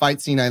things this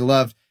fight scene I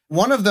loved.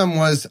 One of them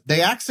was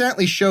they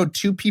accidentally showed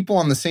two people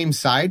on the same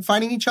side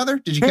fighting each other.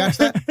 Did you catch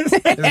that?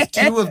 There's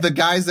two of the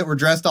guys that were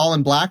dressed all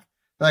in black.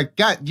 Like,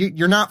 God,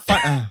 you're not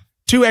fighting.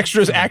 two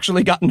extras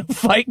actually got in a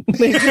fight.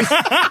 They just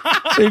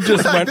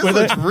went with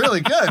it. This looks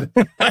really good.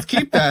 Let's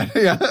keep that.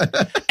 Yeah.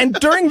 And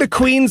during the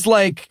Queen's,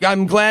 like,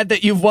 I'm glad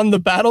that you've won the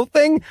battle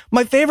thing,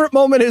 my favorite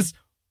moment is,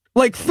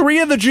 like, 3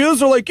 of the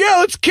Jews are like, yeah,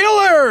 let's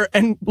kill her.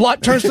 And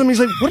Lot turns to them, he's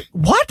like,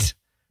 what?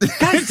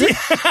 Guys,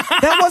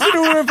 that wasn't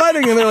who we were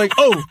fighting. And they're like,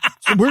 oh,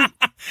 so we're...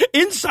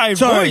 Inside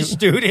voice,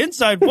 dude.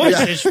 Inside voice,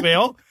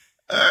 Ishmael.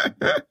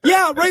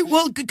 Yeah, right.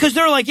 Well, because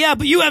they're like, yeah,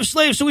 but you have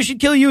slaves, so we should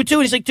kill you too.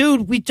 And he's like,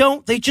 dude, we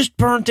don't. They just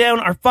burned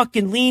down our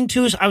fucking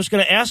lean-tos. I was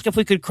going to ask if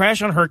we could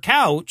crash on her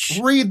couch.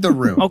 Read the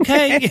room.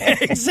 Okay, yeah,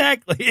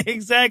 exactly.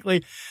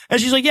 And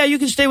she's like, yeah, you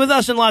can stay with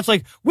us. And Lot's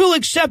like, we'll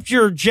accept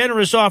your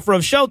generous offer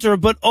of shelter,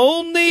 but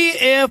only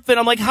if. And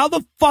I'm like, how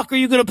the fuck are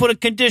you going to put a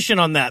condition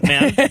on that,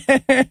 man?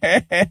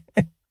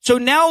 So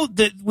now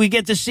that we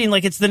get this scene,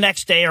 like it's the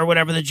next day or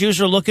whatever, the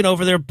Jews are looking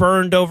over their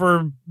burned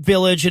over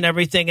village and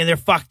everything, and their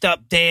fucked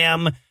up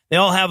dam. They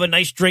all have a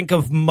nice drink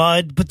of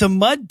mud, but the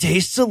mud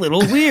tastes a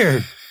little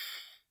weird.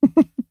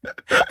 I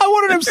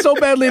wanted him so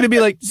badly to be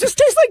like, does this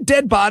taste like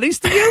dead bodies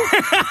to you?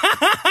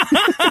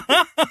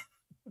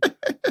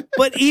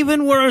 But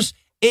even worse,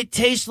 it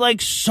tastes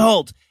like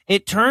salt.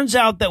 It turns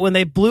out that when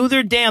they blew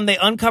their dam, they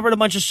uncovered a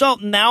bunch of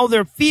salt, and now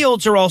their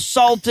fields are all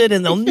salted,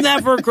 and they'll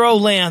never grow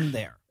land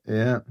there.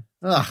 Yeah.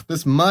 Ugh,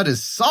 this mud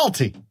is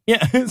salty.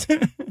 Yeah.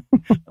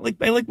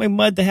 I like my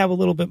mud to have a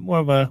little bit more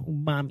of a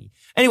umami.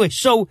 Anyway,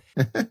 so,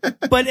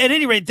 but at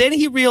any rate, then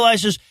he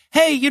realizes,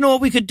 hey, you know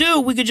what we could do?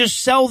 We could just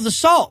sell the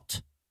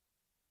salt.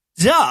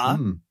 Duh.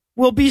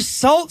 We'll be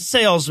salt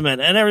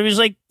salesmen. And everybody's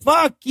like,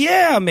 fuck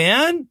yeah,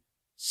 man.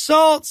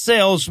 Salt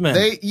salesmen.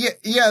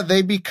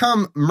 They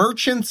become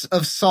merchants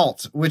of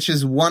salt, which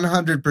is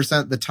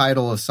 100% the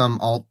title of some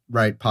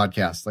alt-right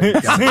podcast. Like,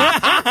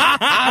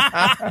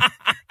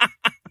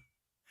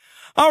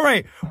 All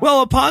right.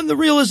 Well, upon the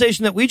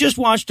realization that we just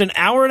watched an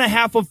hour and a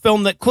half of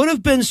film that could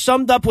have been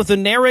summed up with a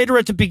narrator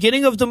at the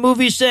beginning of the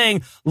movie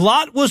saying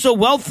Lot was a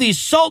wealthy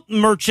salt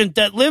merchant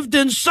that lived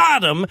in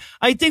Sodom,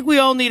 I think we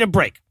all need a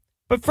break.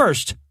 But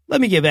first,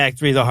 let me give Act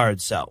 3 the hard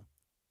sell.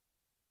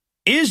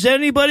 Is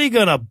anybody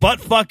gonna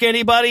butt fuck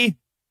anybody?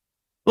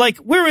 Like,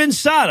 we're in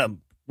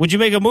Sodom. Would you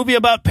make a movie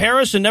about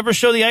Paris and never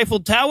show the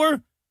Eiffel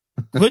Tower?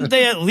 Couldn't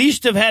they at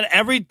least have had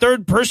every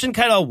third person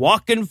kind of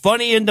walking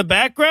funny in the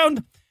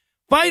background?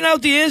 Find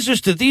out the answers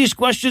to these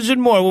questions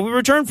and more when we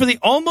return for the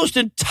almost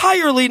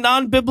entirely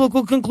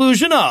non-biblical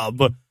conclusion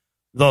of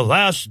The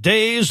Last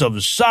Days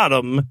of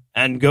Sodom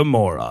and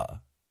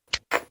Gomorrah.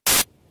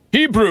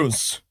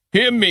 Hebrews,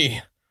 hear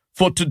me,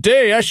 for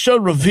today I shall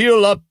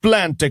reveal our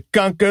plan to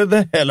conquer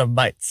the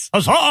Helamites.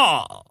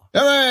 Huzzah!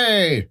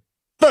 hooray!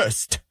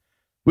 First,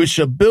 we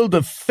shall build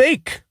a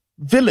fake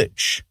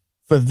village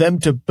for them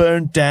to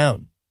burn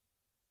down.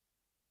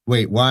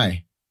 Wait,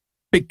 why?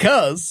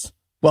 Because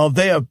while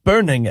they are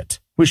burning it,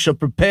 we shall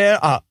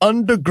prepare our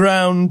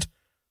underground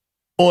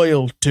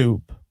oil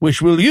tube,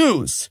 which we'll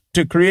use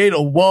to create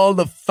a wall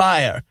of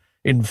fire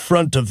in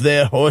front of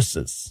their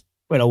horses.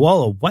 Wait, a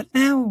wall of what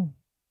now?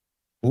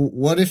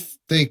 What if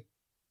they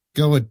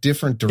go a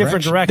different direction?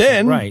 Different direction,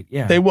 Then, right,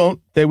 yeah. they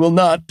will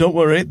not, don't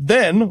worry.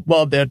 Then,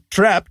 while they're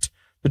trapped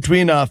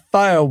between our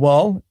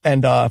firewall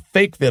and our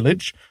fake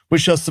village, we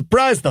shall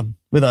surprise them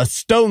with our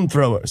stone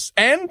throwers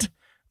and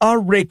our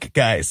rake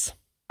guys.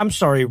 I'm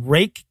sorry,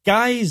 rake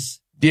guys?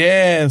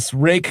 Yes,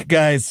 rake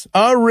guys.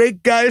 Our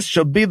rake guys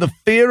shall be the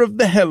fear of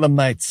the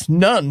Helamites.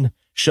 None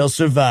shall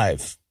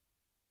survive.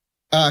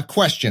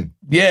 Question.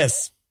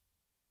 Yes.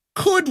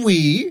 Could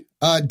we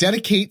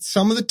dedicate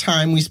some of the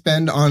time we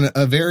spend on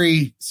a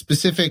very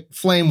specific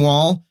flame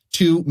wall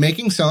to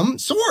making some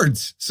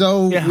swords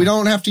so we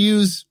don't have to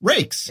use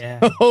rakes?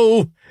 Yeah.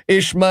 Oh,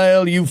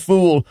 Ishmael, you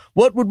fool.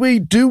 What would we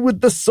do with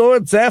the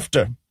swords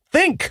after?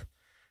 Think.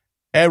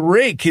 A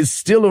rake is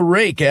still a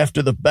rake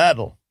after the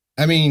battle.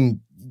 I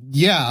mean,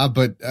 yeah,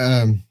 but...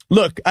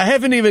 Look, I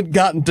haven't even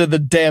gotten to the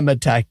dam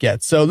attack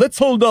yet, so let's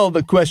hold all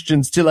the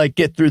questions till I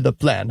get through the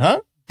plan, huh?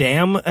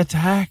 Dam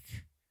attack?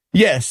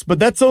 Yes, but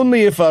that's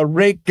only if our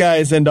rake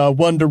guys and our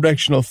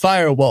one-directional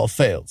firewall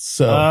fails,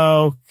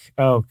 so...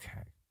 Okay.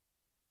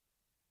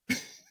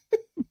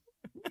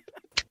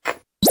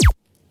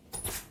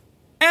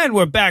 And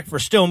we're back for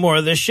still more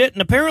of this shit,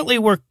 and apparently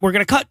we're going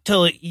to cut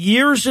to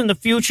years in the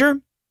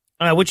future,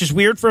 which is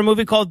weird for a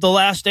movie called The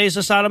Last Days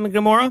of Sodom and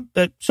Gomorrah,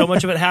 that so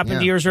much of it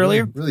happened years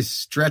earlier. Really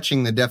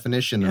stretching the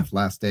definition of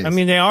last days. I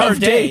mean, they are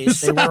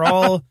days. They were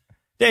all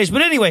days.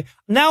 But anyway,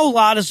 now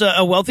Lot is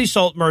a wealthy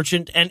salt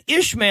merchant, and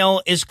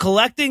Ishmael is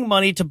collecting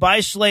money to buy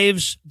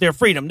slaves their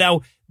freedom.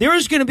 Now, there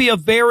is going to be a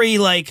very,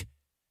 like,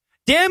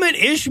 damn it,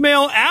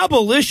 Ishmael,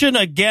 abolition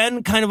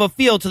again kind of a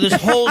feel to this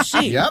whole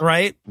scene,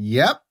 right?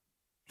 Yep.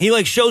 He,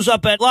 like, shows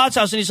up at Lot's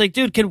house, and he's like,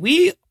 dude, can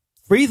we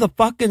free the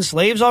fucking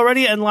slaves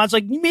already? And Lot's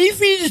like, me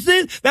free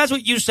this? That's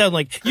what you sound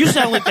like. You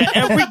sound like that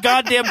every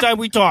goddamn time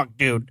we talk,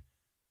 dude.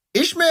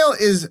 Ishmael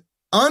is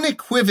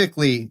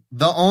unequivocally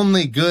the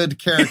only good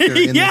character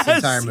in this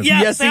entire movie.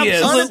 Yes, he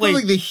is.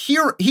 Unequivocally the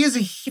hero. He is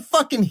a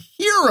fucking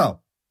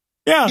hero.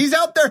 Yeah. He's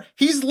out there.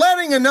 He's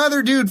letting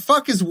another dude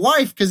fuck his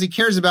wife because he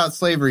cares about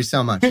slavery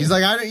so much. He's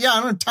like, I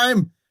don't have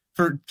time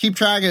for keep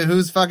track of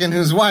who's fucking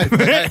whose wife.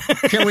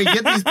 Can we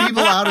get these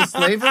people out of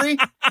slavery?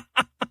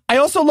 I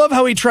also love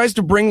how he tries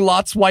to bring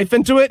Lot's wife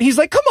into it. He's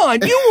like, come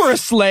on, you were a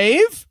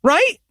slave,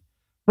 right?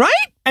 Right?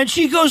 And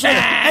she goes, and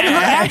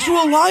her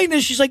actual line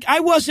is, she's like, I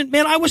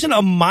wasn't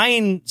a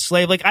mind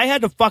slave. Like, I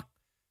had to fuck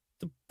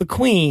the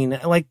queen.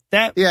 Like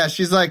that. Yeah,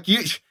 she's like,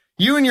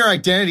 you and your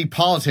identity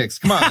politics.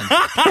 Come on.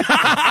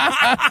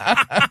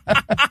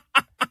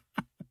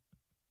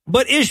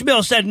 But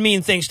Ishmael said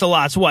mean things to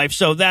Lot's wife,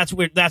 so that's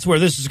where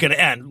this is going to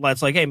end.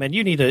 Lot's like, hey man,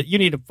 you need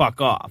to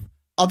fuck off.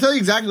 I'll tell you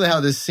exactly how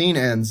this scene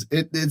ends.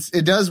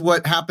 It does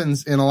what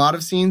happens in a lot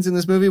of scenes in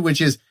this movie,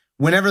 which is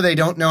whenever they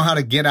don't know how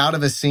to get out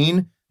of a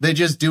scene, they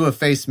just do a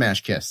face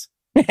smash kiss.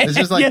 It's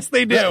just like, yes,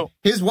 they do.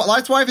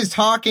 Lot's wife is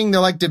talking,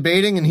 they're like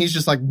debating, and he's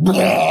just like,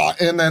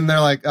 and then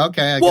they're like,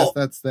 okay, I guess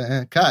that's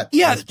the cut.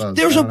 Yeah,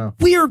 there's a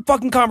weird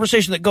fucking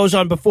conversation that goes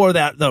on before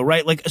that, though,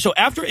 right? Like, so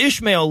after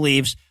Ishmael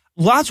leaves,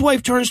 Lot's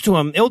wife turns to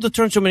him, Ilda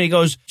turns to him,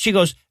 and she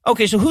goes,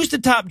 okay, so who's the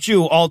top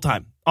Jew all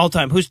time?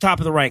 Who's top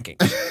of the ranking?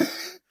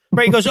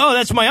 Right, he goes, oh,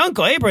 that's my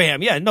uncle,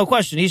 Abraham. Yeah, no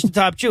question. He's the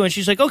top Jew. And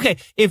she's like, okay,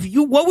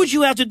 what would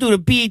you have to do to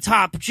be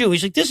top Jew?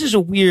 He's like, this is a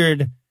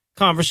weird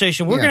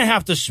conversation. We're going to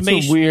have to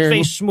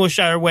face smush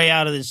our way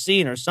out of this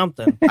scene or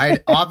something.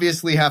 I'd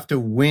obviously have to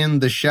win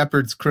the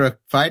Shepherd's Crook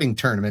fighting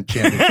tournament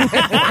championship,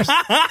 of course.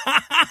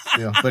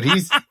 But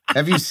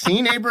have you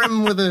seen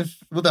Abraham with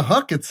a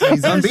hook?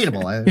 He's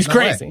unbeatable. He's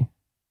crazy.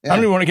 Yeah. I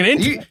don't even want to get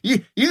into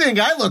it. You think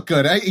I look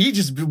good? He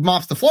just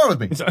mops the floor with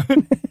me.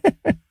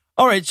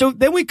 All right, so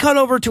then we cut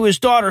over to his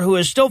daughter, who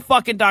is still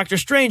fucking Doctor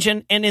Strange,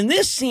 and in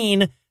this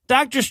scene,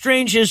 Doctor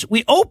Strange this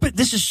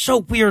is so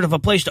weird of a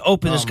place to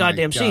open this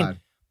goddamn scene.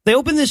 They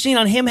open this scene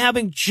on him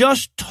having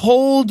just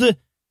told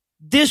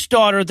this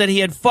daughter that he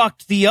had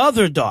fucked the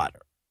other daughter.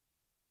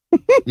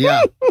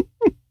 Yeah.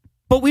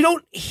 But we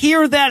don't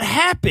hear that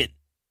happen,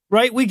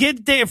 right? We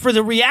get there for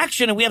the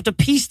reaction, and we have to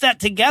piece that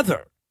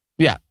together.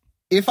 Yeah.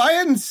 If I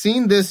hadn't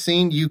seen this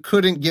scene, you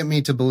couldn't get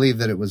me to believe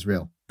that it was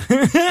real.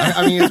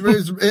 I mean,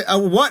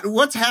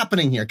 what's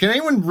happening here? Can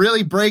anyone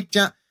really break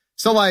down?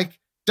 So, like,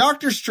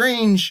 Doctor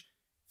Strange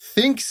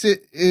thinks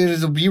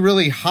it'll be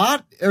really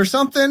hot or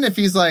something if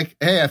he's like,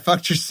 hey, I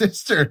fucked your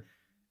sister.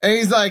 And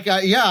he's like,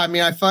 yeah, I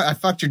mean, I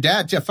fucked your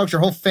dad too. I fucked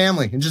your whole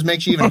family. It just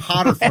makes you even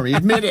hotter for me.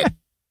 Admit it.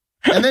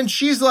 And then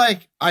she's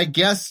like, I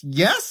guess,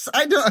 yes.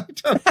 I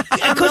don't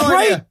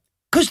right.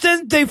 Because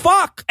then they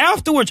fuck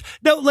afterwards.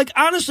 No, like,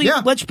 honestly,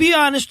 Let's be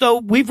honest, though.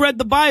 We've read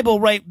the Bible,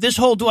 right? This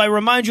whole, do I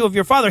remind you of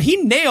your father? He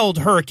nailed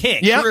her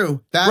king. Yeah.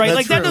 True.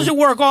 That doesn't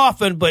work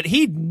often, but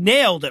he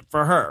nailed it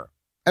for her.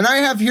 And I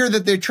have here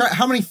that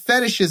how many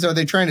fetishes are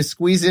they trying to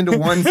squeeze into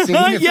one scene?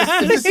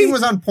 If this scene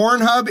was on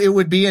Pornhub, it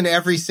would be in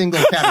every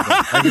single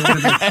category. Like,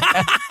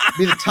 it would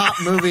be the top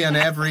movie on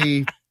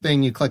every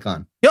thing you click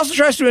on. He also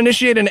tries to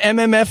initiate an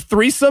MMF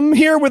threesome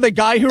here with a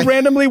guy who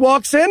randomly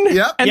walks in.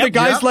 The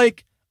guy's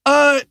like,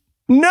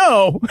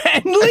 no,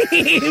 and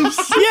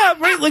leaves. Yeah,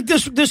 right. Like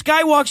this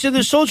guy walks in,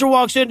 this soldier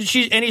walks in,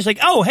 and he's like,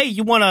 oh, hey,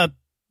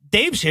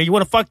 Dave's here. You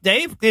want to fuck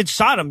Dave? It's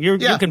Sodom. You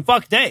can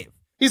fuck Dave.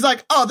 He's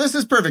like, oh, this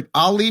is perfect.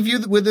 I'll leave you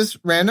with this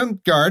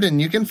random guard, and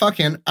you can fuck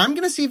him. I'm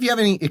going to see if you have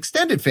any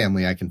extended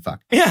family I can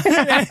fuck.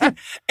 Yeah.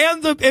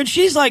 and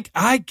she's like,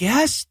 I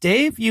guess,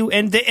 Dave,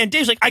 and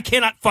Dave's like, I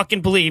cannot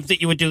fucking believe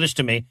that you would do this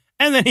to me.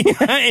 And then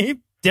he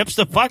dips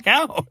the fuck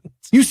out.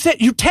 You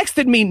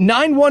texted me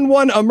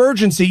 911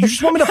 emergency. You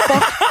just want me to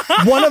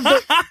fuck one of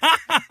the...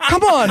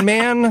 Come on,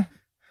 man.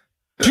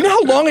 Do you know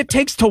how long it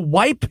takes to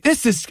wipe?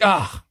 This is...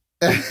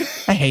 I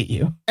hate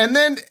you. And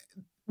then...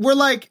 we're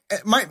like,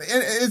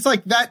 it's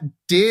like that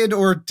did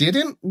or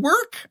didn't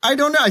work. I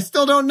don't know. I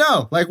still don't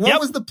know. Like, what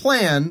was the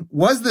plan?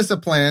 Was this a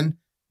plan?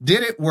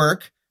 Did it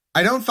work?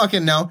 I don't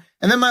fucking know.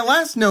 And then my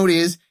last note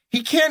is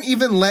he can't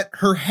even let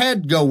her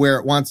head go where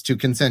it wants to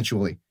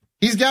consensually.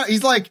 He's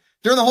like,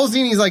 during the whole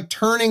scene, he's like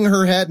turning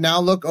her head.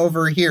 Now look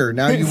over here.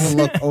 Now you will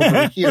look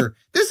over here.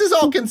 This is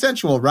all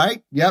consensual,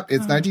 right? Yep.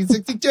 It's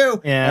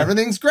 1962. Yeah.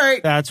 Everything's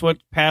great. That's what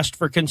passed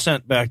for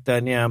consent back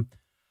then. Yeah.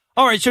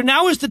 All right, so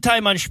now is the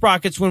time on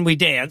Sprockets when we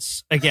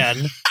dance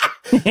again.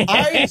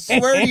 I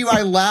swear to you,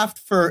 I laughed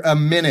for a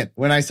minute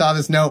when I saw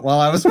this note while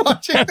I was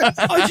watching this.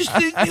 I just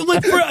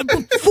look for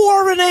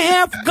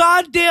 4.5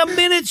 goddamn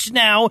minutes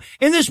now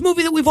in this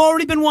movie that we've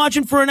already been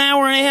watching for an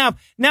hour and a half.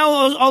 Now,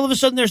 all of a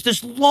sudden, there's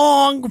this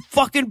long,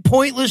 fucking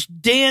pointless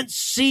dance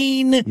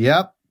scene.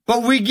 Yep.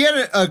 But we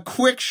get a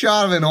quick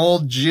shot of an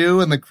old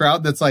Jew in the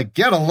crowd that's like,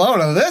 get a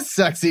load of this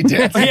sexy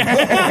dancing.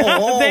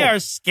 They are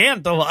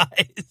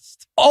scandalized.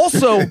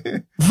 Also,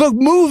 the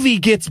movie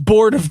gets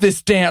bored of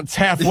this dance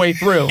halfway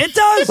through. It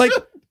does. Like,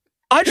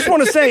 I just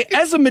want to say,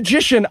 as a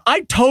magician,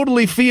 I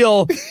totally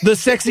feel the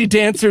sexy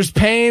dancer's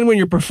pain when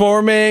you're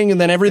performing,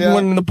 and then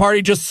everyone in the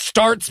party just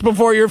starts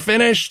before you're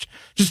finished,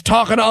 just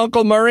talking to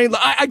Uncle Murray.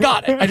 I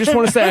got it. I just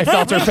want to say I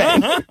felt her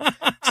pain.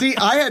 See,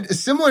 I had a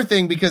similar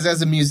thing because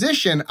as a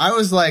musician, I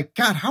was like,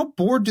 God, how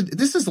bored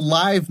this is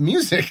live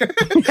music.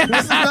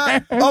 This is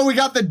not, we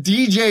got the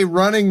DJ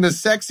running the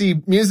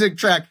sexy music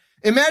track.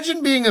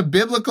 Imagine being a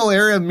biblical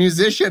era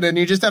musician and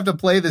you just have to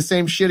play the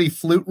same shitty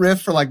flute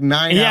riff for like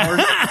 9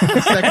 hours.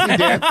 Sexy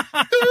dance.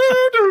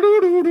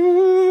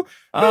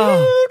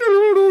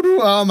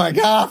 Oh my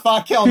God,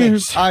 fuck, kill me.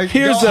 I want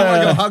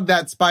to go hug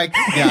that Spike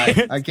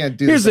guy. I can't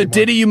do this Here's a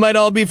ditty you might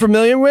all be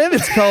familiar with.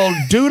 It's called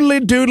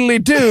Doodly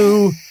Doodly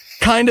Doo,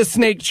 kind of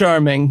snake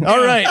charming.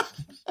 All right.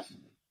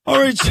 All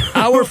right.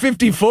 Hour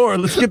 54.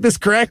 Let's get this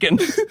cracking.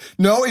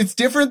 No, it's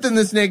different than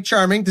the snake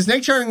charming. The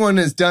snake charming one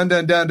is dun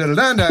dun dun dun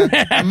dun dun.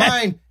 And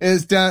mine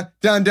is dun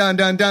dun dun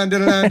dun dun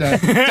dun dun dun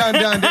dun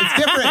dun.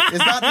 It's different.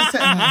 It's not the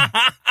same.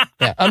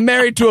 Yeah, I'm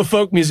married to a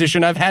folk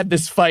musician. I've had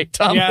this fight,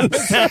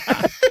 Thomas.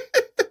 Yeah.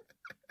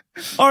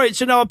 All right,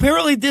 so now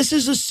apparently this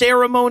is a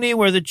ceremony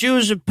where the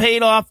Jews have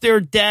paid off their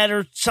debt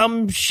or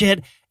some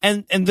shit,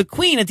 and the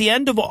queen at the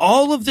end of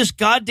all of this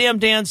goddamn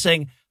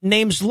dancing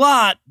names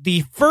Lot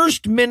the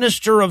first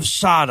minister of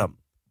Sodom,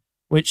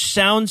 which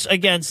sounds,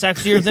 again,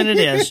 sexier than it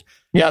is.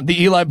 Yeah,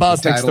 the Eli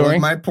Bosnick story.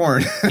 Of my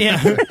porn.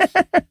 Yeah.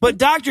 But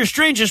Dr.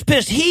 Strange is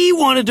pissed. He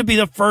wanted to be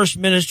the first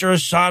minister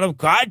of Sodom.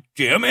 God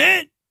damn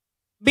it.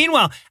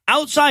 Meanwhile,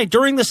 outside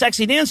during the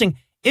sexy dancing,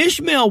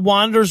 Ishmael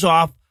wanders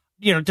off,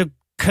 to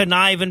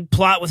connive and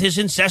plot with his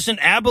incessant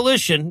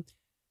abolition.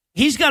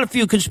 He's got a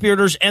few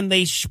conspirators, and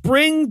they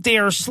spring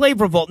their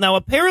slave revolt. Now,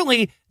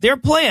 apparently, their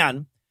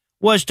plan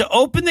was to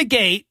open the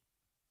gate.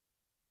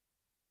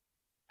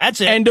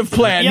 That's it. End of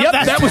plan. Yep,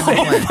 that was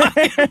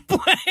it.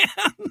 Plan.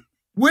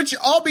 Which,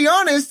 I'll be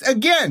honest,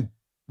 again,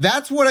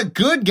 that's what a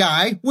good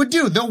guy would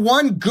do. The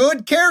one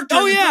good character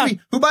in the movie,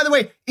 who, by the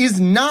way, is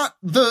not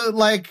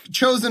the,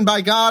 chosen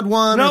by God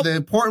one or the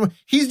important one.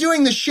 He's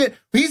doing the shit.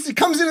 He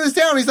comes into this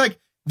town, he's like,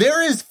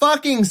 there is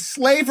fucking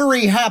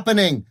slavery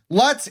happening.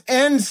 Let's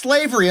end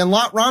slavery. And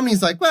Lot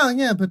Romney's like, well,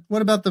 yeah, but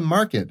what about the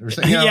market? Or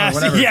something, or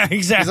whatever. Yeah,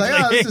 exactly. He's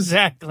like,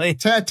 exactly.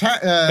 Go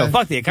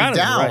fuck the economy.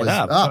 The Dow right is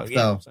up,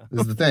 though,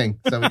 is the thing.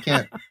 So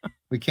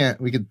we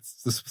could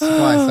the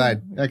supply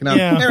side economic.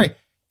 Yeah. Anyway,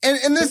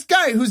 and this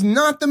guy who's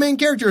not the main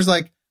character is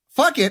like,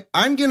 fuck it,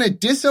 I'm going to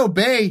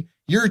disobey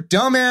your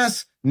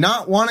dumbass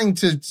not wanting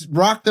to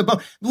rock the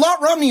boat.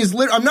 Lot Romney is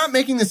I'm not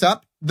making this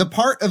up. The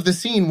part of the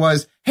scene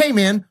was, hey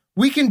man,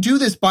 we can do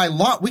this by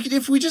law.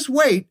 If we just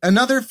wait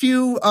another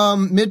few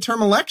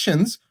midterm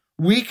elections,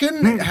 we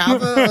can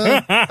have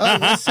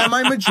a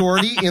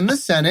semi-majority in the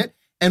Senate,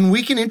 and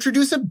we can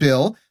introduce a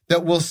bill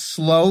that will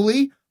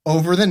slowly,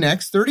 over the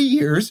next 30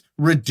 years,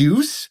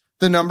 reduce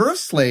the number of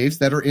slaves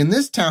that are in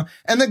this town.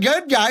 And the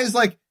good guy is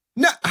like,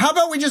 no, how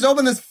about we just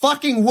open this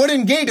fucking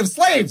wooden gate of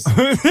slaves?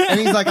 And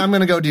he's like, I'm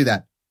going to go do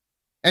that.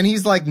 And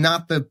he's like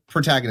not the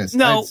protagonist.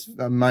 No. It's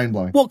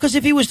mind-blowing. Well, because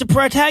if he was the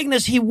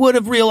protagonist, he would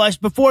have realized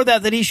before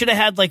that he should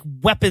have had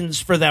weapons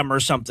for them or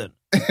something.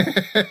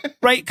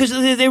 Right? Because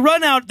they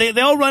run out, they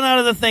all run out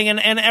of the thing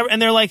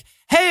and they're like,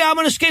 hey, I'm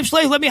an escaped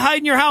slave. Let me hide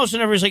in your house.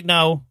 And everybody's like,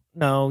 no,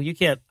 you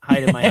can't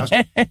hide in my house.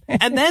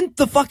 And then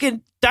the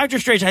fucking Dr.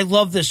 Strange, I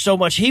love this so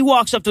much. He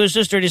walks up to his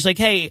sister and he's like,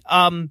 hey,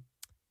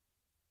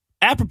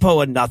 apropos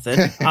of nothing,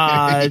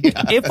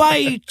 if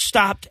I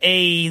stopped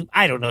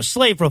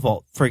slave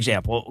revolt, for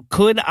example,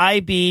 could I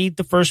be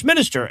the first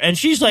minister? And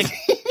she's like,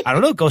 I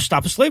don't know, go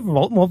stop a slave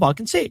revolt and we'll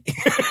fucking see.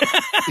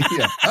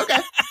 Yeah, okay.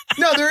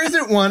 No, there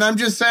isn't one. I'm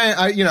just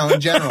saying, in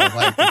general,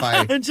 if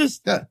I...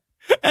 just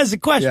as a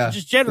question,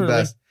 just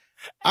generally.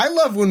 I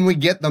love when we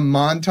get the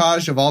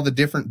montage of all the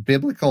different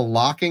biblical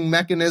locking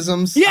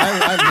mechanisms. Yeah.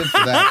 I lived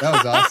for that. That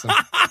was awesome.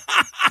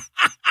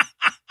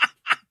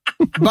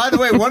 By the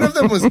way, one of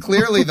them was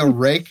clearly the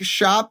rake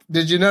shop.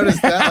 Did you notice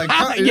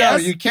that?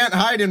 Yes. You can't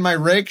hide in my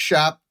rake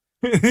shop.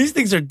 These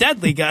things are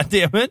deadly,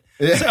 goddammit.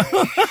 Yeah,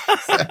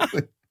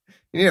 exactly.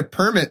 You need a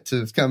permit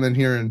to come in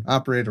here and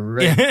operate a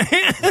rake.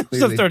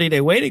 It's a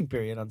 30-day waiting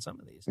period on some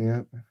of these.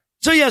 Yeah.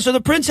 So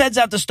the prince heads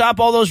out to stop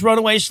all those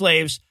runaway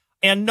slaves,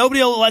 and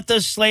nobody will let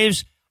the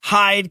slaves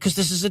hide because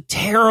this is a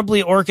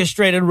terribly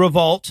orchestrated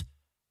revolt.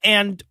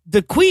 And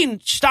the queen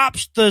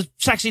stops the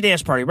sexy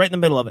dance party right in the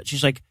middle of it.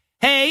 She's like,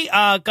 hey,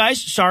 guys,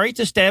 sorry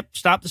to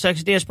stop the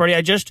sexy dance party.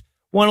 I just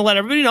want to let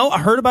everybody know I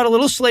heard about a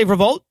little slave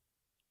revolt.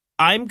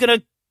 I'm going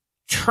to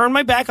turn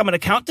my back. I'm going to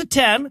count to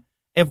 10.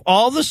 If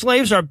all the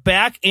slaves are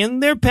back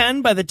in their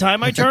pen by the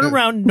time I turn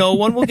around, no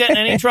one will get in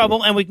any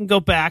trouble, and we can go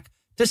back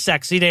to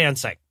sexy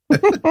dancing. But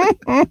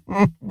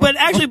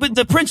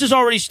the prince has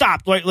already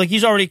stopped. Like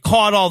he's already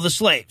caught all the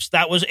slaves.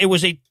 It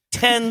was a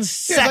 10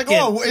 second.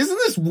 Like, oh, isn't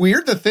this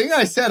weird? The thing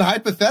I said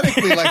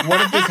hypothetically,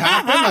 what if this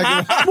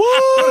happened?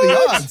 What are the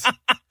odds?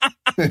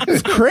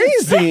 It's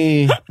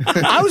crazy.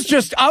 I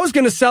was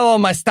going to sell all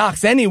my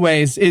stocks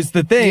anyways, is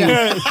the thing.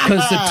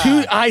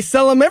 Because I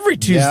sell them every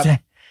Tuesday.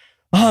 Yep.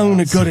 Oh, I'm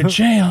going to go to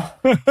jail.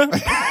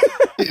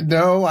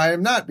 No, I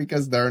am not,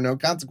 because there are no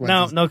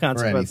consequences. No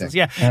consequences.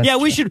 Yeah. That's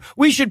true.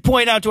 We should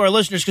point out to our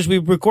listeners, because we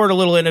record a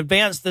little in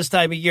advance this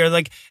time of year.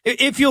 Like,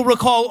 if you'll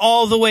recall,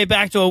 all the way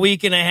back to a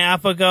week and a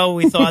half ago,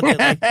 we thought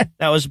that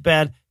that was a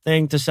bad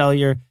thing to sell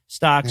your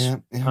stocks.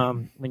 Yeah.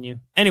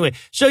 Anyway,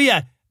 so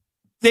yeah,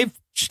 they've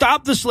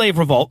stopped the slave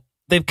revolt.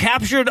 They've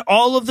captured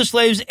all of the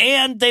slaves,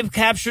 and they've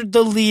captured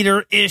the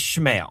leader,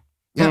 Ishmael.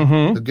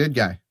 Yeah, the good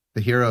guy,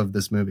 the hero of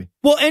this movie.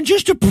 Well, and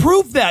just to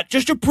prove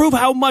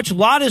how much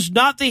Lot is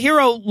not the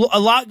hero,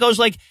 Lot goes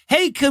like,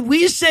 "Hey, could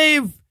we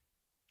save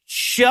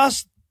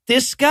just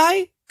this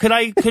guy? Could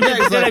I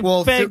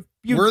beg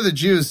you?" We're the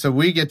Jews, so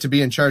we get to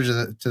be in charge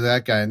of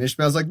that guy. And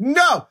Ishmael's like,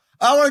 "No,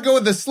 I want to go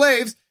with the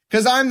slaves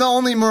because I'm the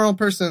only moral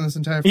person in this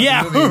entire movie."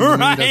 Yeah, right. The movie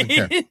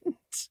doesn't care.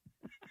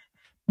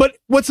 But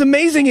what's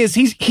amazing is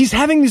he's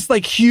having this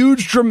like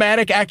huge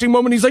dramatic acting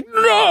moment. He's like,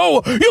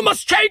 "No, you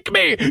must take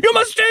me. You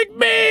must take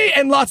me."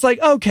 And Lot's like,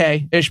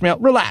 "Okay, Ishmael,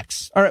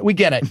 relax. All right, we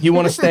get it. You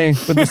want to stay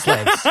with the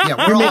slaves."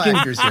 Yeah, we're all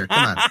actors here.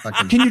 Come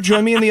on. Can you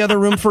join me in the other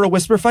room for a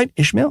whisper fight?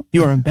 Ishmael,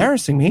 you are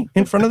embarrassing me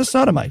in front of the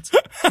Sodomites.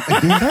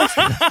 You're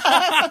embarrassing me.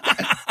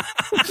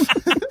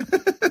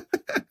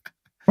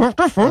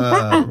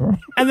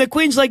 And the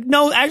queen's like,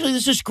 "No, actually,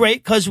 this is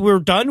great because we're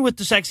done with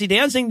the sexy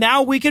dancing.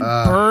 Now we can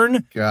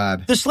burn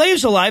the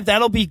slaves alive.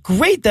 That'll be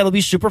great. That'll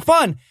be super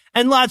fun."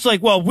 And Lot's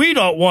like, "Well, we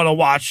don't want to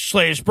watch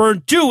slaves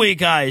burn, do we,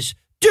 guys?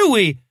 Do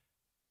we?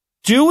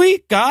 Do we,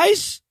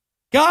 guys?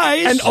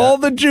 Guys?" And all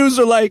the Jews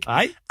are like,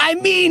 I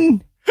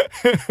mean,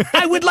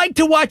 I would like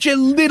to watch a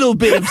little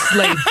bit of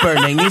slave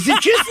burning. Is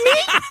it just me?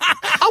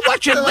 I'll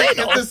watch a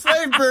little. If the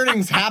slave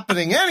burning's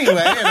happening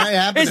anyway, and I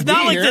happen to be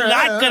here,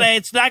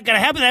 it's not gonna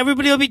happen.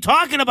 Everybody will be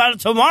talking about it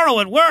tomorrow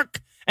at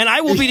work, and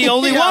I will be the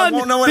only one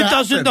that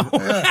doesn't know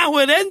how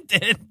it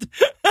ended.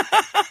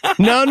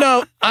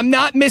 No, I'm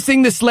not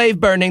missing the slave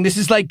burning. This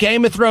is like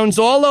Game of Thrones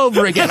all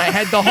over again. I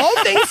had the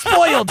whole thing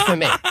spoiled for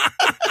me.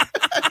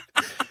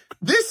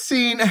 This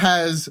scene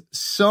has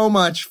so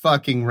much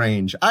fucking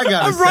range. I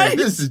gotta say,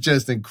 this is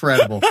just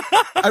incredible.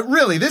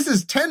 This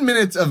is 10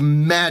 minutes of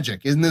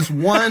magic in this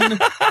one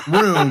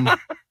room.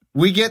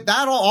 We get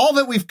that all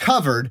that we've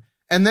covered,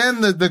 and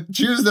then the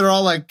Jews that are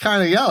all like,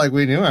 like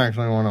we do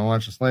actually want to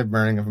watch a slave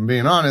burning, if I'm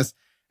being honest.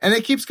 And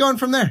it keeps going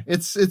from there.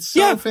 It's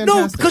so fantastic.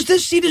 No, because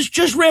this scene is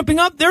just ramping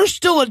up. There's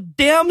still a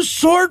damn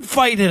sword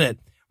fight in it.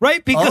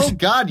 Right? Because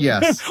God,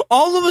 yes.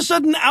 All of a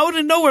sudden, out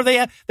of nowhere, they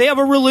have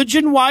a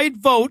religion-wide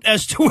vote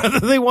as to whether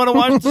they want to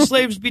watch the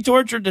slaves be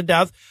tortured to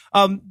death.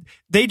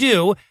 They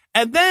do.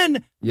 And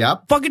then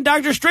fucking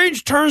Dr.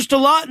 Strange turns to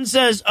Lot and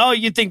says, "Oh,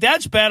 you think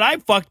that's bad? I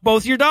fucked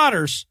both your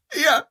daughters."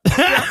 Yeah.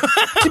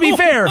 To be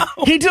fair,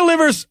 he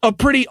delivers a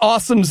pretty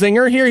awesome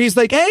zinger here. He's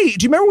like, "Hey,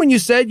 do you remember when you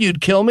said you'd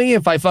kill me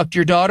if I fucked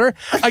your daughter?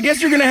 I guess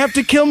you're going to have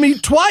to kill me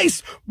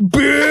twice,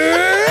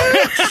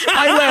 bitch."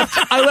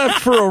 I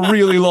left for a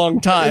really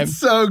long time. It's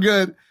so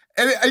good.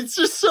 And it's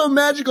just so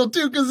magical,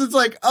 too, because it's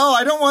like,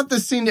 I don't want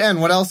this scene to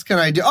end. What else can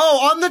I do?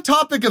 On the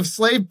topic of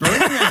slave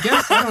burning, I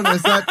guess. I don't know.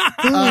 Is that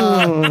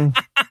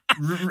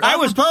I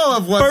was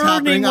of what's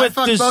burning happening with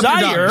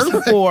desire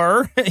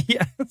for...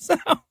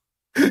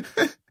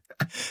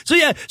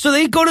 So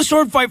they go to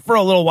sword fight for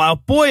a little while.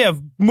 Boy,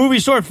 have movie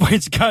sword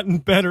fights gotten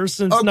better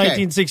since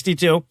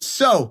 1962.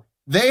 So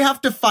they have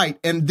to fight,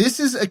 and this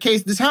is a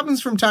case. This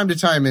happens from time to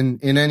time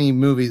in any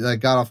movie, like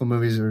god awful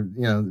movies or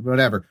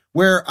whatever,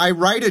 where I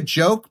write a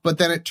joke, but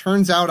then it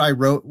turns out I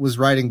was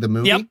writing the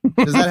movie. Yep.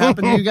 Does that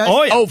happen to you guys?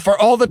 Oh, yeah. For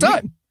all the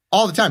time.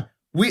 All the time.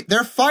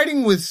 They're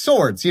fighting with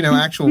swords,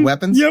 actual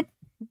weapons. Yep.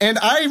 And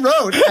I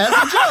wrote as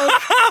a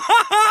joke,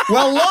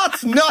 well,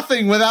 Lot's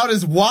nothing without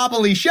his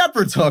wobbly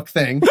shepherd's hook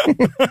thing.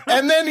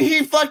 And then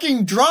he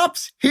fucking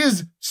drops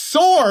his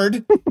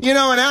sword,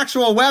 an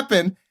actual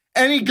weapon,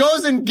 and he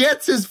goes and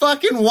gets his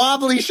fucking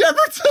wobbly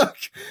shepherd's hook.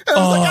 And I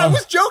was like, I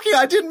was joking.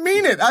 I didn't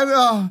mean it.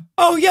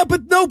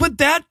 But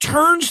that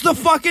turns the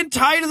fucking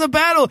tide of the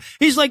battle.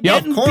 He's like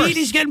getting beat.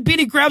 He's getting beat.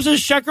 He grabs his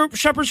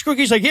shepherd's crook.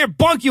 He's like, "Here,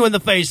 bonk you in the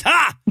face.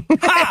 Ha!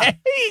 Ha!"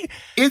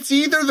 It's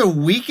either the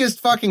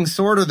weakest fucking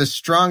sword or the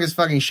strongest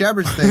fucking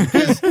shepherd's thing,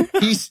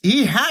 because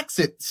he hacks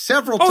it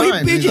several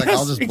times. He's like,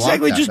 "I'll just block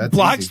that." Just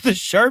blocks the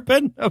sharp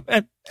end of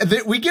it.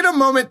 We get a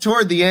moment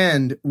toward the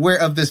end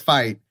of this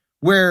fight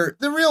where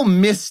the real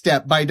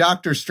misstep by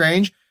Doctor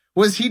Strange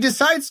was he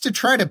decides to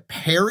try to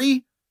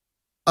parry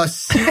a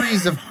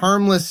series of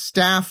harmless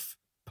staff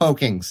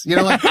pokings. He's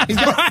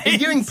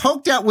getting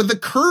poked out with the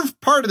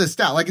curved part of the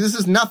staff. Like, this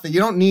is nothing. You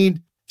don't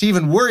need to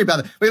even worry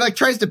about it. But he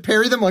tries to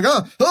parry them like,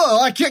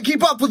 I can't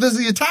keep up with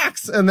the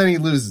attacks. And then he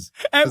loses.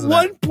 At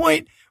one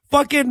point,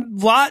 fucking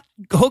Lot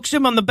hooks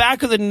him on the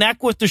back of the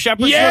neck with the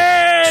shepherd's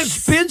hook,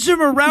 spins him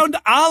around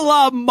a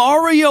la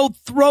Mario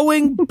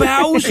throwing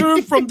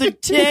Bowser from the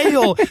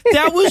tail.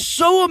 That was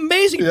so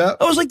amazing. Yeah.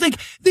 I was like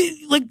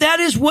that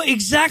is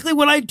exactly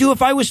what I'd do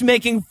if I was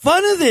making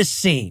fun of this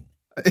scene.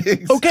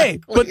 Exactly. Okay,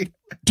 but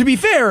to be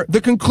fair,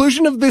 the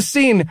conclusion of this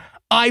scene,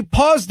 I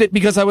paused it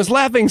because I was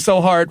laughing so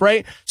hard,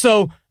 right?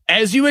 So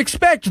as you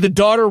expect, the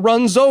daughter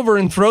runs over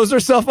and throws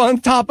herself on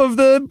top of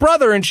the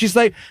brother. And she's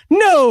like,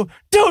 no,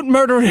 don't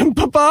murder him,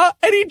 Papa.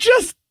 And he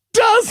just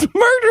does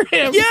murder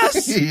him.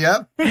 Yes.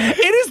 Yep.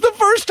 It is the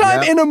first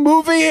time in a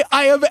movie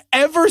I have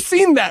ever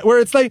seen that, where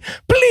it's like,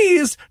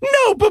 please,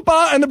 no,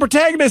 Papa. And the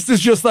protagonist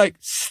is just like,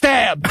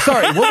 stab.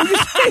 Sorry, what were you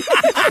saying?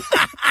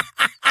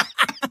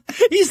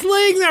 He's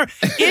laying there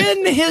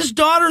in his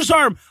daughter's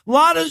arm.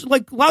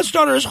 Lot's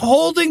daughter is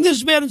holding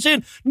this man and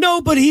saying,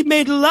 no, but he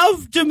made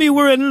love to me.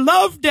 We're in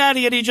love,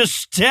 Daddy. And he just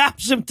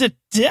stabs him to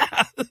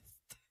death.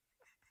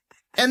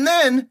 And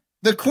then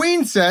the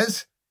queen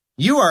says,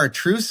 you are a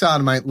true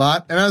sodomite,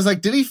 Lot. And I was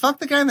like, did he fuck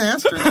the guy in the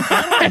ass?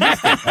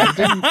 I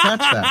didn't catch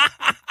that.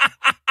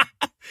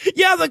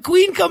 Yeah, the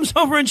queen comes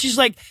over and she's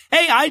like,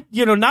 hey,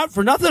 not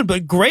for nothing,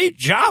 but great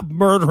job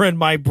murdering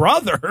my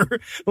brother.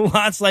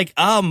 Lot's like,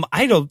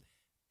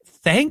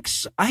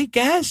 thanks, I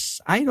guess.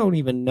 I don't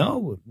even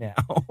know now.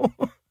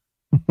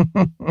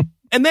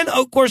 And then,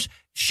 of course,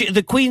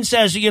 the queen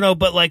says,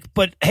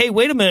 but hey,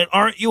 wait a minute.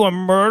 Aren't you a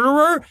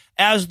murderer?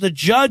 As the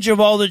judge of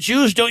all the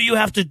Jews, don't you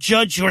have to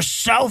judge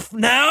yourself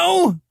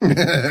now?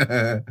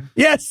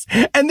 Yes.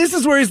 And this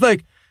is where he's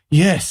like,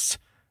 yes,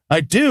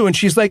 I do. And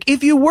she's like,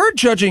 if you were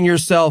judging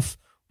yourself,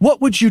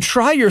 what would you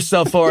try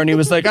yourself for? And he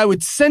was like, I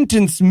would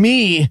sentence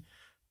me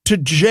to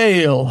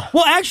jail.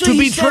 Well, actually, to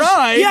be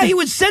tried. Yeah, he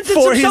would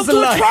sentence himself to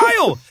a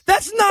trial.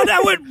 That's not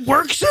how it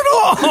works at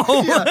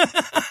all. Yeah.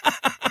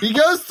 He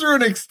goes through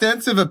an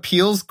extensive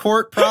appeals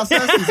court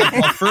process. He's like,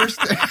 well, first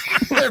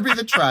there'd be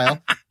the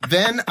trial.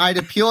 Then I'd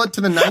appeal it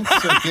to the Ninth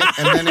Circuit.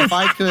 And then if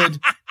I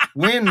could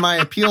win my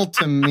appeal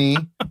to me,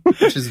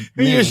 which is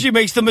me. She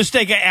makes the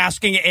mistake of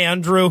asking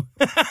Andrew.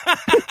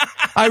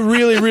 I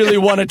really, really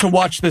wanted to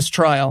watch this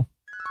trial.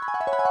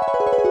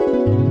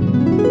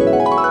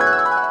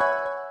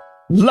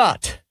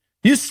 Lot,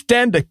 you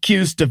stand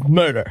accused of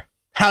murder.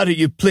 How do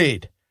you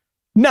plead?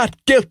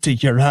 Not guilty,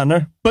 Your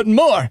Honor, but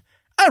more.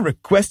 I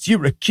request you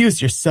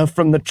recuse yourself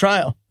from the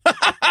trial.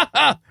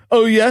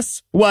 Oh,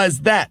 yes? Why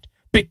is that?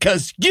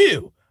 Because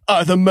you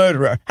are the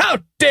murderer. How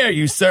dare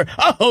you, sir?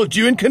 I'll hold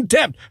you in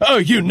contempt. Oh,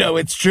 you know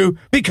it's true,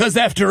 because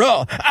after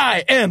all,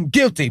 I am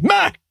guilty.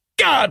 My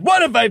God,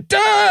 what have I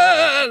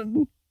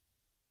done?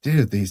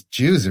 Dude, these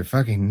Jews are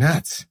fucking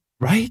nuts.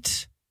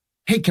 Right?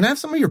 Hey, can I have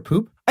some of your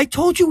poop? I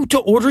told you to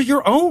order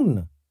your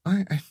own.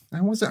 I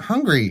wasn't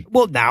hungry.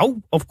 Well,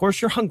 now, of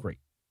course, you're hungry.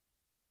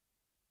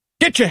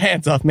 Get your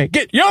hands off me.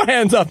 Get your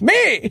hands off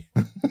me.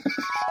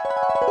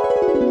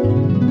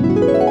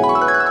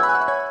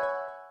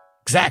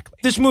 Exactly.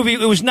 This movie,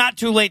 it was not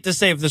too late to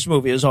save this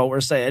movie is all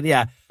we're saying.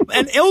 Yeah.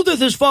 And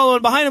Ildith is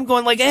following behind him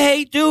going like,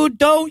 hey,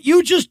 dude,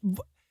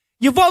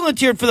 you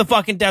volunteered for the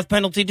fucking death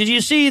penalty. Did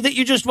you see that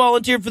you just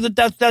volunteered for the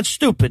death? That's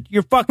stupid.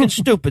 You're fucking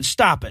stupid.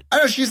 Stop it. I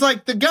know. She's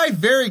like, the guy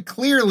very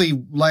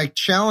clearly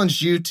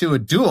challenged you to a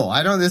duel.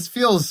 This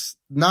feels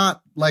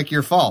not like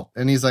your fault.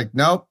 And he's like,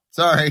 nope.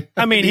 Sorry.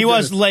 I mean, he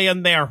was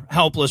laying there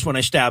helpless when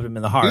I stabbed him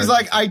in the heart. He's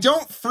like, I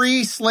don't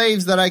free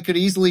slaves that I could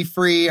easily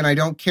free, and I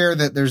don't care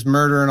that there's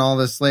murder and all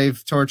the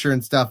slave torture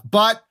and stuff,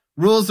 but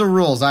rules are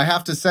rules. I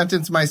have to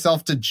sentence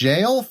myself to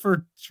jail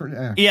for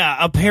Yeah,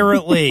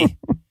 apparently.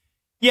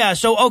 Yeah,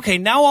 so, okay,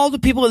 now all the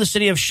people in the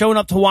city have shown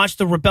up to watch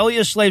the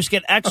rebellious slaves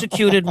get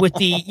executed with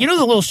the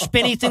little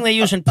spinny thing they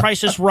use in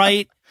Price is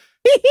Right?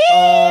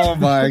 Oh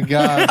my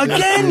God.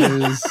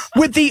 Again,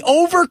 with the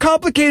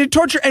overcomplicated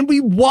torture, and we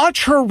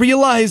watch her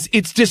realize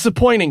it's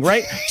disappointing,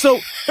 right? So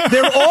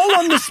they're all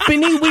on the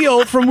spinny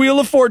wheel from Wheel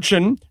of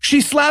Fortune. She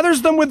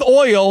slathers them with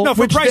oil. No,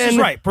 from Price is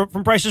Right.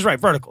 From Price is Right.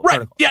 Vertical. Right.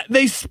 Vertical. Yeah,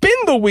 they spin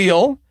the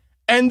wheel,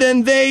 and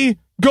then they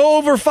go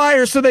over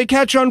fire so they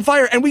catch on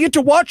fire. And we get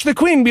to watch the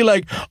queen be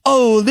like,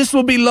 oh, this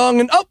will be long.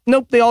 And oh,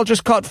 nope, they all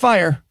just caught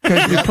fire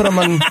because we put them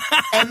on.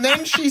 And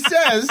then she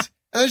says,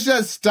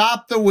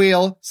 stop the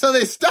wheel. So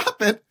they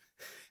stop it.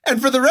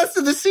 And for the rest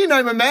of the scene,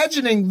 I'm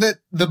imagining that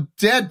the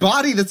dead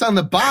body that's on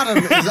the bottom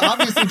is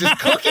obviously just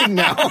cooking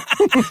now.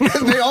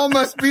 And they all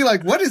must be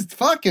like, what is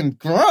fucking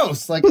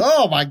gross? Like,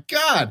 oh my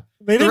God.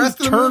 They didn't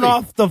turn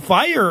off the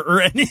fire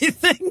or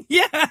anything.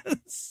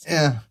 Yes.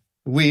 Yeah.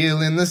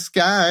 Wheel in the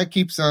sky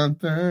keeps on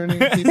burning.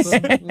 Keeps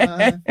on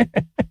alive.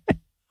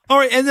 All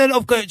right. And then,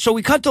 okay, so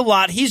we cut to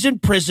Lot. He's in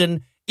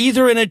prison,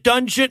 either in a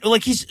dungeon.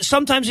 Like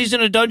sometimes he's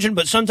in a dungeon,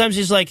 but sometimes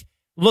he's like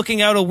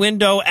looking out a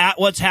window at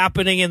what's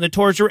happening in the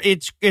torture.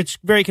 It's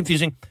very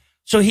confusing.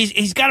 So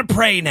he's got to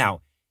pray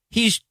now.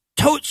 He's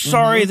totes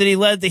sorry that he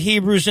led the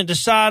Hebrews into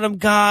Sodom.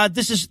 God,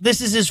 this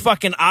is his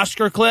fucking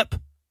Oscar clip,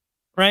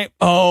 right?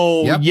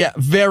 Oh, yep. Yeah,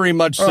 very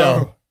much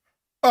so.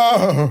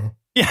 Oh.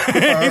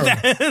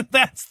 Yeah,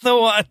 that's the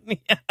one.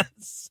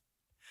 Yes.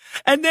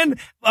 And then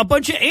a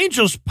bunch of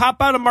angels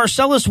pop out of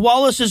Marcellus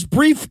Wallace's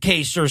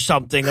briefcase or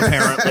something,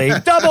 apparently.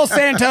 Double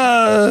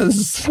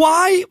Santas.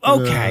 Why?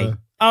 Okay.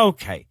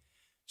 Okay.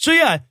 So,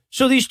 yeah.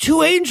 So these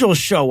two angels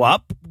show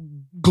up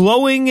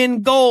glowing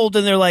in gold,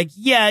 and they're like,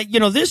 yeah,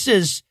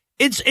 it's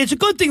a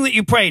good thing that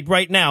you prayed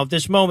right now,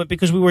 this moment,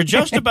 because we were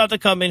just about to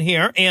come in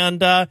here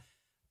and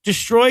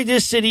destroy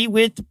this city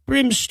with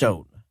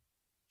brimstone.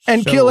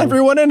 and kill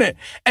everyone in it.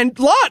 And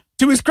Lot,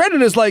 to his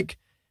credit, is like,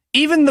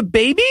 even the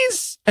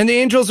babies? And the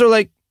angels are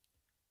like,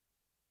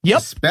 yep.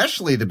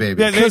 Especially the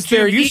babies. Yeah, Because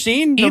they're have you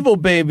seen evil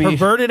the baby.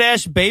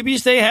 perverted-ass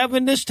babies they have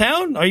in this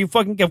town? Are you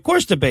fucking... Of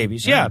course the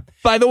babies, yeah.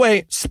 By the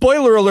way,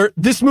 spoiler alert,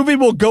 this movie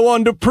will go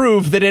on to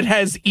prove that it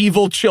has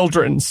evil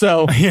children.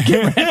 So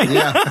get ready.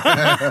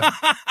 Yeah.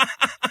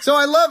 So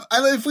I love,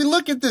 if we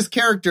look at this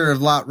character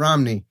of Lot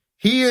Romney,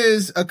 he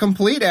is a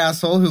complete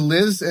asshole who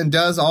lives and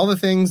does all the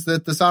things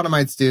that the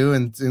Sodomites do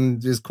and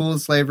is cool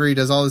with slavery,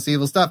 does all this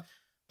evil stuff.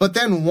 But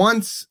then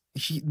once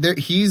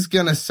he's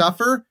going to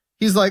suffer,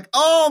 he's like,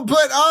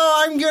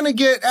 I'm going to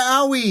get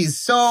owies.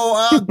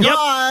 So,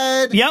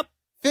 God,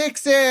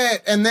 fix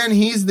it. And then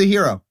he's the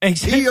hero.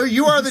 Exactly.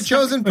 You are the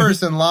chosen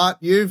person, Lot.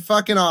 You're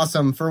fucking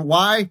awesome. For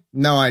why?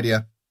 No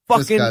idea.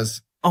 Fucking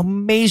Just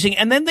amazing.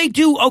 And then they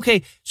do,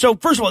 okay, so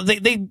first of all,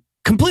 they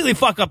completely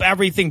fuck up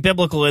everything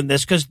biblical in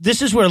this, because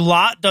this is where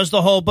Lot does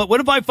the whole, but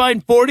what if I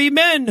find 40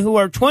 men who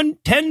are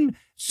 10,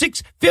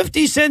 6,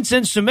 50 cents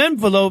in some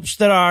envelopes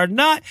that are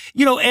not,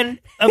 and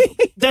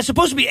that's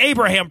supposed to be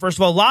Abraham, first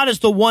of all. Lot is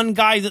the one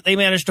guy that they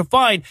managed to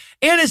find.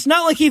 And it's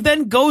not like he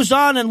then goes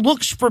on and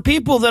looks for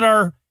people that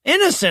are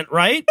innocent,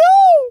 right?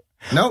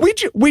 No.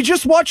 We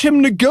just watch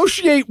him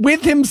negotiate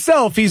with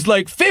himself. He's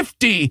like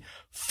 50,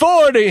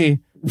 40,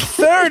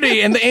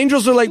 30, and the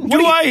angels are like,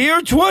 I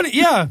hear 20?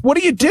 Yeah. What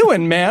are you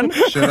doing, man?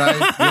 should I?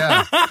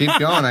 Yeah, keep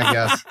going, I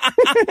guess.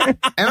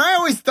 And I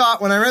always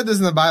thought when I read this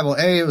in the Bible,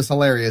 A, it was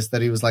hilarious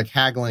that he was like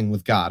haggling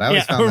with God. I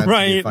always found that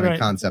to be a funny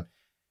concept.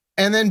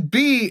 And then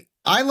B,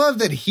 I love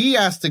that he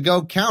has to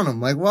go count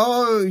them. Like,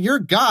 well, you're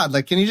God.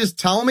 Like, can you just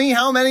tell me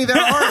how many there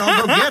are and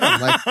I'll go get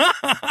them? Like,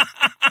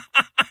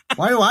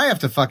 why do I have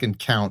to fucking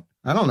count?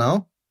 I don't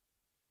know.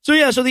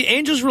 So the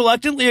angels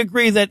reluctantly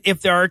agree that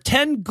if there are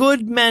 10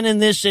 good men in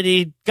this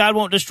city, God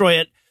won't destroy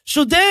it.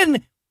 So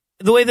then,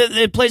 the way that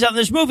it plays out in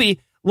this movie,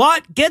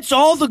 Lot gets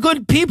all the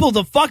good people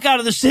the fuck out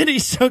of the city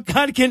so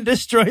God can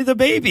destroy the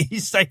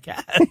babies, I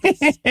guess.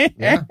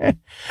 Yeah.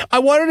 I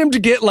wanted him to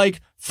get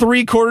like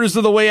 3/4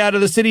 of the way out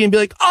of the city and be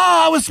like,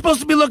 I was supposed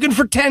to be looking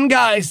for 10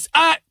 guys.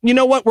 You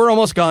know what? We're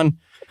almost gone.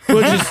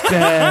 We'll just,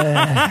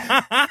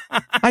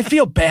 I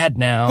feel bad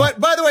now. But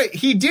by the way,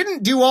 he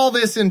didn't do all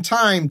this in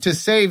time to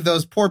save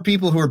those poor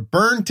people who are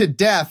burned to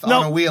death on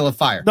a wheel of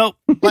fire. Nope.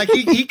 Like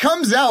he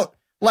comes out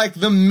like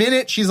the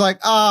minute she's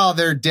like,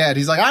 they're dead.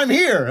 He's like, I'm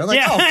here. I'm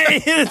like,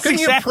 couldn't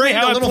you pray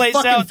a little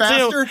fucking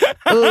faster?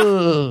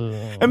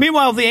 And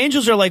meanwhile, the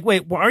angels are like,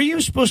 wait, are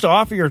you supposed to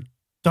offer your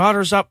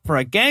daughters up for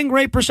a gang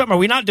rape or something? Are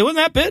we not doing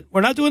that bit?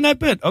 We're not doing that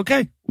bit.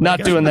 Okay.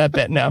 Not doing that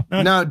bit, no.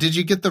 No, did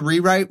you get the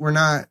rewrite? We're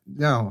not.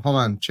 No, hold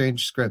on.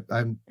 Change script.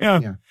 Yeah,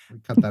 we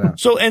cut that out.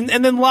 So, and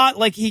then Lot,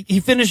 like, he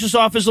finishes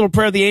off his little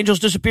prayer. The angels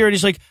disappear, and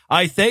he's like,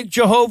 I thank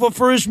Jehovah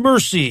for his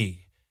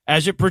mercy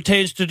as it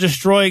pertains to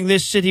destroying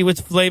this city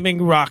with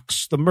flaming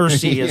rocks. The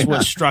mercy is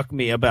what struck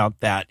me about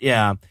that.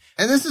 Yeah.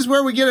 And this is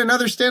where we get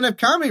another stand-up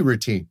comedy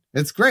routine.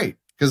 It's great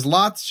because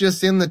Lot's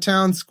just in the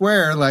town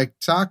square, like,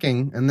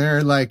 talking, and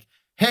they're like,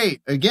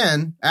 hey,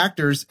 again,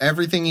 actors,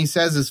 everything he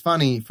says is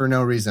funny for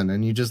no reason,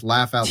 and you just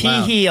laugh out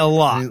loud. Tee-hee a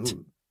lot.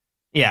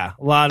 Yeah,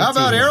 a lot of How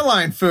about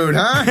airline food,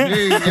 huh?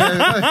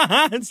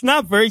 It's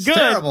not very good. It's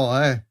terrible.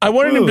 I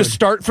wanted him to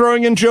start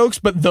throwing in jokes,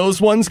 but those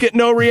ones get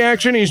no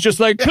reaction. He's just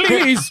like,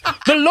 please,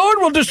 the Lord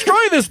will destroy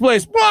this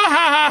place.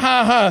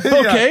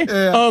 Okay.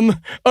 Yeah.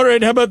 All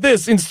right, how about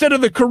this? Instead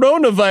of the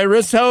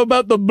coronavirus, how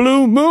about the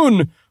blue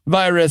moon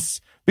virus?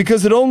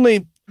 Because it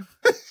only...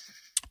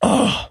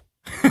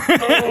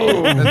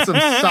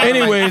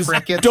 Anyways,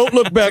 crickets. Don't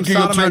look back or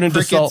you'll turn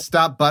into salt.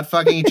 Stop butt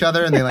fucking each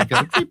other and they like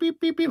go beep,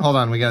 beep, beep, beep. Hold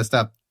on, we gotta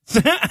stop.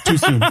 Too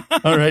soon.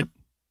 All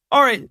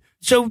right.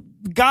 So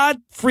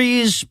God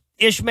frees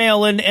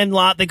Ishmael and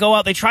Lot. They go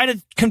out. They try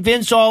to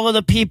convince all of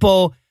the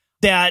people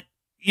that,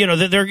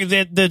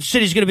 that the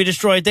city's going to be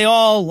destroyed. They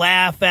all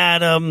laugh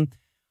at him.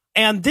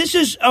 And this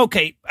is,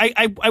 okay,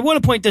 I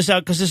want to point this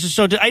out because this is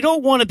I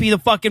don't want to be the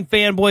fucking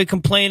fanboy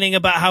complaining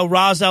about how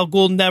Ra's al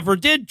Ghul never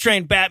did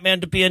train Batman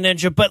to be a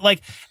ninja, but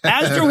like,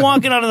 as they're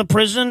walking out of the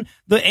prison,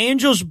 the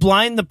angels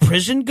blind the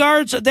prison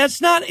guards.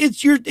 That's not,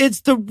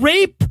 it's the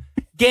rape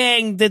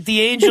gang that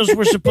the angels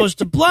were supposed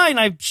to blind.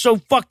 I'm so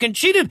fucking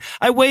cheated.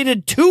 I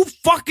waited 2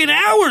 fucking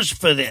hours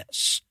for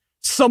this.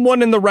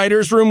 Someone in the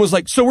writer's room was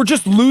like, so we're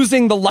just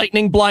losing the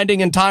lightning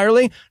blinding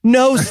entirely?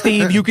 No,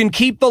 Steve, you can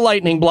keep the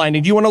lightning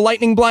blinding. Do you want to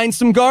lightning blind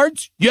some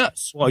guards?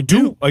 Yes. Well, I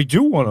do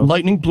want to.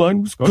 Lightning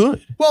blind was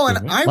good. Well,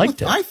 and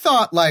I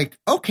thought, like,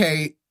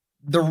 okay,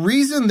 the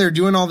reason they're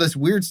doing all this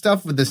weird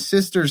stuff with the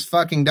sisters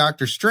fucking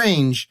Doctor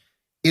Strange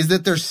is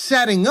that they're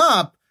setting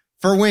up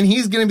for when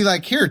he's going to be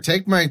like, here,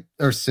 take my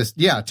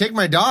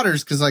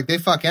daughters, because, like, they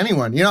fuck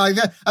anyone. I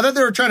thought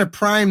they were trying to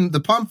prime the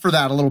pump for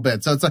that a little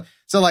bit. So it's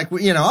like,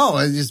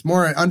 it's just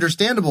more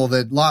understandable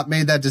that Lot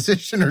made that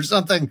decision or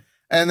something.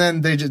 And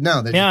then they just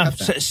cut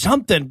that.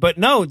 Something. But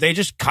no, they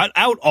just cut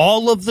out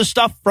all of the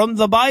stuff from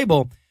the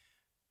Bible.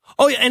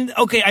 Oh, yeah. And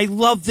okay, I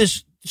love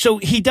this. So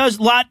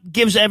Lot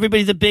gives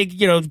everybody the big,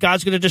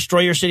 God's going to destroy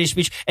your city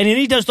speech. And then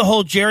he does the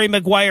whole Jerry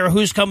Maguire,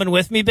 who's coming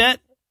with me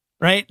bit.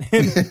 right?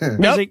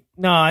 Like,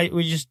 no,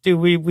 we just do.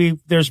 We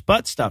there's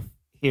butt stuff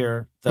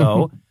here,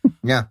 though.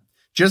 Yeah.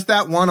 Just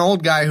that one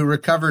old guy who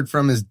recovered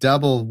from his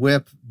double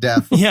whip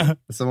death. Yeah.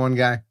 That's the one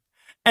guy.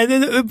 And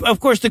then, of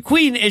course, the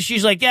queen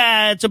she's like,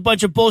 yeah, it's a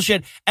bunch of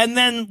bullshit. And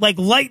then, like,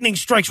 lightning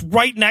strikes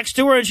right next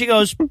to her, and she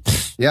goes,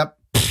 yep.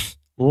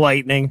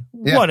 Lightning,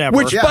 whatever.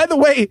 Which, by the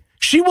way,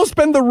 she will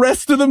spend the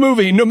rest of the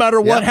movie, no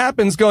matter what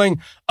happens,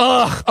 going,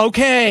 ugh,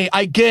 okay,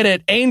 I get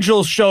it.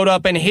 Angels showed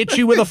up and hit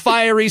you with a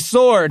fiery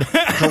sword.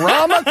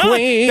 Drama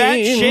queen. That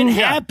shit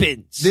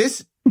happens.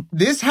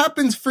 This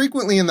happens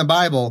frequently in the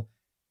Bible,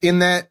 in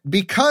that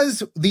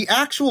because the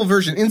actual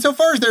version,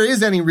 insofar as there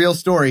is any real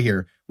story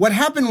here, what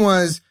happened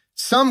was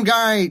some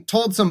guy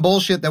told some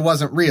bullshit that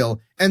wasn't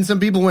real, and some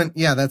people went,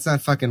 yeah, that's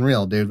not fucking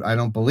real, dude. I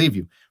don't believe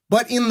you.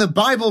 But in the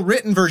Bible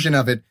written version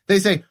of it, they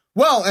say,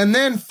 well, and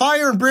then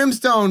fire and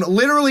brimstone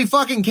literally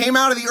fucking came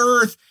out of the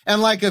earth and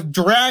like a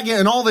dragon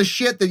and all the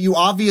shit that you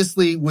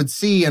obviously would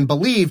see and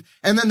believe.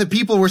 And then the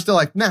people were still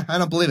like, nah, I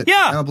don't believe it.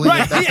 Yeah, I don't believe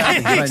it.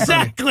 That's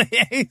exactly.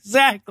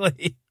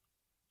 Exactly.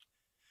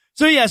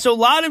 So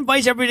Lot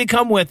invites everybody to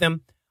come with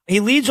him. He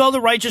leads all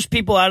the righteous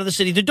people out of the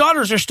city. The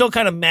daughters are still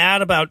kind of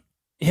mad about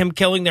him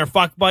killing their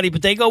fuck buddy,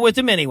 but they go with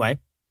him anyway.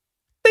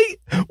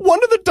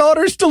 One of the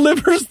daughters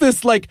delivers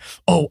this like,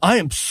 oh, I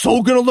am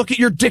so going to look at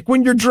your dick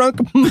when you're drunk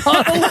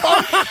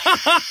monologue.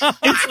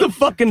 It's the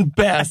fucking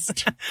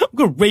best. I'm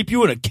going to rape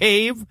you in a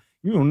cave.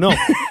 You don't know.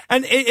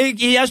 And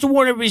he has to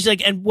warn everybody. He's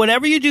like, and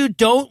whatever you do,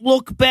 don't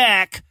look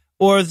back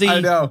or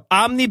the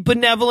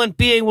omnibenevolent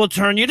being will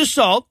turn you to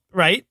salt.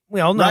 Right?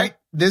 We all know. Right.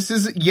 This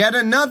is yet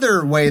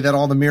another way that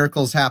all the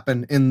miracles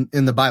happen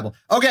in the Bible.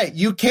 Okay,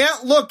 you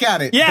can't look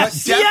at it.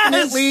 Yes, but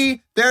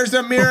definitely there's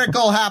a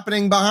miracle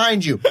happening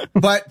behind you.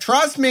 But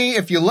trust me,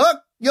 if you look,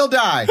 you'll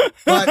die.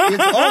 But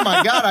it's, oh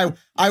my God,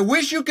 I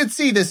wish you could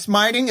see this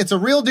smiting. It's a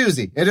real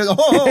doozy. It is, look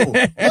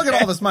at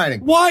all the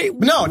smiting. Why?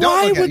 No,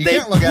 don't look at it. You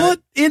can't look at it.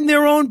 Put in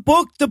their own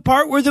book the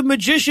part where the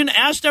magician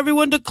asked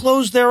everyone to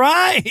close their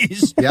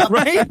eyes? Yep,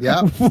 right?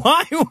 Yep.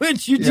 Why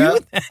would you do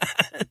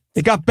that?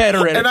 It got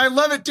better at it. And I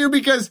love it too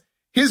because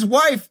his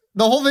wife,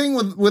 the whole thing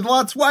with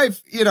Lot's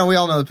wife, you know, we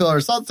all know the pillar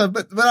of salt stuff,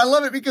 but I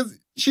love it because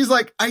she's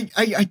like,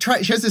 I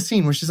try. She has this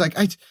scene where she's like,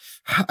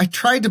 I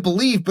tried to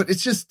believe, but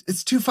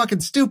it's too fucking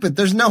stupid.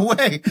 There's no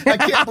way. I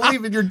can't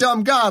believe in your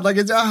dumb God. Like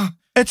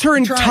it's her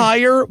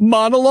entire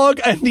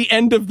monologue at the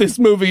end of this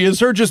movie is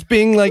her just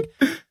being like,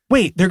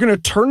 wait, they're going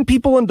to turn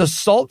people into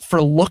salt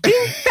for looking?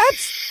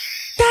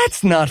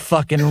 That's not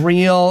fucking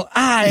real.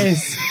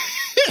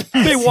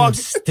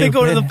 They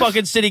go to the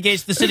fucking city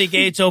gates. The city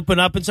gates open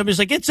up, and somebody's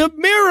like, "It's a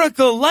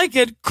miracle, like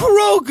at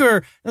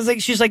Kroger."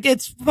 She's like,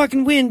 "It's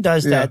fucking wind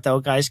does that, though,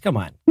 guys. Come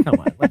on."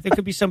 Like there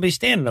could be somebody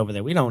standing over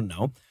there. We don't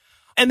know.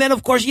 And then,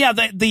 of course,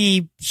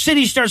 the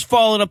city starts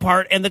falling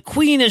apart, and the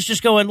queen is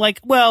just going like,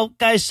 "Well,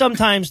 guys,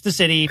 sometimes the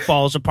city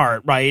falls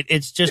apart, right?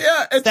 It's just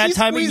that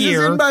time of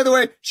year." By the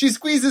way, she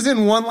squeezes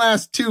in one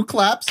last 2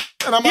 claps,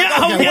 and I'm like,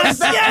 "Okay, what does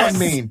that one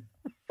mean?"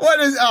 What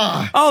is,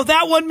 Oh,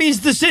 that one means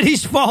the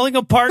city's falling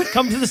apart.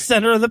 Come to the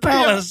center of the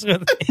palace.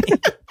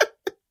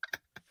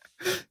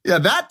 Yeah,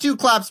 that 2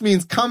 claps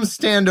means come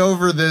stand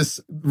over this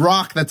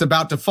rock that's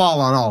about to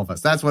fall on all of us.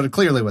 That's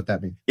clearly what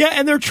that means. Yeah,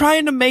 and they're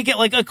trying to make it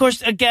like, of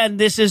course, again,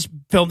 this is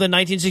filmed in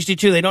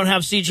 1962. They don't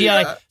have CGI.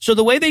 Yeah. So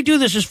the way they do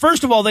this is,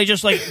 first of all, they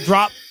just like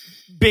drop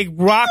big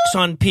rocks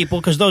on people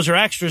because those are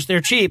extras.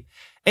 They're cheap.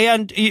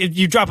 And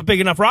you drop a big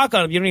enough rock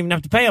on them, you don't even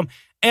have to pay them.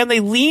 And they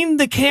lean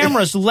the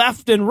cameras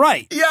left and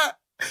right. Yeah.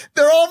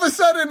 They're all of a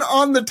sudden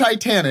on the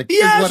Titanic.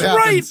 Yes, is what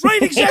happens.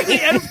 right, exactly.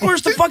 And of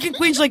course, the fucking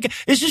queen's like,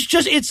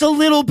 it's a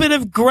little bit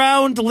of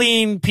ground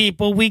lean,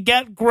 people. We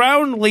get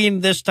ground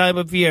lean this time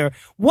of year.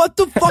 What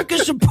the fuck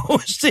is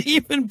supposed to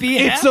even be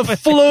happening? It's a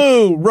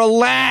flu.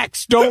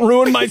 Relax. Don't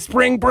ruin my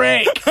spring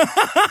break.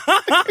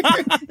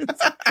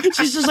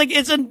 She's just like,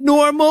 it's a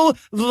normal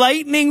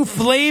lightning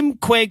flame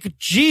quake.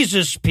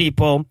 Jesus,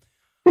 people.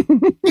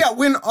 Yeah,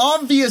 when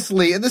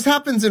obviously, and this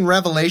happens in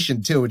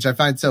Revelation too, which I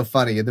find so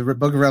funny in the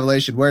book of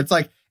Revelation, where it's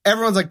like,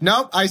 everyone's like,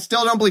 nope, I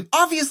still don't believe.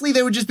 Obviously,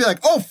 they would just be like,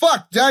 oh,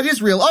 fuck, that is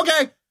real.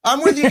 Okay,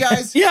 I'm with you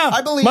guys. Yeah,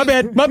 I believe. My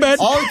bad.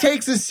 All it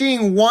takes is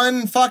seeing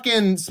one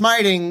fucking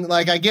smiting.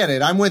 Like, I get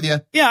it. I'm with you.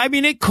 Yeah, I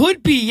mean, it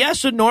could be,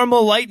 yes, a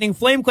normal lightning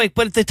flame quake,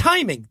 but the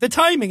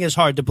timing is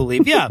hard to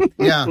believe. Yeah.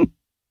 Yeah.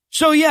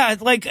 So, yeah,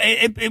 like,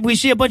 we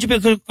see a bunch of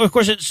people, of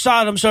course, it's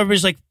Sodom, so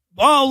everybody's like,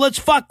 oh, let's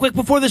fuck quick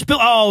before this bill.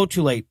 Oh,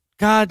 too late.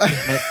 God damn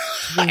it.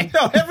 I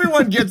know,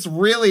 everyone gets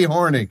really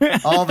horny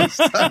all of a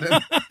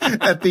sudden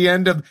at the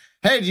end of,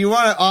 hey, do you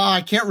want to,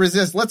 I can't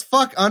resist. Let's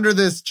fuck under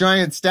this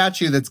giant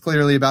statue that's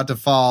clearly about to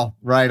fall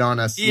right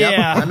on us. Yeah.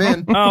 Yep, I'm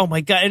in. Oh,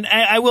 my God. And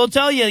I will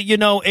tell you,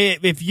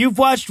 if you've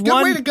watched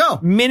Good way to go.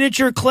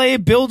 miniature clay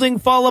building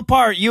fall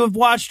apart, you have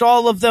watched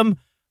all of them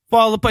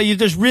fall apart.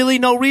 There's really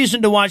no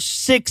reason to watch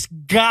 6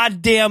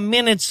 goddamn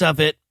minutes of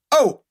it.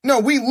 Oh, no,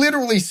 we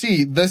literally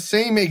see the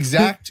same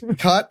exact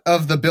cut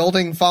of the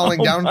building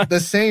falling down,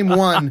 the same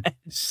one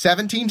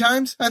 17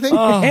 times, I think.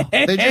 Oh.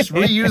 They just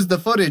reused the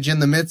footage in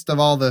the midst of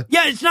all the...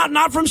 Yeah, it's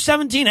not from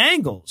 17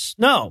 angles.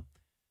 No.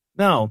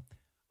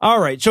 All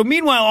right. So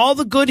meanwhile, all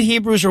the good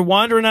Hebrews are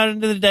wandering out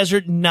into the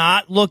desert,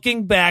 not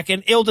looking back.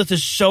 And Ildith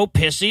is so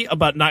pissy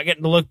about not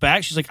getting to look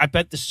back. She's like, I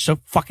bet this is so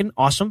fucking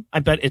awesome. I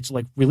bet it's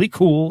like really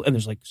cool. And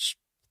there's like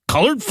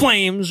colored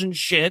flames and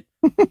shit.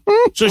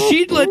 So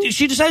she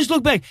decides to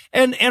look back.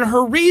 And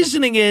her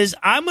reasoning is,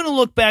 I'm going to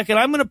look back and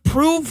I'm going to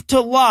prove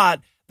to Lot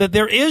that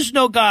there is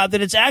no God,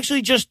 that it's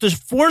actually just the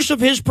force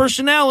of his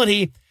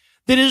personality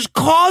that is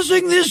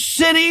causing this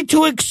city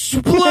to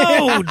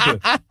explode.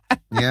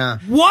 Yeah.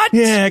 What?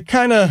 Yeah, it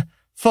kind of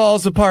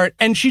falls apart.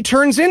 And she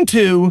turns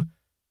into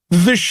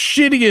the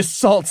shittiest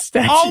salt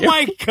statue. Oh,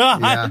 my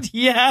God.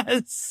 Yeah.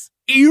 Yes.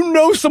 You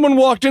know, someone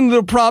walked into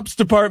the props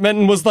department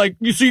and was like,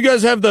 so you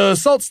guys have the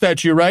salt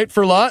statue, right,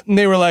 for Lot? And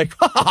they were like,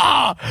 ha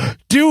ha, ha,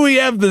 do we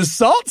have the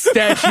salt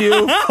statue?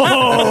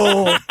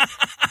 Oh,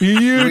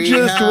 we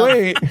just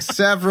wait.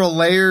 Several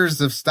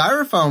layers of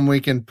styrofoam we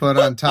can put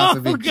on top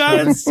of each other. Oh,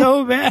 God, it's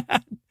so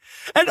bad.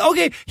 And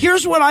okay,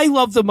 here's what I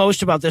love the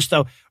most about this,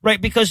 though,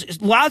 right? Because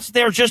Lot's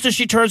there just as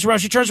she turns around.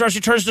 She turns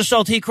to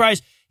salt. He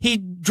cries. He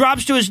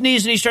drops to his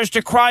knees and he starts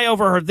to cry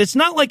over her. It's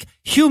not like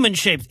human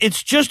shaped.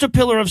 It's just a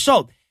pillar of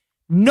salt.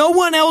 No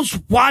one else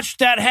watched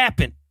that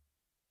happen,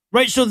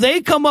 right? So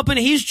they come up and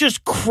he's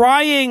just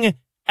crying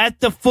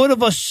at the foot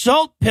of a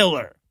salt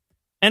pillar.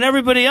 And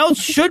everybody else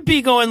should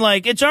be going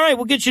like, it's all right,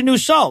 we'll get you new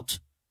salt,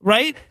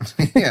 right?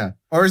 Yeah.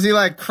 Or is he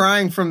like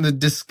crying from the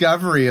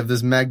discovery of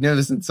this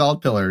magnificent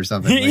salt pillar or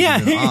something? Like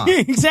Yeah,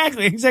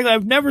 exactly.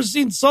 I've never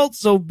seen salt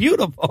so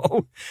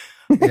beautiful.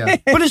 Yeah.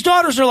 But his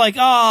daughters are like,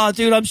 oh,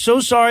 dude, I'm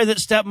so sorry that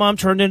stepmom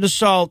turned into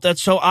salt.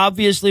 That's so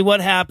obviously what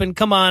happened.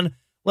 Come on,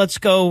 let's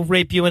go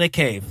rape you in a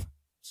cave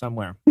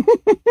somewhere.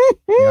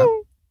 Yep.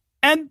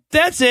 And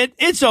that's it.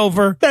 It's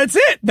over. That's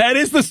it. That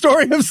is the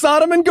story of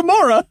Sodom and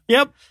Gomorrah.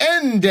 Yep.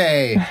 End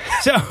day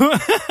So,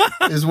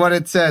 is what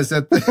it says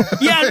at the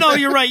yeah, no,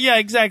 you're right. Yeah,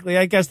 exactly.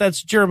 I guess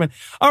that's German.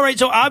 All right.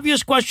 So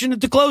obvious question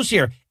at the close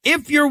here.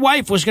 If your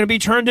wife was going to be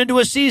turned into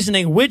a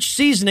seasoning, which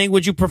seasoning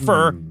would you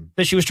prefer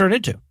that she was turned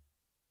into?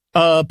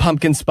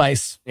 Pumpkin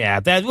spice.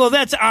 Yeah.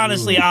 That's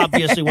honestly,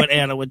 obviously what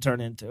Anna would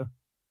turn into.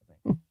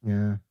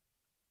 Yeah.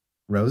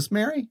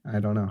 Rosemary? I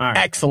don't know. All right.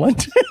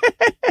 Excellent.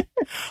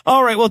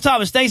 All right. Well,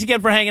 Thomas, thanks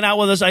again for hanging out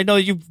with us. I know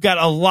you've got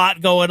a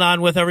lot going on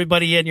with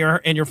everybody in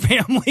your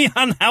family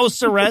on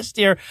house arrest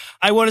here.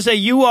 I want to say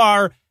you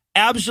are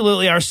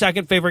absolutely our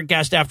second favorite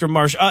guest after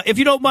Marsh. If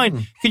you don't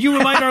mind, could you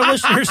remind our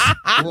listeners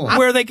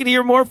where they can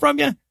hear more from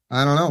you?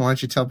 I don't know. Why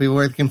don't you tell people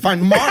where they can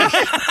find Marsh?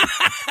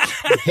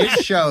 His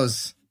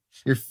shows.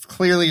 You're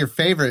clearly your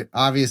favorite,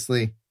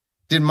 obviously.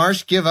 Did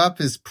Marsh give up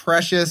his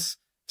precious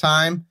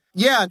time?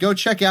 Yeah, go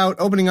check out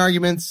Opening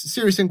Arguments,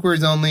 Serious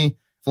Inquiries Only,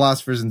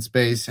 Philosophers in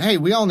Space. Hey,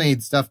 we all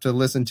need stuff to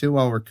listen to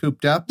while we're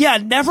cooped up. Yeah,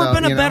 never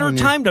been a better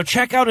time to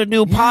check out a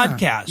new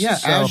podcast. Yeah,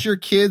 as your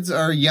kids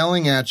are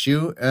yelling at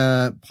you,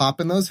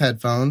 pop in those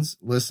headphones,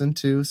 listen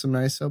to some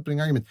nice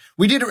opening arguments.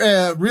 We did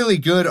really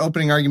good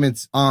opening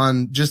arguments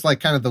on just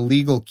like kind of the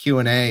legal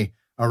Q&A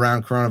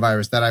around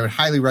coronavirus that I would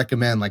highly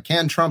recommend, like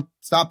can Trump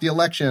stop the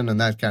election and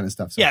that kind of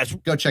stuff. So yeah,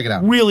 go check it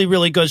out. Really,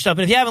 really good stuff.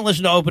 And if you haven't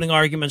listened to opening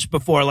arguments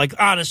before, like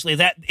honestly,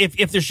 that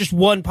if there's just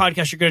one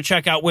podcast you're going to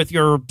check out with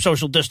your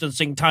social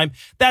distancing time,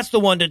 that's the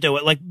one to do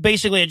it. Like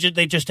basically,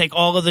 they just take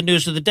all of the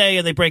news of the day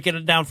and they break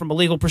it down from a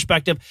legal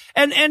perspective,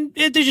 and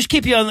they just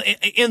keep you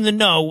in the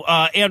know.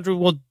 Andrew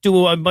will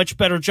do a much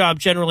better job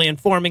generally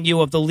informing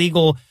you of the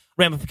legal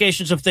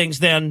ramifications of things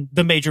than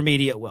the major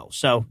media will.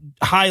 So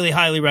highly,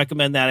 highly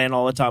recommend that and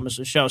all of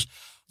Thomas's shows.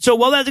 So,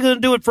 well, that's going to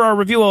do it for our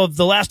review of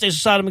The Last Days of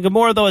Sodom and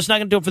Gomorrah, though it's not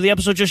going to do it for the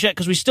episode just yet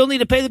because we still need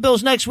to pay the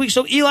bills next week.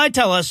 So, Eli,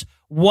 tell us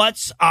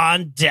what's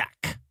on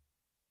deck.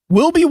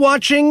 We'll be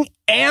watching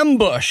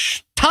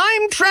Ambush,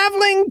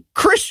 time-traveling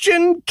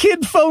Christian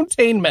kid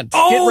photainment.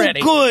 Oh, get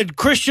ready. Good.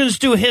 Christians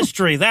do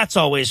history. That's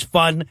always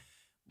fun.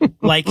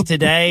 Like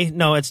today.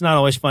 No, it's not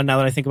always fun. Now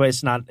that I think about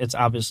it, it's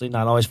obviously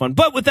not always fun.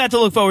 But with that to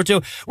look forward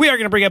to, we are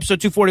going to bring episode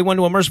 241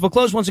 to a merciful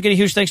close. Once again, a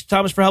huge thanks to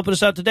Thomas for helping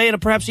us out today, and a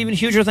perhaps even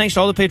huger thanks to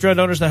all the Patreon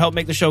donors that help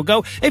make the show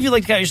go. If you'd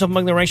like to count yourself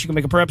among the ranks, you can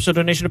make a per episode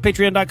donation at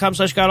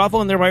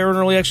patreon.com/godawful and thereby earn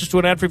early access to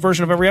an ad-free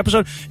version of every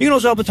episode. You can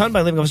also help a ton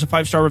by leaving us a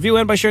 5-star review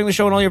and by sharing the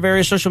show on all your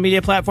various social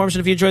media platforms. And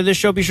if you enjoyed this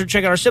show, be sure to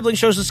check out our sibling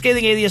shows, The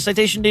Scathing Atheist,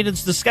 Citation Needed,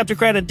 The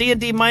Skeptocrat, and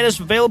D&D Minus,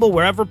 available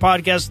wherever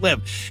podcasts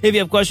live. If you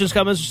have questions,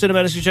 comments, or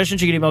cinematic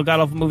suggestions, you can email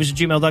godawfulmovies@gmail.com.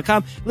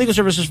 Legal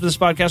services for this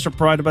podcast are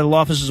provided by the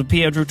law offices of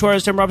P. Andrew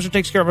Torres. Tim Robinson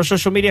takes care of our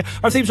social media.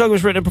 Our theme song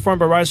was written and performed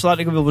by Ryan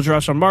Slotnick of Village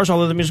Drafts on Mars.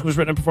 All of the music was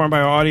written and performed by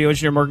our audio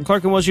engineer Morgan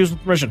Clark and was used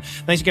with permission.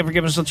 Thanks again for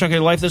giving us a chunk of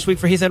your life this week.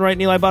 For Heath Enright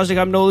and Eli Bosnick,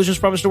 I'm Noah Lugeons.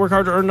 Promise to work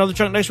hard to earn another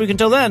chunk next week.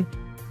 Until then,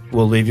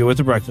 we'll leave you with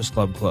the Breakfast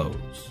Club close.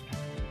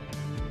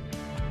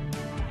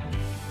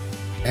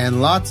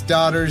 And Lot's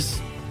daughters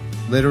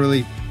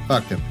literally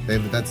fucked him.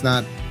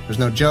 There's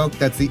no joke.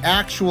 That's the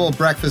actual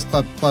Breakfast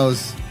Club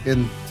close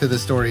into the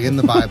story in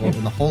the Bible,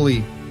 in the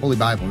Holy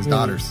Bible. His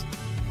daughters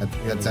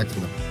had sex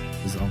with him.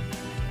 It's all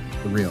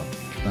for real,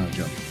 not a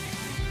joke.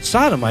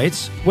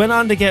 Sodomites went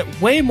on to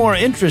get way more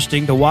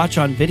interesting to watch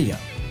on video.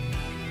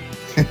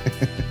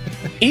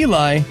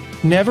 Eli,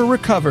 never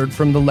recovered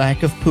from the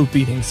lack of poop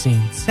eating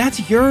scenes.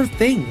 That's your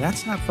thing.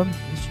 That's not from.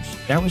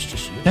 That was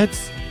just you.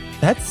 That's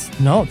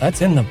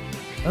in the.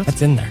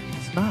 That's in there.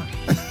 It's not.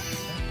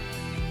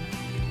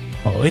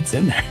 Oh, it's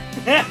in there.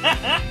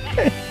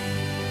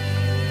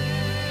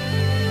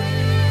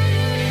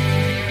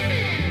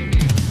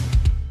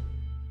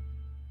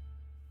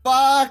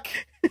 Fuck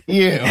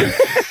you.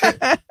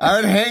 I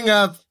would hang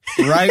up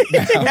right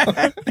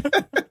now.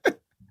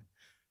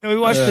 And we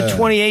watched the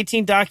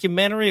 2018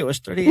 documentary. It was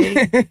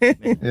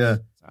 38. Yeah.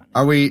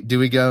 Do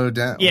we go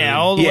down? Yeah,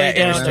 all the way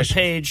down to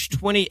page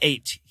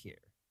 28 here.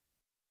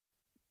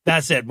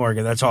 That's it,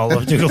 Morgan. That's all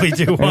of Doodly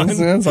Doo 1.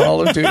 That's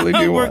all of Doodly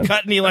Doo 1. We're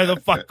cutting Eli the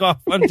fuck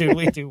off on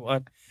Doodly Doo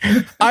 1.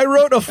 I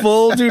wrote a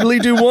full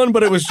Doodly Doo 1,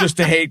 but it was just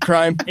a hate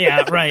crime.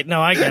 Yeah, right. No,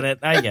 I get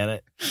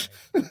it.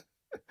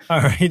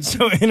 All right,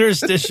 so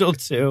Interstitial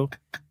 2.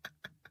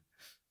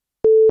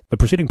 The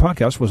preceding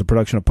podcast was a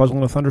production of Puzzle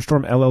and a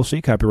Thunderstorm,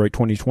 LLC, copyright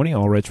 2020,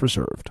 all rights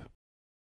reserved.